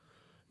in.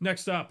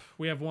 Next up,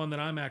 we have one that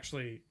I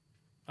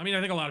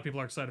think a lot of people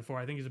are excited for.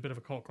 I think he's a bit of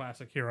a cult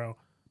classic hero.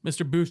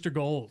 Mr. Booster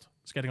Gold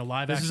is getting a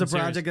live action series. This is a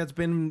project that's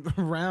been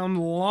around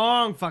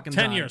long fucking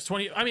 10 time. years,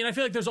 20. I mean, I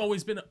feel like there's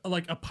always been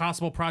a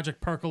possible project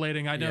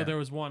percolating. I know there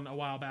was one a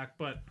while back,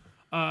 but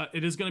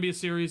it is going to be a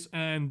series,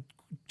 and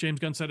James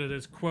Gunn said it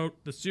is,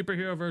 quote, the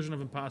superhero version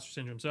of Imposter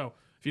Syndrome. So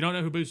if you don't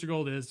know who Booster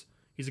Gold is,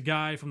 he's a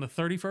guy from the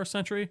 31st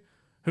century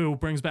who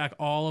brings back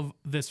all of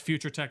this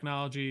future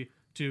technology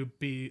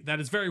that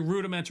is very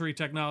rudimentary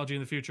technology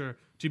in the future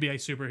to be a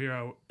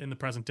superhero in the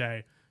present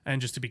day and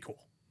just to be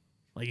cool.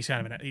 Like, he's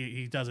kind of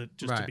he does it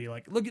just to be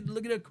like, look at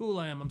how cool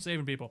I am. I'm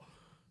saving people.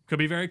 Could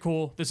be very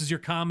cool. This is your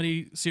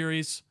comedy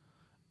series,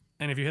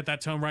 and if you hit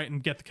that tone right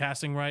and get the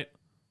casting right,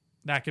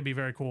 that could be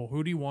very cool.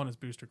 Who do you want as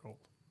Booster Gold?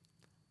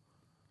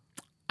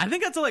 I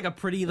think that's a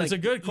pretty a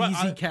good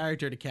easy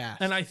character to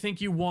cast, and I think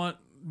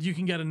you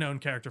can get a known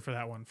character for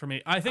that one. For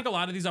me, I think a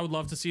lot of these I would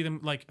love to see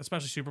them,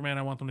 especially Superman.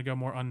 I want them to go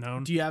more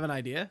unknown. Do you have an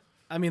idea?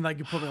 I mean,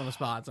 you put me on the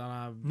spot.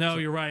 No,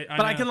 you're right.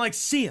 I can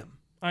see him.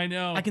 I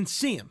know. I can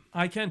see him.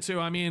 I can too.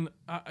 I mean,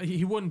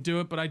 he wouldn't do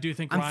it, but I do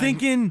think I'm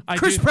thinking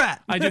Chris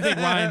Pratt. I do think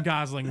Ryan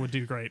Gosling would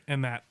do great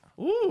in that.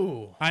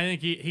 Ooh. I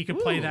think he could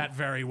play that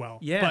very well.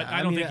 Yeah. But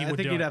I don't think he would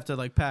do it. I think he'd have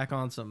to pack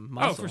on some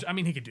muscle. Oh, for sure. I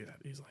mean, he could do that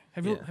easily.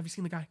 Have you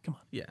seen The Guy? Come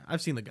on. Yeah,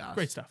 I've seen The Guy.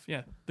 Great stuff.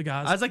 Yeah, The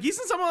Guy. I was like, he's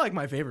in some of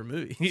my favorite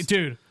movies.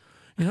 Dude,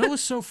 you know what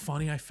was so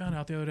funny? I found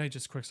out the other day,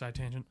 just a quick side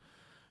tangent.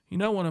 You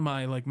know one of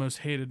my most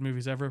hated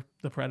movies ever,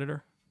 The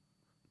Predator?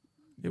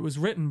 It was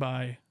written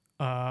by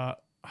I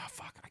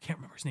can't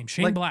remember his name.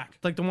 Shane Black.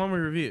 Like the one we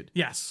reviewed.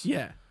 Yes.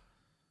 Yeah.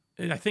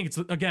 I think it's,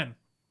 again,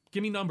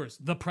 give me numbers.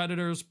 The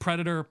Predators,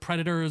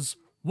 Predators.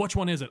 Which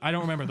one is it? I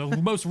don't remember.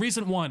 The most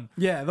recent one.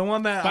 Yeah, the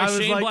one that by I was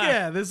Shane like, Black.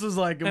 yeah, this is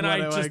like, and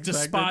I just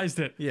despised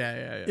it. Yeah.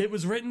 It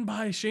was written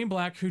by Shane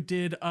Black, who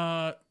did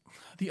the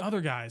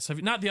other guys.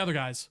 Not the other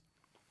guys.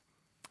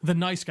 The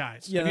Nice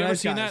Guys. Yeah, have you ever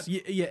seen that?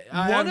 Yeah,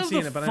 I one of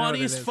seen the it, but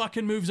funniest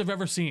fucking movies I've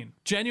ever seen.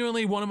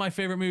 Genuinely one of my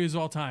favorite movies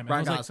of all time.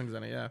 Ryan Gosling's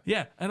in it, yeah.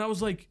 Yeah, and I was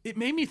like, it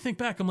made me think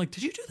back. I'm like,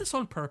 did you do this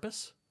on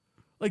purpose?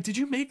 Like, did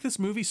you make this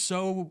movie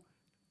so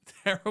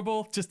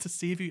terrible just to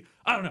see if you...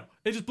 I don't know.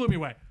 It just blew me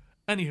away.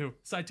 Anywho,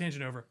 side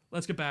tangent over.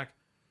 Let's get back.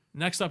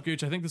 Next up,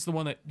 Gooch, I think this is the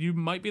one that you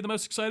might be the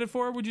most excited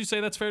for. Would you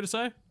say that's fair to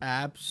say?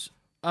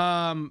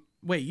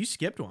 Wait, you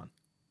skipped one.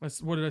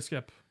 What did I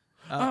skip?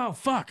 Oh,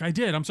 fuck, I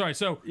did. I'm sorry.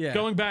 So,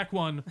 going back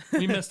one,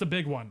 we missed a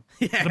big one.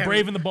 The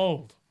Brave and the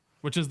Bold,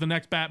 which is the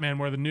next Batman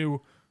where the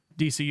new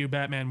DCU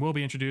Batman will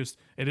be introduced.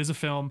 It is a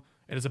film.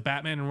 It is a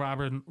Batman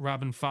and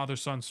Robin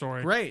father-son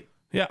story. Great.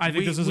 Yeah, I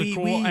think this is a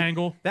cool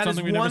angle. That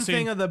is one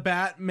thing of the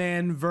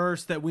Batman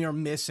verse that we are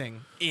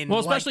missing in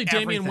especially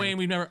Damian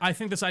everything. Wayne. I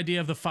think this idea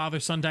of the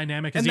father-son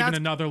dynamic is even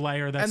another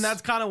layer. And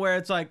that's kind of where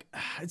it's like,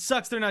 it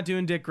sucks they're not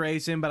doing Dick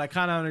Grayson, but I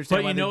kind of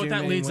understand. But you know what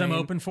that leads them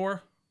open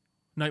for?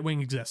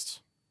 Nightwing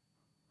exists.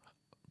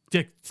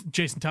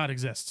 Jason Todd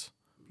exists.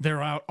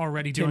 they're out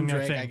already doing their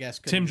Drake, thing. I guess,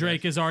 could Tim exist.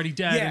 Drake is already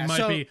dead. Yeah, And might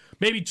so- be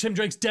maybe Tim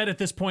Drake's dead at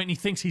this point, and he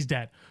thinks he's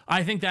dead.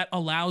 I think that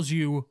allows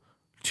you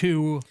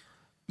to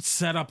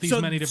set up these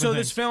many different so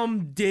things. this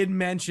film did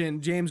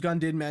mention, James Gunn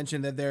did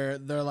mention that they're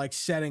like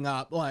setting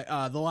up like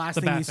the last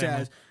thing Bat he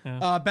family. says.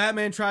 Yeah.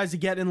 Batman tries to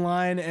get in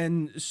line,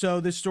 and so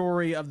the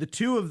story of the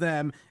two of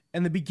them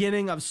and the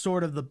beginning of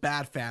sort of the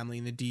Bat family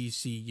in the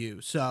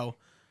DCU. So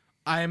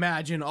I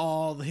imagine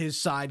all his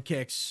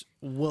sidekicks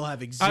will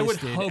have existed I would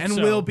hope and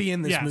so. will be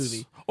in this Yes.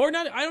 movie. Or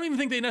not. I don't even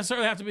think they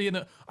necessarily have to be in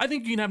the. I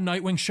think you can have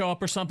Nightwing show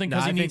up or something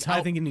because he needs help.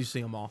 I think you need to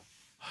see them all.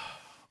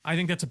 I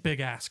think that's a big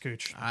ass,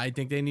 Cooch. I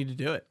think they need to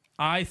do it.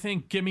 I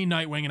think give me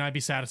Nightwing and I'd be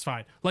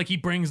satisfied. Like he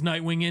brings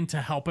Nightwing in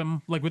to help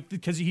him, like with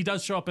because he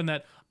does show up in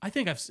that. I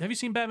think have you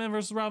seen Batman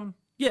versus Robin?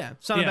 Yeah,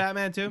 Son of Yeah.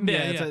 Batman too. Yeah,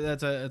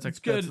 It's yeah. it's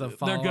Good. That's the They're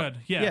follow-up. good.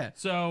 Yeah. Yeah.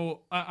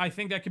 So I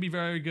think that could be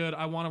very good.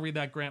 I want to read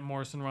that Grant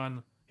Morrison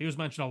run. He was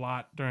mentioned a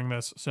lot during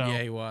this, so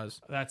Yeah, he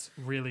was. that's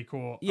really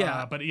cool.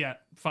 Yeah. But yeah,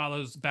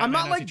 follows Batman. I'm not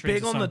as he like trains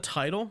big his on the son.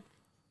 title.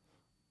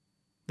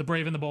 The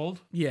Brave and the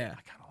Bold. Yeah, Kind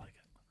of like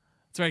it.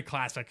 It's very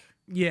classic.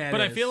 yeah. But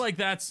it I is. feel like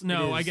that's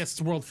no. It I is. guess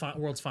it's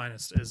world's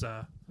finest is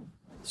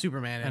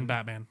Superman and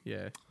Batman.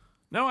 Yeah.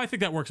 No, I think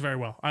that works very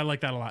well. I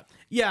like that a lot.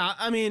 Yeah,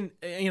 I mean,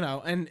 and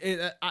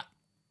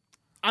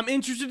I'm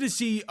interested to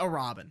see a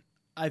Robin.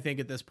 I think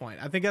at this point,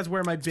 I think that's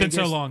where my been biggest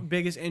so long.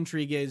 biggest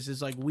intrigue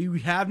is like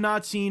we have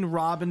not seen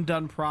Robin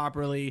done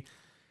properly,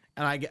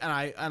 and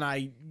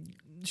I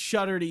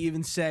shudder to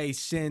even say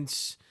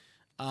since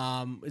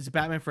is it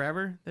Batman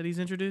Forever that he's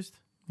introduced?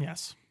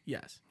 Yes.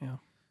 Yes. Yeah.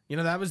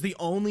 That was the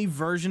only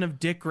version of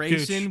Dick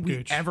Grayson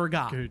we ever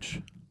got.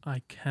 Gooch,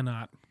 I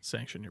cannot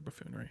sanction your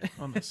buffoonery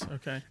on this.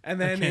 Okay.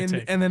 And I then can't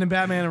take it. in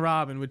Batman and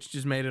Robin, which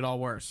just made it all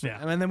worse. Yeah.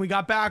 And then we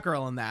got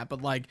Batgirl in that.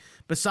 But like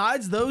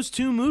besides those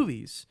two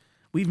movies,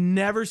 we've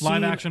never seen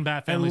Live action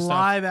Bat family a stuff.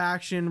 live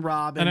action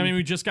Robin. And I mean,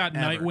 we just got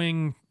ever.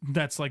 Nightwing.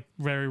 That's like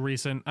very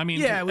recent. I mean,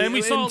 yeah, and we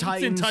in saw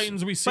Titans, in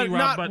Titans. We see but Rob,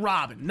 not but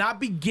Robin, not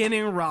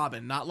beginning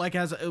Robin, not like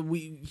as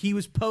he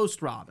was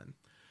post Robin.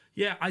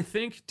 yeah, I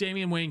think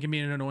Damian Wayne can be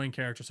an annoying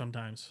character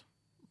sometimes.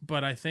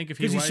 But I think if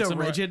he 'Cause he's writes so him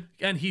right- rigid?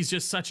 and he's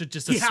just such a He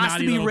has to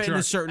snotty be little written a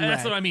jerk. certain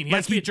That's way. what I mean. He Like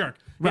has to be a jerk.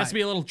 He has to right.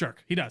 be a little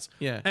jerk. He does.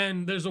 Yeah.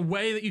 And there's a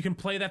way that you can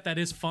play that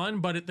is fun,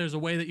 but there's a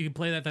way that you can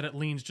play that it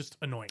leans just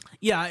annoying.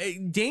 Yeah,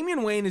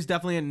 Damian Wayne is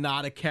definitely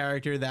not a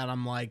character that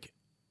I'm like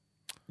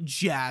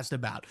jazzed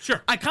about.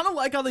 Sure. I kind of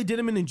like how they did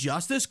him in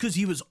Injustice because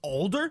he was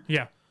older.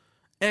 Yeah.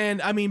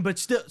 And I mean, but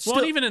still,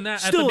 and even in that,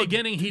 at still the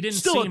beginning, he didn't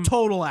still seem- a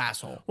total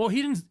asshole. Well,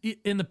 he didn't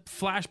in the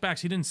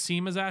flashbacks. He didn't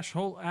seem as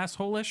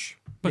asshole-ish,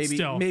 but Maybe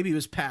still, maybe he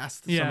was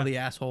past some Yeah. of the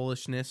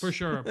assholishness for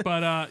sure.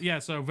 But yeah,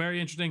 so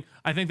very interesting.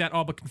 I think that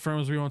all but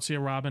confirms we won't see a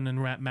Robin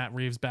and Matt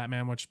Reeves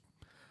Batman. Which,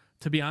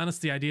 to be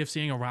honest, the idea of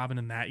seeing a Robin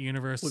in that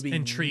universe Would be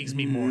intrigues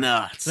me more.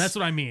 nuts. That's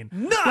what I mean.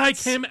 Nuts! Like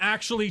him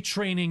actually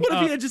training. What if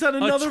he had just had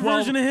another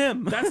version of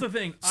him? That's the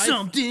thing.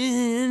 Something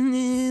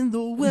in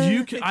the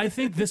way. I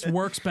think this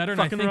works better, and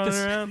I Fucking think running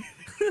this. around.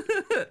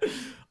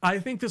 I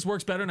think this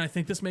works better, and I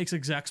think this makes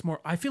execs more.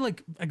 I feel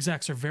like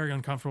execs are very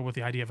uncomfortable with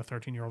the idea of a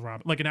 13-year-old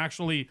Robin, like an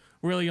actually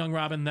really young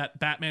Robin that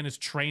Batman is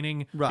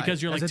training, Right.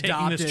 because you're like As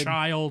taking this adopted.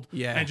 child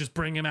Yeah. and just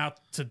bring him out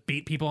to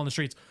beat people on the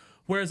streets.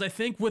 Whereas I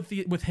think with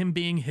him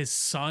being his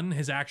son,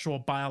 his actual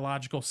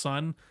biological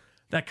son,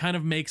 that kind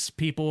of makes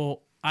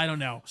people, I don't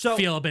know,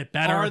 feel a bit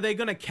better. Are they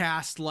going to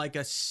cast like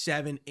a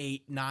 7,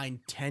 8, 9,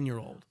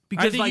 10-year-old?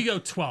 I think like, you go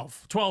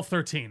 12,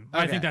 13.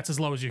 I Okay. think that's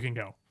as low as you can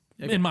go,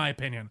 in my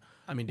opinion.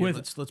 I mean, dude,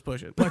 with- let's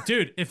push it. But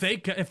dude, if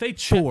they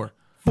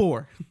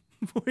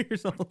 4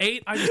 years old.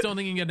 8, I just don't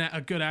think you can get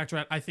a good actor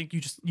at. I think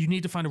you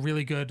need to find a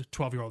really good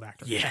 12-year-old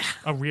actor. Yeah.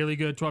 A really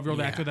good 12-year-old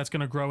Yeah. actor that's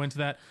going to grow into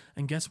that.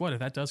 And guess what? If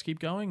that does keep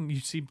going, you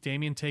see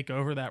Damian take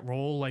over that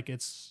role. Like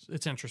it's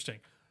interesting.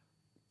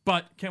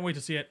 But can't wait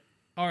to see it.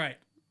 All right.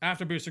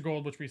 After Booster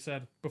Gold, which we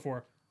said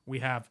before, we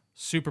have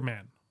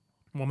Superman,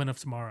 Woman of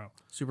Tomorrow.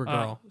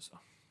 Supergirl.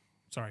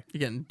 Sorry. You're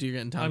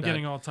getting tongue I'm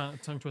getting all tongue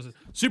twisted.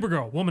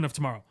 Supergirl, Woman of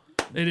Tomorrow.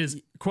 It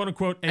is, quote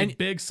unquote, a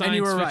big science and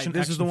you were fiction right.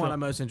 This is the action one film. I'm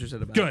most interested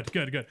about.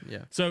 Good. Yeah.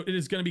 So it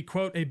is going to be,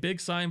 quote, a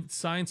big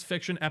science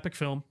fiction epic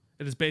film.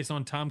 It is based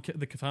on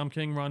the Tom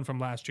King run from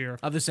last year.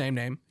 Of the same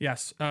name.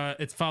 Yes.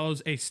 It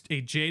follows a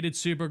jaded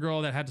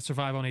Supergirl that had to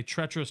survive on a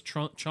treacherous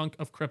chunk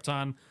of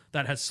Krypton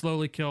that has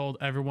slowly killed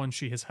everyone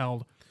she has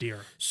held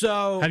dear.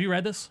 So Have you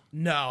read this?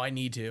 no, I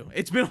need to.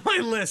 It's been on my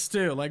list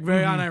too, like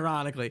very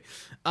unironically.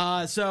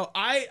 So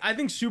I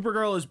think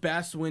Supergirl is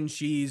best when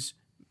she's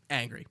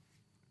angry.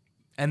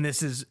 And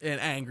this is an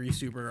angry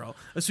Supergirl.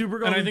 A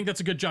Supergirl, And I think that's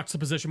a good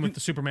juxtaposition with the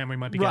Superman we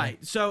might be getting.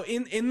 right. So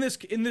in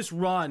this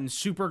run,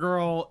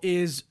 Supergirl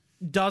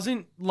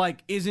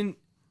isn't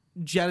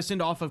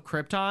jettisoned off of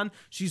Krypton.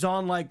 She's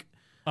on like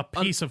A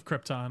piece of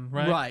Krypton,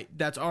 right? right,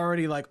 that's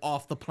already like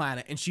off the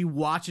planet, and she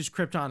watches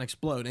Krypton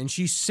explode, and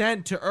she's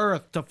sent to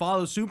Earth to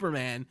follow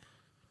Superman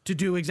to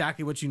do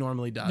exactly what she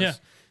normally does Yeah.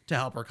 to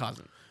help her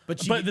cousin.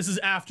 But But this is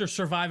after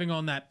surviving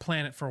on that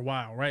planet for a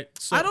while, right?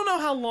 So, I don't know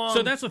how long.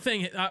 So that's the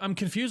thing. I'm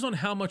confused on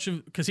how much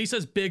of, because he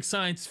says big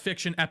science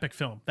fiction epic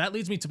film. That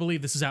leads me to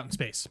believe this is out in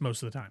space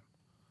most of the time.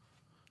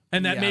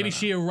 And that Yeah, I maybe don't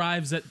she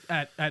arrives at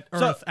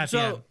Earth at the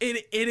end.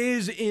 it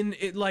is in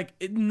it like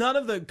none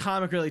of the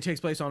comic really takes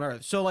place on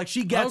Earth. So like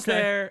she gets Okay.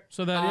 there.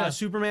 So that, yeah.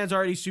 Superman's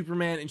already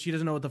Superman, and she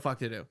doesn't know what the fuck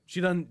to do.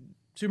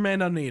 Superman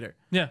doesn't need her.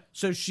 Yeah.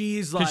 So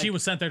she's like Because she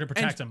was sent there to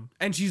protect him.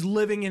 and she's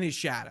living in his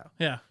shadow.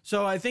 Yeah.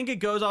 So I think it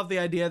goes off the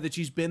idea that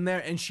she's been there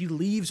and she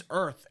leaves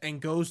Earth and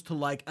goes to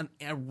like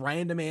a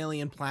random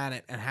alien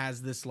planet and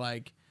has this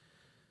like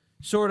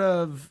sort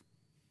of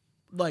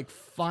like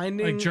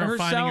finding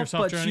herself,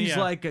 but journey, she's yeah.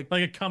 like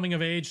a coming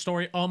of age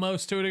story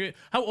almost to it.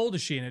 How old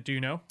is she in it? Do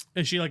you know?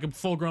 Is she like a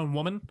full grown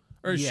woman,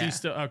 or is Yeah. she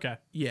still okay?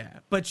 yeah,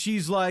 but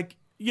she's like,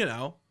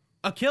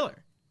 a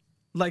killer.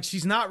 Like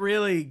she's not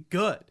really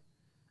good.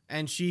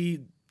 And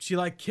she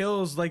like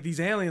kills like these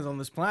aliens on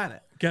this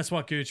planet. Guess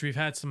what, Gooch? We've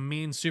had some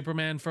mean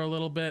Superman for a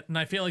little bit, and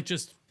I feel like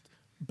just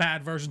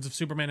bad versions of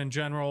Superman in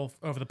general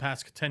over the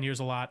past 10 years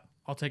a lot.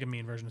 I'll take a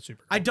mean version of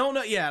Superman. I don't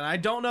know. Yeah, and I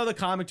don't know the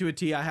comic to a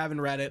T. I haven't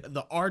read it.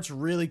 The art's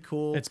really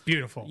cool. It's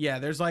beautiful. Yeah,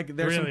 there's some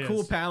really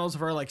cool is. panels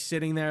of her like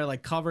sitting there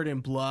like covered in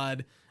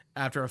blood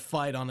after a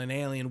fight on an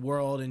alien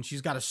world, and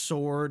she's got a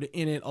sword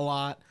in it a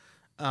lot.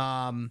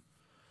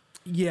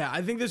 Yeah,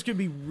 I think this could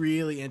be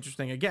really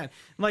interesting. Again,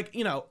 like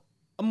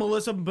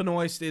Melissa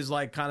Benoist is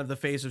like kind of the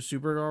face of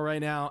Supergirl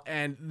right now,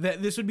 and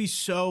this would be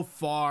so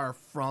far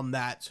from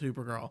that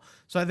Supergirl.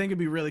 So I think it'd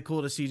be really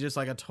cool to see just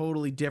like a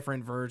totally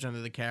different version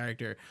of the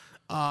character.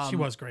 She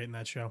was great in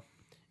that show.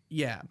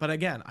 Yeah, but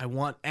again, I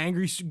want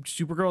angry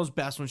Supergirl is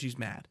best when she's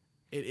mad.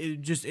 It's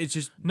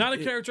just Not a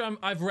character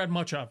I've read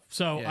much of,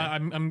 so Yeah.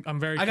 I'm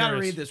very. I gotta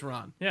curious. read this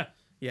run. Yeah.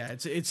 Yeah,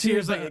 it's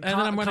seriously. and then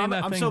I'm running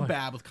that I'm thing so like-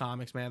 bad with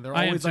comics, man. They're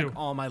I am always like too.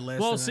 on my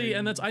list. Well, see,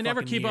 and that's I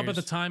never keep up at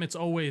the years. time. It's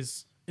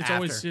always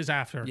After. is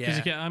after. 'Cause Yeah.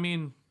 you can't, I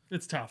mean,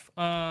 it's tough.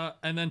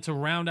 And then to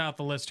round out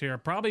the list here,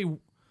 probably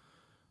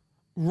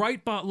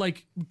right, but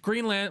like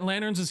Green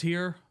Lanterns is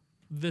here.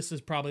 This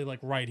is probably like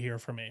right here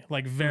for me.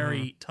 Like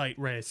very tight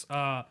race.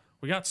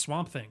 We got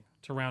Swamp Thing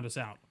to round us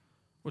out,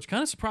 which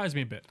kind of surprised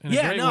me a bit. In a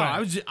Yeah, great no,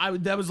 way.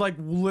 that was like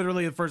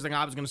literally the first thing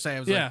I was gonna say. I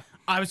was Yeah. like,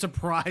 I was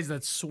surprised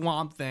that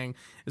Swamp Thing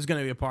is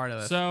gonna be a part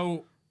of this.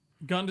 So,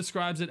 Gunn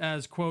describes it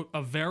as, quote,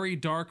 a very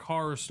dark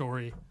horror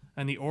story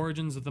and the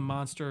origins of the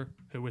monster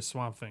who is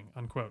Swamp Thing,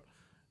 unquote.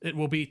 It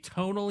will be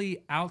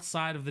tonally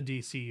outside of the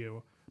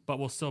DCU, but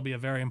will still be a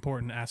very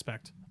important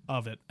aspect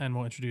of it. And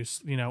will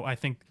introduce, I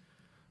think,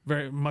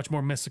 very much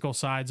more mystical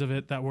sides of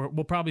it that we'll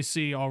probably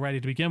see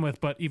already to begin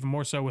with, but even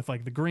more so with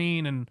like the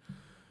green. And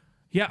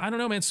yeah, I don't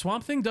know, man.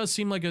 Swamp Thing does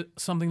seem like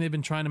something they've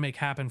been trying to make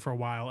happen for a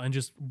while, and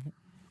just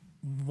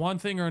one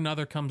thing or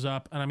another comes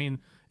up. And I mean,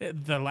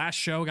 the last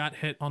show got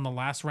hit on the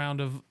last round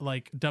of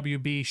like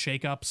WB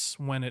shakeups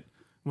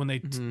when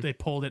they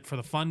pulled it for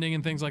the funding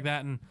and things like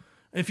that. And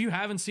if you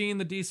haven't seen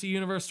the DC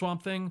Universe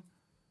Swamp Thing,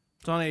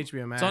 it's on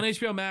HBO Max. it's on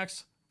HBO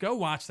Max. Go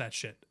watch that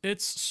shit.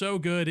 It's so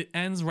good. It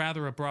ends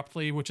rather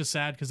abruptly, which is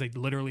sad because they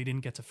literally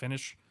didn't get to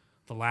finish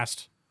the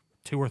last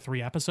 2 or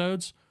 3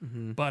 episodes.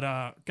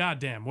 But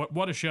goddamn,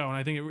 what a show! And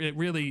I think it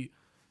really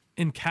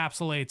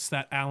encapsulates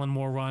that Alan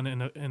Moore run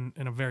in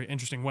a very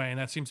interesting way, and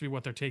that seems to be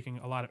what they're taking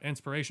a lot of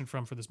inspiration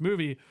from for this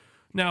movie.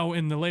 Now,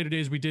 in the later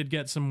days, we did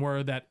get some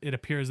word that it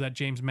appears that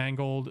James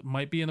Mangold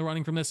might be in the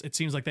running from this. It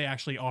seems like they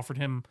actually offered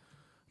him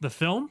the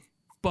film,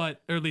 or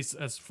at least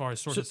as far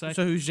as sources say.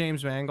 So who's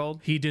James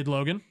Mangold? He did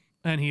Logan,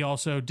 and he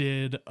also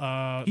did.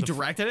 He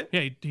directed it.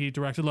 Yeah, he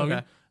directed Logan.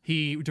 Okay.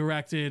 He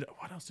directed.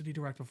 What else did he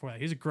direct before that?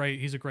 He's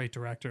a great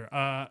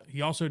director.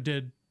 He also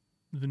did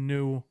the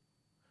new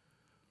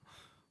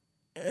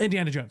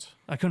Indiana Jones.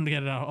 I couldn't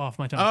get it off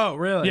my tongue. Oh,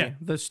 really? Yeah.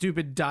 The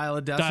stupid Dial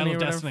of Destiny. Dial of or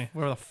whatever- Destiny.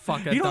 Whatever the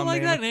fuck that You don't dumb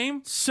like name that is.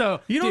 name? So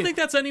You don't dude, think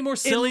that's any more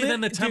silly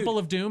than the dude, Temple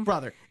of Doom?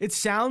 brother? It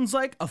sounds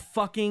like a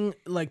fucking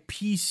like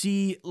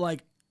PC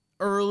like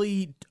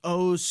early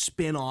O's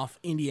spin-off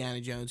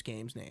Indiana Jones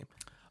game's name.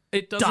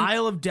 It doesn't.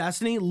 Dial of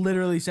Destiny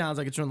literally sounds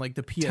like it's from like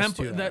the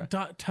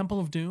PS2. Temple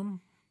of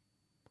Doom.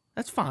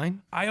 That's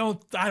fine. I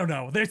don't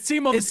know. They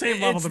seem on the same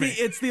level to me.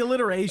 It's the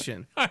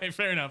alliteration. All right,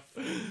 fair enough.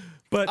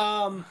 But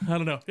I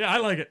don't know. Yeah, I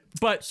like it.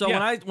 But So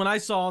yeah. when I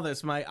saw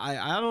this,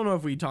 I don't know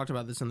if we talked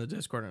about this in the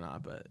Discord or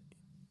not, but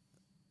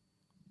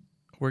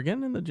we're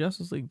getting in the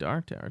Justice League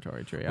Dark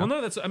territory, trio. Well,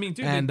 no, dude.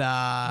 And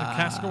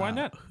Casker, why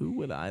not? Who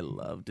would I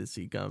love to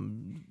see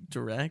come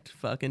direct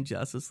fucking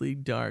Justice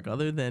League Dark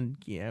other than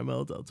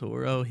Guillermo del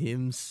Toro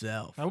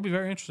himself? That would be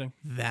very interesting.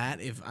 That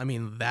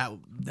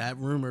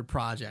rumored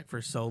project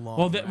for so long.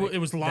 Well, right? it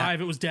was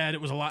live. It was dead. It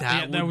was a lot.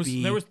 That That would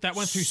be that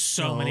went through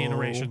so many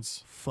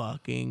iterations.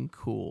 Fucking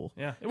cool.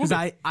 Yeah, it would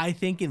because be. I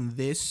think in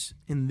this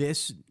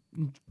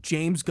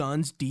James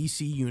Gunn's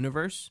DC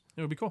universe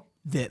It would be cool.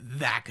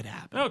 that could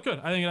happen. Oh, good.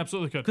 I think it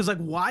absolutely could. Because like,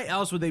 why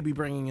else would they be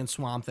bringing in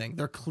Swamp Thing?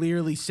 They're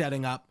clearly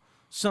setting up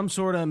some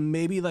sort of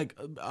maybe like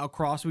a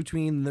cross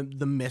between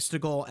the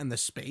mystical and the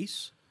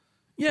space.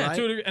 Yeah, right?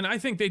 to a degree. And I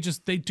think they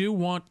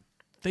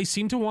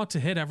seem to want to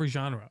hit every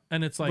genre,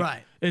 and it's like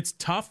Right. it's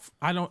tough.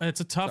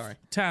 It's a tough Sorry.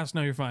 task.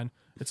 No, you're fine.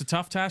 It's a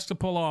tough task to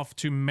pull off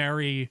to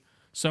marry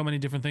so many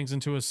different things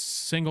into a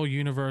single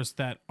universe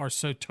that are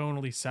so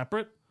tonally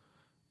separate.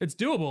 It's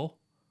doable.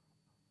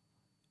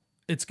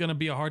 it's going to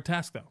be a hard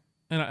task though.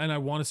 And I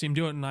want to see him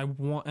do it. And I'm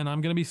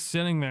going to be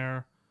sitting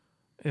there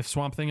if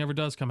Swamp Thing ever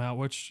does come out,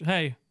 which,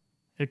 hey,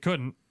 it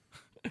couldn't.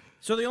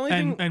 So the only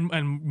And, thing,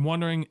 and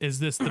wondering, is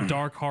this the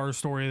dark horror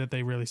story that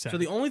they really said? so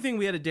the only thing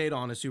we had a date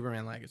on is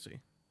Superman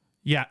Legacy.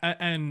 Yeah,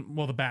 and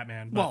well, the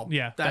Batman. But Well,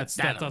 yeah, that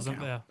doesn't.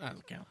 count. Yeah. That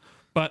doesn't count.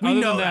 But We other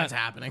know than that, that's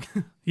happening.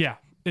 yeah,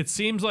 it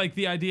seems like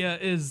the idea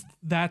is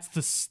that's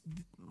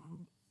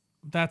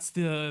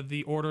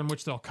the order in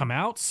which they'll come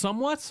out,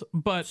 somewhat.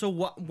 But So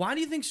why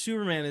do you think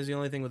Superman is the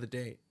only thing with a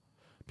date?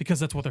 because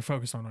that's what they're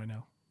focused on right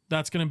now.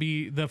 That's going to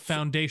be the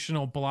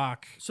foundational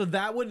block. So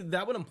that would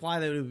imply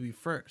that it would be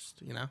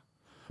first, you know?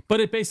 But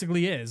it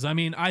basically is. I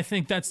mean, I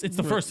think it's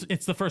the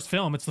first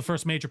film. It's the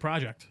first major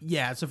project.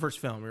 Yeah, it's the first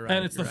film. You're right.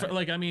 And it's you're right.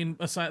 like, I mean,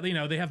 aside, you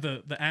know, they have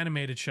the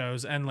animated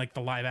shows and like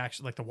the live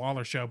action, like the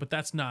Waller show, but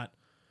that's not.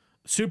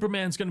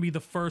 Superman's going to be the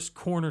first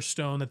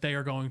cornerstone that they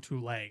are going to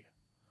lay,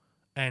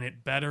 and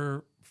it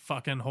better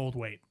fucking hold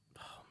weight.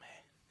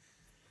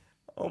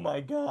 Oh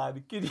my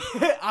god!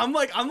 I'm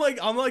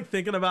like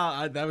thinking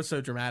about that was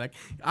so dramatic.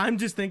 I'm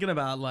just thinking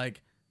about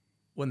like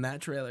when that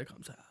trailer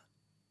comes out,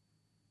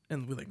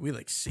 and we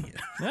see it.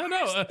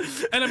 No,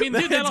 and I mean,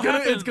 dude, that'll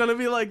happen. It's gonna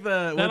be like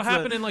That'll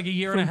happen in like a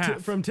year and a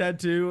half. From Ted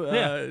 2.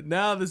 Yeah.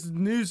 Now this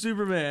new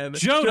Superman,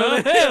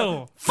 Jonah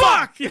Hill.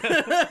 Fuck.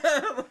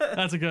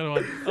 That's a good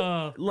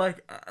one.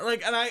 Like,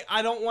 and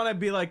I don't want to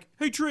be like,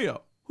 hey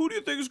Trio, who do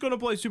you think is gonna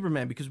play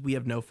Superman? Because we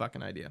have no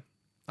fucking idea.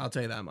 I'll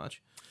tell you that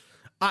much.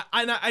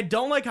 I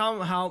don't like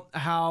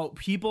how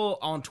people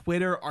on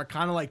Twitter are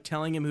kind of like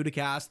telling him who to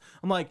cast.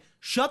 I'm like,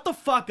 shut the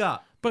fuck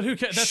up. But who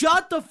cares?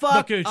 Shut the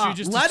fuck Gooch, up.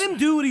 Let him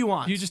do what he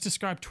wants. You just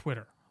described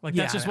Twitter. Like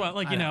Yeah, that's just I know, what,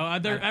 like, I you know,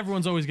 know,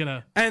 everyone's always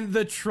gonna. And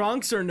the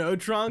trunks or no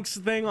trunks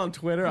thing on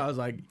Twitter, I was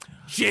like,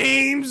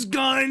 James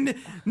Gunn,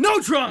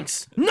 no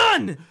trunks,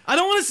 none. I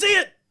don't want to see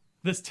it.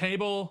 This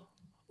table,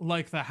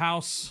 like the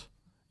house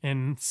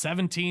in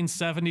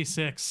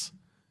 1776,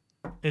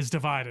 is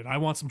divided. I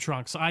want some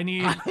trunks. I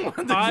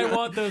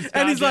want those.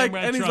 And he's goddamn like,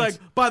 red trunks.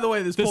 by the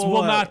way, this This poll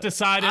will not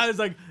decide it. I was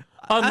like,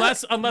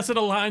 unless it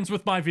aligns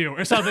with my view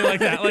or something like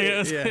that. Like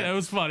Yeah. it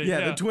was funny.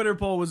 yeah, the Twitter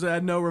poll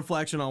had no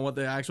reflection on what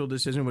the actual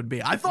decision would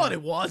be. I thought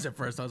it was at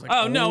first. I was like,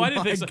 Oh no, I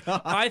didn't think so.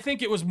 God. I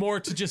think it was more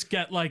to just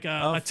get like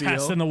a test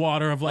feel. in the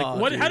water of like Oh,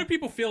 what. How dude. do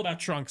people feel about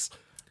trunks?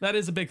 That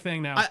is a big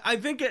thing now. I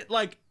think it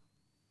like.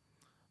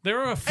 There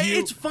are a few.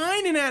 It's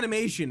fine in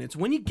animation. It's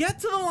when you get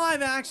to the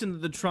live action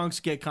that the trunks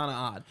get kind of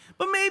odd.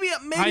 But maybe I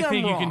I'm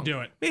think wrong. you can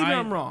do it. Maybe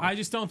I'm wrong. I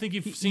just don't think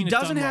you've He seen it.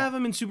 doesn't done have well.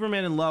 him in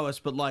Superman and Lois,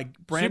 but like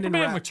Brandon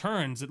Superman Routh,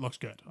 Returns. It looks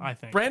good. I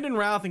think. Brandon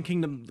Routh in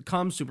Kingdom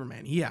Come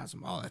Superman. He has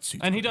him. Oh, that's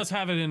super. And he does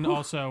have it in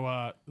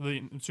also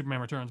the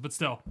Superman Returns, but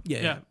still.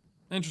 Yeah.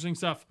 Interesting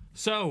stuff.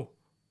 So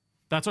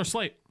that's our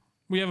slate.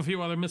 We have a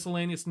few other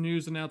miscellaneous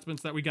news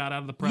announcements that we got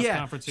out of the press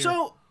conference here.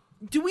 So,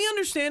 do we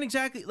understand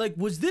exactly? Like,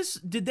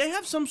 did they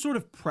have some sort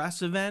of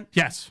press event?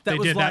 Yes, that they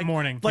was did like, that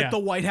morning. like yeah. the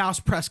White House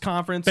press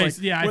conference. I where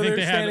think they're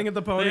they standing had, at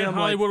the They podium. had like,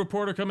 Hollywood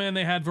Reporter come in.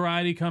 They had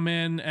Variety come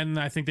in, and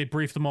I think they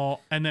briefed them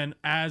all. And then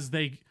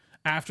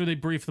after they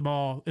briefed them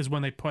all, is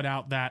when they put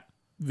out that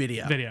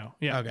video.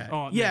 Yeah. Okay.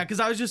 Oh, Yeah, because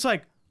I was just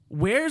like,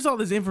 where's all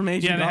this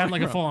information? Yeah, they had coming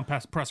like a from?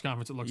 full-on press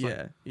conference. It looks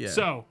like. Yeah.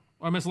 So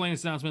our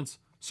miscellaneous announcements: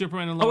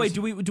 Superman and Lois. Oh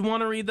wait, do you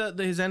want to read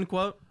his end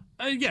quote?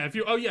 Yeah. If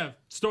you. Oh yeah.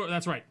 Story.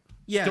 That's right.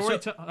 Yeah, Story.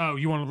 so- Oh,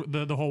 you want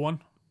the whole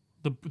one,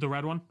 the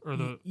red one or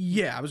the?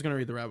 Yeah, I was gonna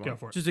read the red one. Go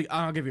for it. Just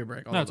I'll give you a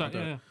break. No, it's not.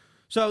 Yeah.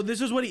 So this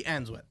is what he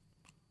ends with.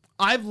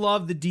 I've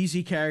loved the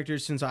DC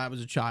characters since I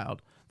was a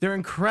child. They're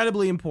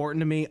incredibly important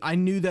to me. I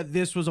knew that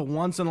this was a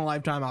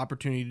once-in-a-lifetime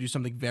opportunity to do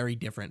something very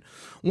different.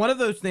 One of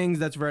those things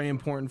that's very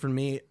important for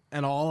me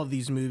and all of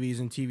these movies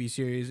and TV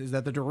series is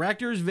that the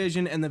director's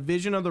vision and the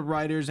vision of the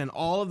writers and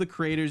all of the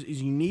creators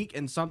is unique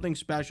and something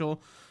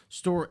special.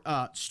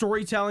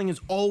 Storytelling is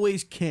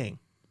always king.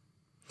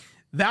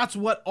 That's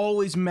what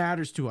always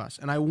matters to us,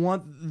 and I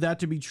want that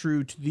to be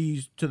true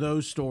to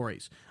those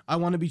stories. I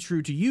want to be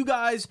true to you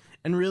guys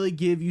and really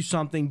give you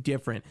something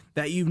different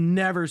that you've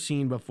never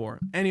seen before.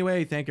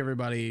 Anyway, thank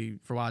everybody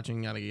for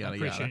watching. Yada yada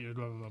yada. Appreciate you.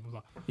 Blah, blah, blah,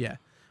 blah. Yeah,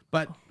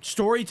 but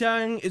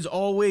storytelling is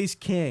always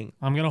king.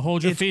 I'm gonna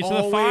hold your It's feet to the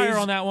always- fire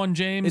on that one,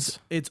 James.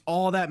 It's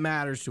all that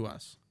matters to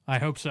us. I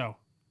hope so.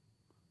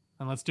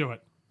 And let's do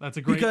it. That's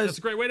a Because-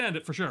 great way to end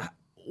it for sure.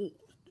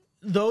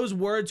 Those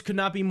words could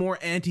not be more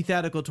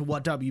antithetical to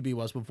what WB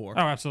was before.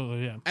 Oh,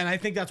 absolutely, yeah. And I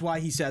think that's why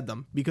he said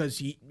them, because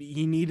he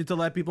needed to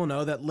let people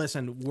know that,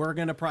 listen, we're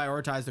going to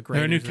prioritize the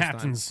creators. There are new this time.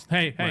 captains.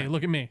 Hey, Right.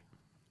 look at me.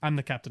 I'm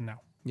the captain now.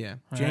 Yeah.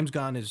 James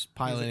Gunn is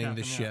piloting captain,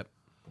 this yeah. ship.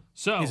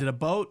 So Is it a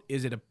boat?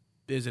 Is it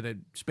a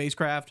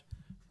spacecraft?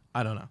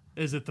 I don't know.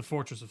 is it the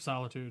Fortress of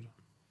Solitude?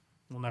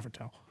 We'll never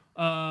tell.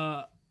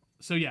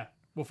 So yeah,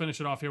 we'll finish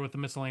it off here with the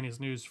miscellaneous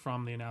news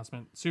from the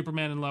announcement.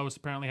 Superman and Lois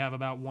apparently have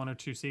about 1 or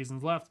 2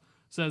 seasons left,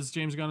 says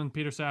James Gunn and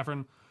Peter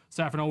Safran.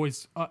 Safran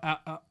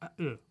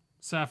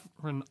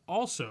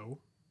also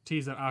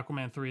teased that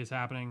Aquaman 3 is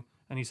happening,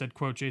 and he said,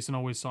 quote, Jason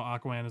always saw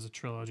Aquaman as a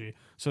trilogy.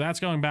 So that's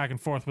going back and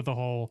forth with the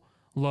whole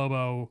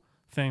Lobo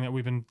thing that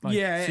we've been like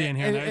Yeah, seeing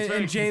here. It's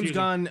very and James confusing.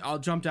 Gunn, I'll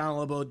jump down a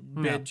little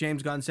bit. Yeah.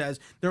 James Gunn says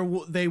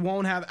they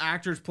won't have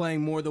actors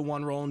playing more than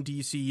one role in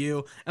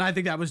DCU, and I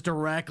think that was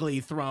directly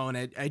thrown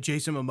at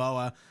Jason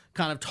Momoa,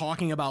 kind of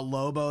talking about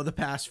Lobo the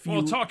past few.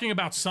 Well, talking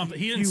about something.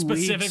 He didn't few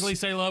specifically weeks.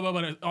 say Lobo,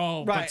 but it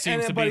all but right,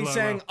 seems to but be he's Lobo.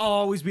 saying I'll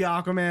always be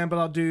Aquaman, but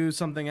I'll do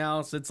something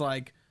else. It's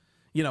like,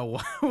 you know,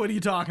 what are you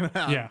talking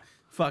about? Yeah.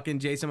 Fucking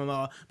Jason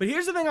Momoa. But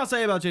here's the thing I'll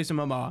say about Jason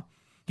Momoa.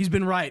 He's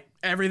been right.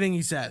 Everything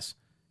he says.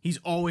 He's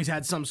always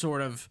had some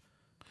sort of...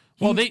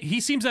 Well,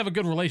 he seems to have a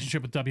good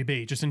relationship with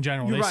WB, just in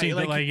general. You're They right. seem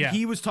to, like, yeah.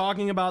 He was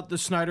talking about the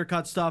Snyder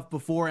Cut stuff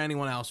before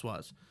anyone else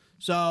was.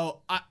 So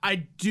I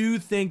do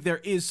think there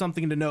is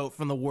something to note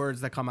from the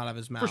words that come out of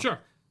his mouth. For sure.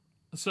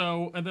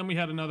 So, and then we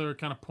had another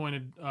kind of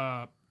pointed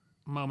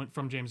moment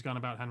from James Gunn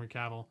about Henry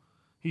Cavill.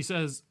 He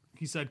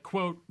said,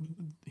 quote,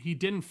 he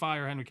didn't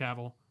fire Henry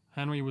Cavill.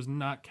 Henry was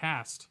not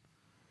cast.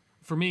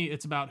 For me,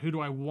 it's about who do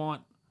I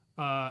want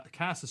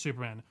cast as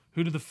Superman?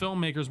 Who do the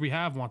filmmakers we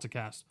have want to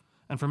cast?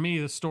 And for me,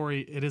 the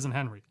story, it isn't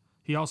Henry.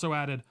 He also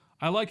added,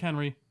 I like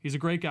Henry. He's a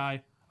great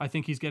guy. I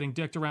think he's getting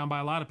dicked around by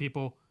a lot of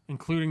people,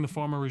 including the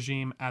former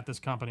regime at this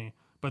company.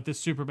 But this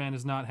Superman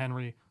is not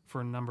Henry for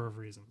a number of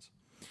reasons.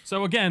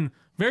 So again,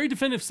 very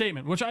definitive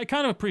statement, which I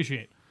kind of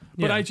appreciate.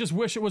 But Yeah. I just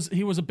wish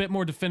he was a bit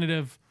more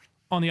definitive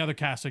on the other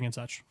casting and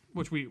such,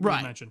 which we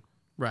mentioned.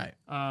 Right.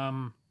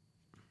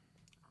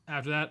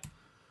 After that,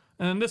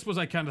 and then this was,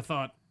 I kind of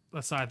thought,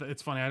 aside, that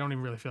it's funny, I don't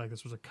even really feel like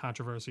this was a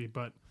controversy,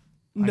 but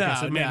I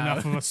guess it made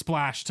enough of a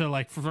splash to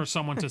like for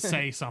someone to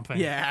say something.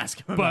 Yeah, ask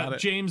him about But it.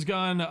 James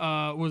Gunn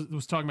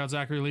was talking about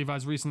Zachary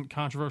Levi's recent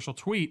controversial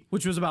tweet.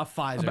 Which was about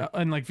Pfizer.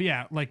 And like,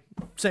 yeah, like,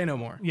 Say no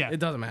more. yeah. It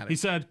doesn't matter. He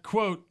said,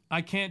 quote,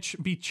 I can't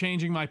be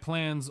changing my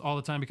plans all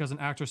the time because an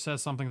actor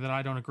says something that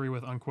I don't agree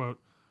with, unquote.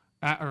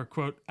 Or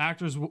quote,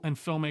 actors and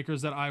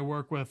filmmakers that I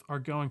work with are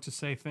going to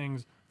say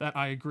things that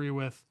I agree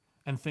with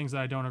and things that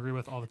I don't agree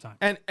with all the time.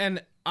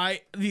 And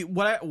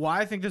why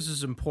I think this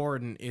is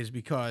important is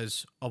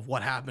because of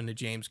what happened to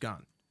James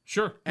Gunn.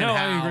 Sure. And No, I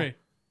how- agree.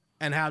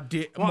 And how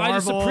Well, Marvel, I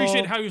just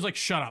appreciate how he was like,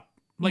 shut up.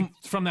 Like,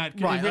 from that.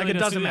 right, like it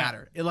doesn't yeah.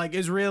 matter. It like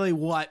is really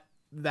what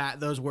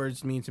those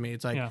words mean to me.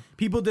 It's like Yeah.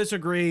 people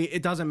disagree.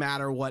 It doesn't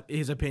matter what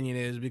his opinion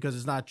is because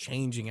it's not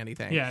changing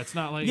anything. Yeah, it's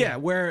not like. Yeah,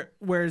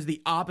 whereas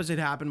the opposite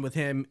happened with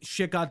him.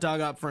 Shit got dug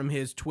up from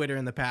his Twitter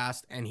in the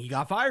past, and he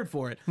got fired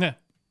for it. Yeah.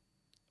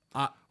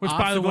 Which,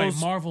 by the way,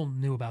 obstacles- Marvel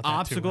knew about that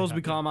Obstacles too.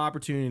 become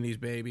opportunities,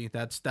 baby.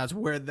 That's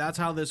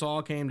how this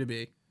all came to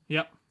be.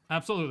 Yep,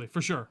 absolutely,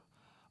 for sure.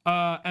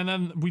 And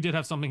then we did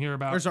have something here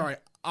about Or sorry,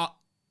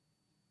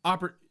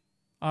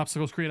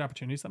 obstacles create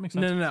opportunities. That makes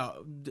sense.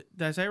 no. Did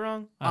I say it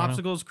wrong? don't know.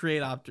 Obstacles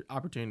create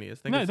opportunities.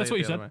 I think No, I that's say what it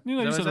you the said. other way. You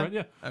know, Is you that said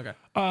what it I right. Okay,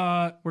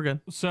 Okay. we're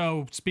good.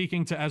 So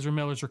speaking to Ezra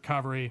Miller's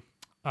recovery,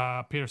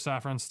 Peter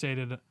Safran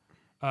stated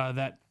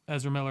that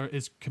Ezra Miller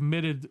is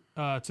committed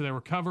to their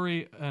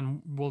recovery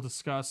and will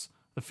discuss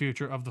the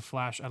future of the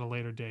Flash at a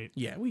later date.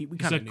 Yeah, we He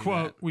kind of said, knew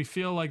quote, that. we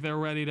feel like they're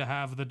ready to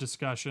have the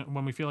discussion.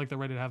 When we feel like they're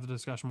ready to have the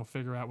discussion, we'll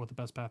figure out what the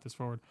best path is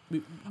forward.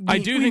 I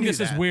do we think knew this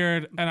is that.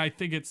 weird, and I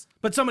think it's...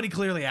 But somebody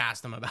clearly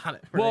asked him about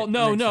it. Well, right?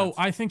 no. Makes sense.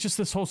 I think just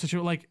this whole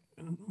situation, like,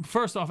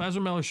 first off,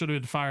 Ezra Miller should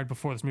have been fired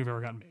before this movie ever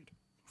got made.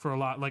 For a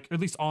lot, like, at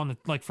least on the,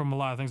 like, from a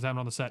lot of things that happened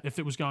on the set, if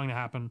it was going to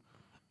happen.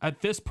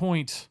 At this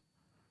point,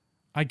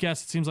 I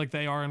guess it seems like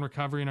they are in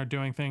recovery and are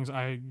doing things.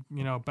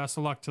 Best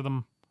of luck to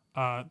them.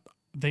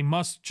 They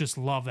must just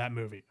love that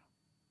movie.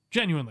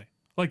 Genuinely.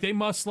 Like, they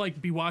must,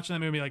 like, be watching that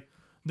movie and be like,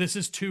 this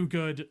is too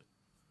good,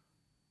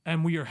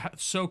 and we are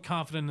so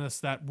confident in this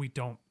that we're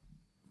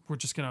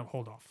just gonna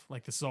hold off.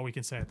 Like, this is all we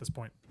can say at this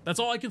point. That's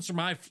all I can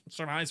surmise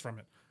from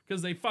it,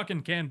 because they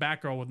fucking canned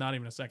Batgirl with not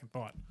even a second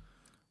thought.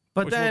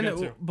 But which we'll then, get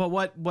to. but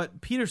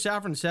what Peter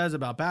Safran says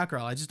about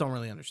Batgirl, I just don't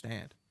really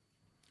understand.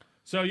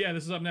 So yeah,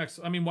 this is up next.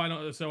 I mean, why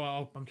don't? So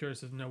I'm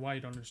curious to know why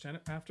you don't understand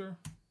it after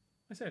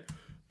I say it.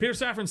 Peter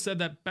Safran said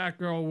that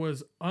Batgirl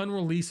was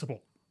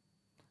unreleasable.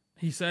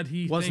 He said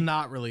Was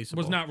not releasable.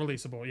 was not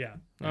releasable.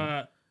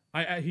 Yeah.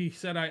 He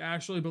said, I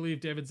actually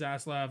believe David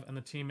Zaslav and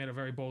the team made a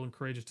very bold and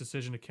courageous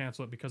decision to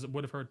cancel it because it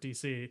would have hurt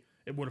DC.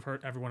 It would have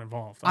hurt everyone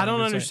involved. I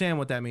don't I'm just saying. understand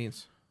what that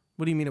means.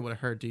 What do you mean it would have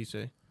hurt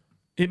DC?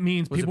 It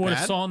means Was it people would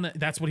have bad? saw that.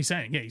 That's what he's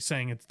saying. Yeah, he's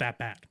saying it's that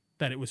bad.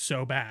 That it was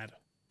so bad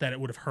that it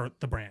would have hurt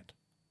the brand.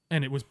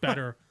 And it was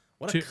better.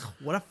 What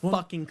a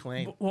fucking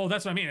claim. Well,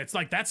 that's what I mean. It's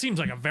like, that seems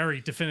like a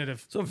very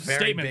definitive It's a very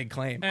statement. big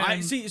claim. And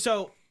I see.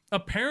 So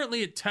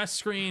apparently it test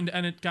screened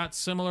and it got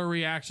similar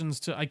reactions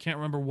to, I can't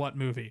remember what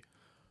movie.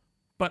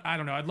 But I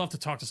don't know. I'd love to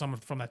talk to someone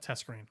from that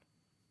test screen.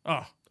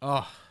 Oh.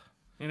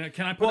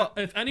 Can I put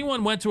if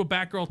anyone went to a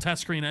Batgirl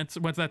test screen and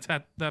went to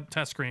that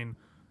test screen,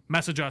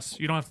 message us.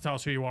 You don't have to tell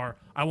us who you are.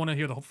 I want to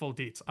hear the full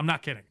deets. I'm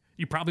not kidding.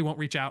 You probably won't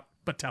reach out,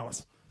 but tell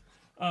us.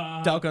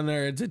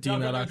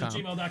 DelcoNerds@gmail.com.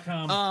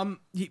 gmail.com.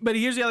 But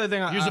here's the other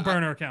thing. Use a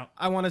burner account.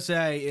 I want to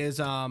say is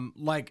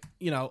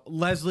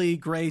Leslie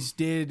Grace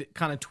did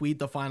kind of tweet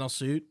the final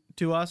suit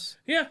to us.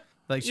 Yeah.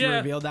 Like she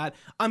revealed that.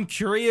 I'm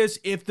curious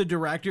if the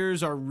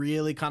directors are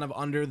really kind of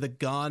under the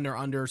gun or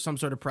under some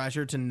sort of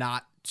pressure to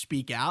not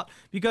speak out,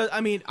 because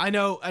I mean, I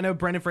know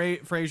Brendan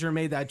Fraser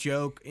made that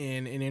joke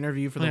in an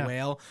interview for The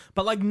Whale,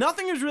 but like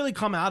nothing has really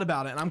come out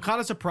about it, and I'm kind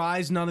of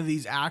surprised none of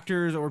these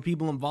actors or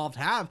people involved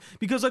have,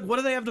 because like what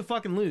do they have to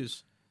fucking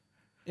lose?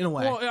 In a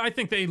way. Well, I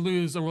think they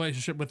lose a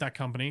relationship with that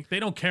company. They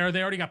don't care.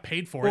 They already got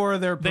paid for it. Or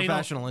their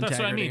professional integrity,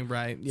 that's what I mean.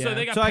 Right?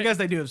 Yeah. So, I guess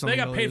they do have something.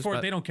 They got paid lose, for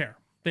it. They don't care.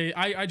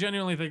 I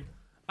genuinely think,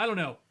 I don't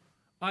know.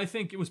 I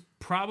think it was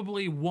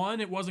probably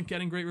it wasn't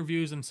getting great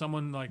reviews, and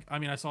someone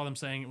I saw them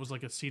saying it was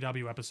like a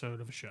CW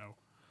episode of a show.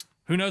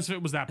 Who knows if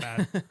it was that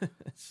bad?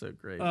 It's so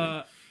crazy.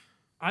 I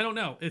don't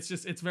know.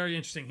 It's very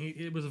interesting.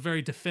 It was a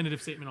very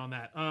definitive statement on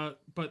that.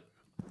 But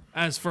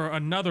as for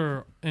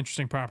another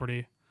interesting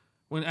property,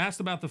 when asked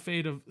about the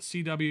fate of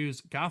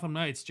CW's Gotham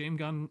Knights, James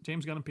Gunn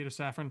and Peter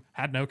Safran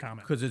had no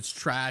comment. Because it's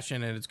trash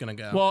and it's going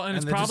to go. Well, and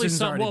it's probably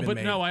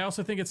made. No, I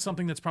also think it's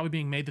something that's probably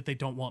being made that they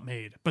don't want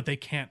made, but they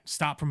can't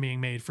stop from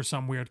being made for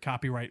some weird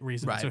copyright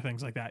reasons or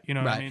things like that. You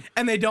know what I mean?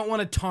 And they don't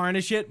want to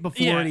tarnish it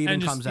before it even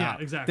comes out.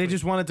 Yeah, exactly. They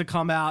just want it to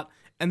come out,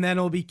 and then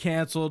it'll be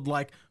canceled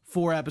like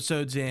 4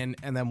 episodes in,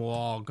 and then we'll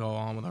all go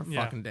on with our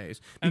fucking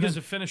days. Because and then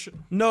to finish,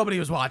 nobody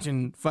was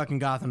watching fucking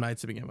Gotham Knights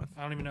to begin with.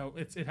 I don't even know.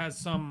 It has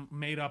some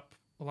made up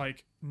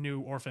like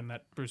new orphan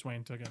that Bruce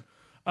Wayne took in.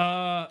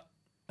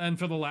 And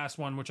for the last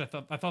one, which I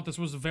thought this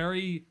was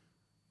very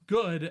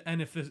good,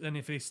 and if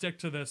they stick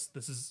to this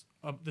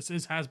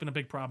has been a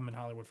big problem in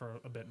Hollywood for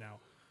a bit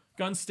now.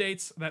 Gunn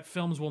states that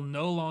films will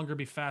no longer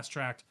be fast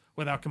tracked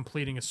without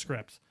completing a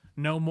script.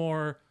 No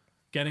more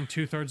getting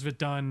 2/3 of it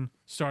done,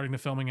 starting the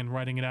filming and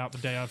writing it out the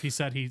day of. He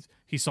said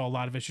he saw a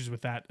lot of issues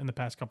with that in the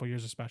past couple of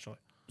years, especially.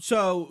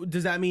 So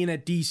does that mean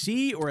at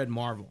DC or at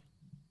Marvel,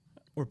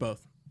 or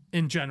both?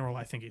 In general,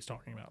 I think he's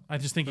talking about. I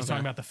just think he's talking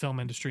about the film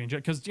industry,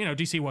 because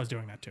DC was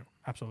doing that too.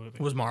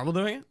 Absolutely. Was Marvel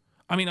doing it?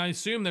 I mean, I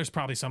assume there's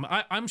probably some.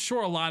 I'm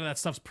sure a lot of that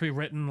stuff's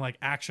pre-written, like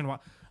action.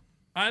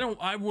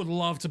 I would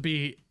love to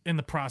be in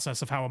the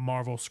process of how a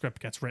Marvel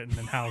script gets written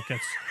and how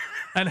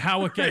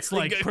it gets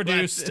like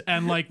produced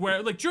and like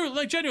where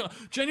genuinely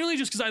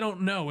just because I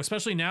don't know,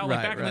 especially now.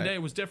 Like back in the day,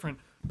 it was different.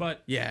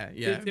 But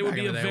it would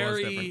be a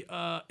very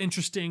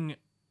interesting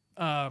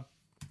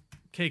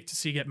cake to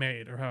see get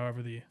made, or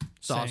however the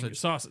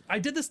sausage. I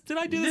did this. Did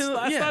I do this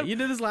last time? Yeah, you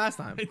did this last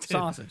time.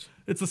 Sausage.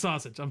 It's the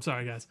sausage. I'm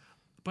sorry, guys,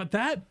 but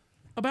that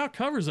about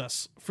covers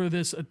us for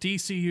this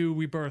DCU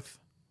Rebirth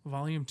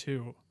Volume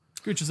 2.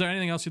 Gooch, is there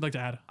anything else you'd like to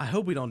add? I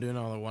hope we don't do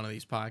another one of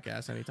these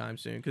podcasts anytime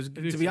soon, because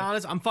to be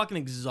honest, I'm fucking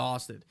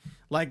exhausted.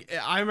 Like,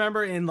 I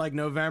remember in like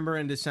November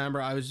and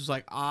December, I was just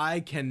like, I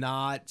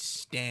cannot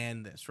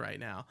stand this right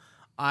now.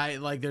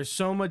 There's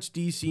so much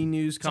DC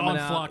news coming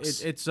out.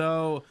 Flux. It's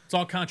all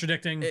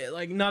contradicting.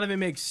 None of it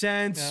makes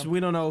sense. Yeah. We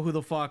don't know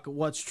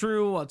what's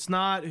true, what's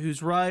not,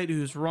 who's right,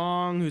 who's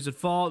wrong, who's at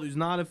fault, who's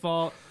not at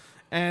fault.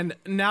 And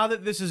now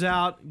that this is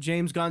out,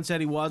 James Gunn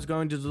said he was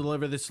going to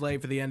deliver the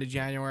slate for the end of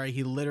January.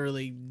 He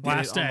literally did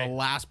it on the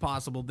last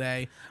possible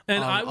day.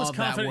 And I was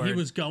confident he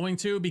was going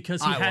to,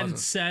 because he hadn't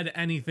said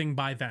anything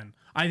by then.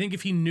 I think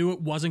if he knew it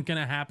wasn't going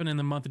to happen in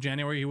the month of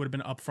January, he would have been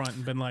upfront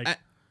and been like,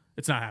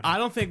 it's not happening. I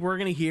don't think we're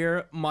going to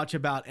hear much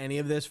about any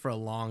of this for a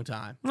long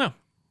time. No.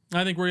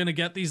 I think we're going to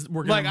get these.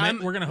 We're going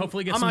to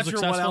hopefully get some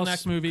successful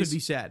next movies. Could be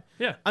said.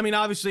 Yeah. I mean,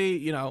 obviously,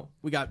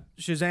 we got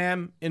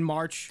Shazam in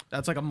March.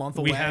 That's like a month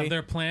away. We have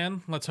their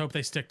plan. Let's hope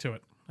they stick to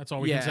it. That's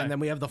all we can say. And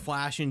then we have The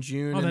Flash in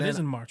June. Oh, that is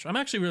in March. I'm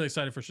actually really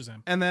excited for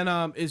Shazam. And then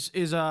is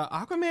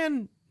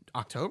Aquaman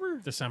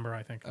October? December,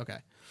 I think. Okay.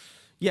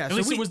 Yeah, at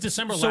least it was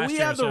December last year. So we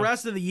have the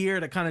rest of the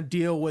year to kind of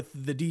deal with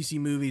the DC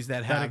movies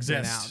that have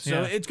been out.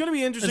 So it's going to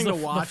be interesting to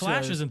watch. The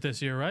Flash isn't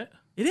this year, right?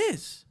 It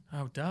is.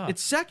 Oh, duh.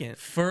 It's second.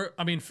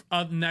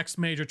 Next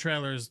major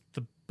trailer is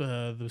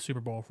the Super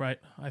Bowl, right?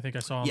 I think I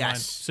saw online.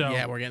 Yes. So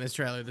yeah, we're getting this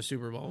trailer, the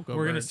Super Bowl.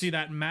 We're going to see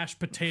that mashed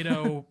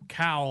potato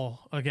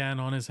cowl again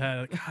on his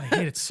head. God, I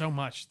hate it so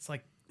much. It's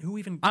like, who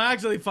even... I'm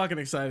actually fucking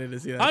excited to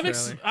see that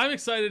trailer. I'm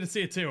excited to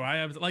see it too. I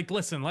have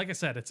listen, like I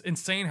said, it's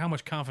insane how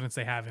much confidence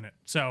they have in it.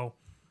 So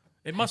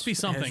it must be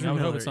something. I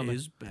would hope it's something.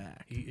 Is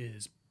back. He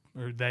is,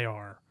 or they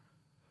are.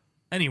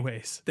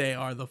 Anyways, they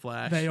are the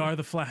Flash. They are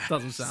the Flash.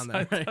 Doesn't sound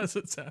that right.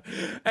 Doesn't sound.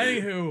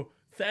 Anywho,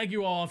 thank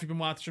you all if you've been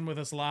watching with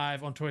us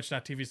live on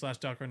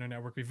twitch.tv/Delco Nerd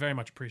Network. We very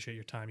much appreciate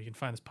your time. You can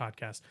find this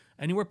podcast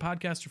anywhere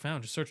podcasts are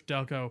found. Just search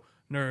Delco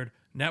Nerd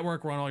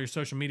Network. We're on all your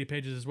social media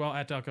pages as well,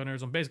 at Delco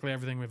Nerds, on basically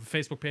everything. We have a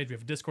Facebook page. We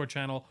have a Discord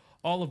channel,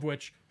 all of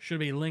which should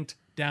be linked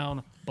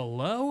down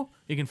below.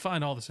 You can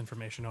find all this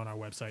information on our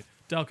website,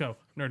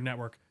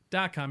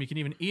 DelcoNerdNetwork.com. You can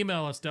even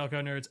email us,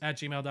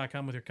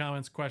 delconerds@gmail.com, with your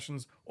comments,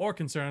 questions, or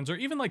concerns, or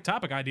even like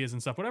topic ideas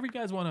and stuff. Whatever you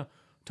guys want to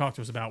talk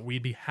to us about,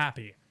 we'd be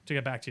happy to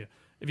get back to you.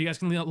 If you guys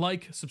can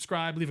like,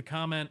 subscribe, leave a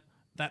comment,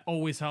 that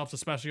always helps,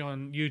 especially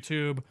on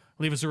YouTube.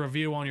 Leave us a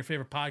review on your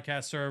favorite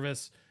podcast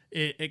service.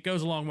 It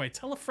goes a long way.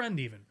 Tell a friend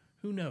even.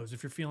 Who knows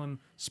if you're feeling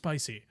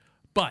spicy.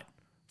 But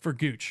for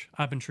Gooch,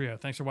 I've been Trio.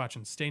 Thanks for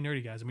watching. Stay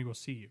nerdy, guys, and we will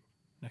see you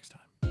next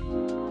time.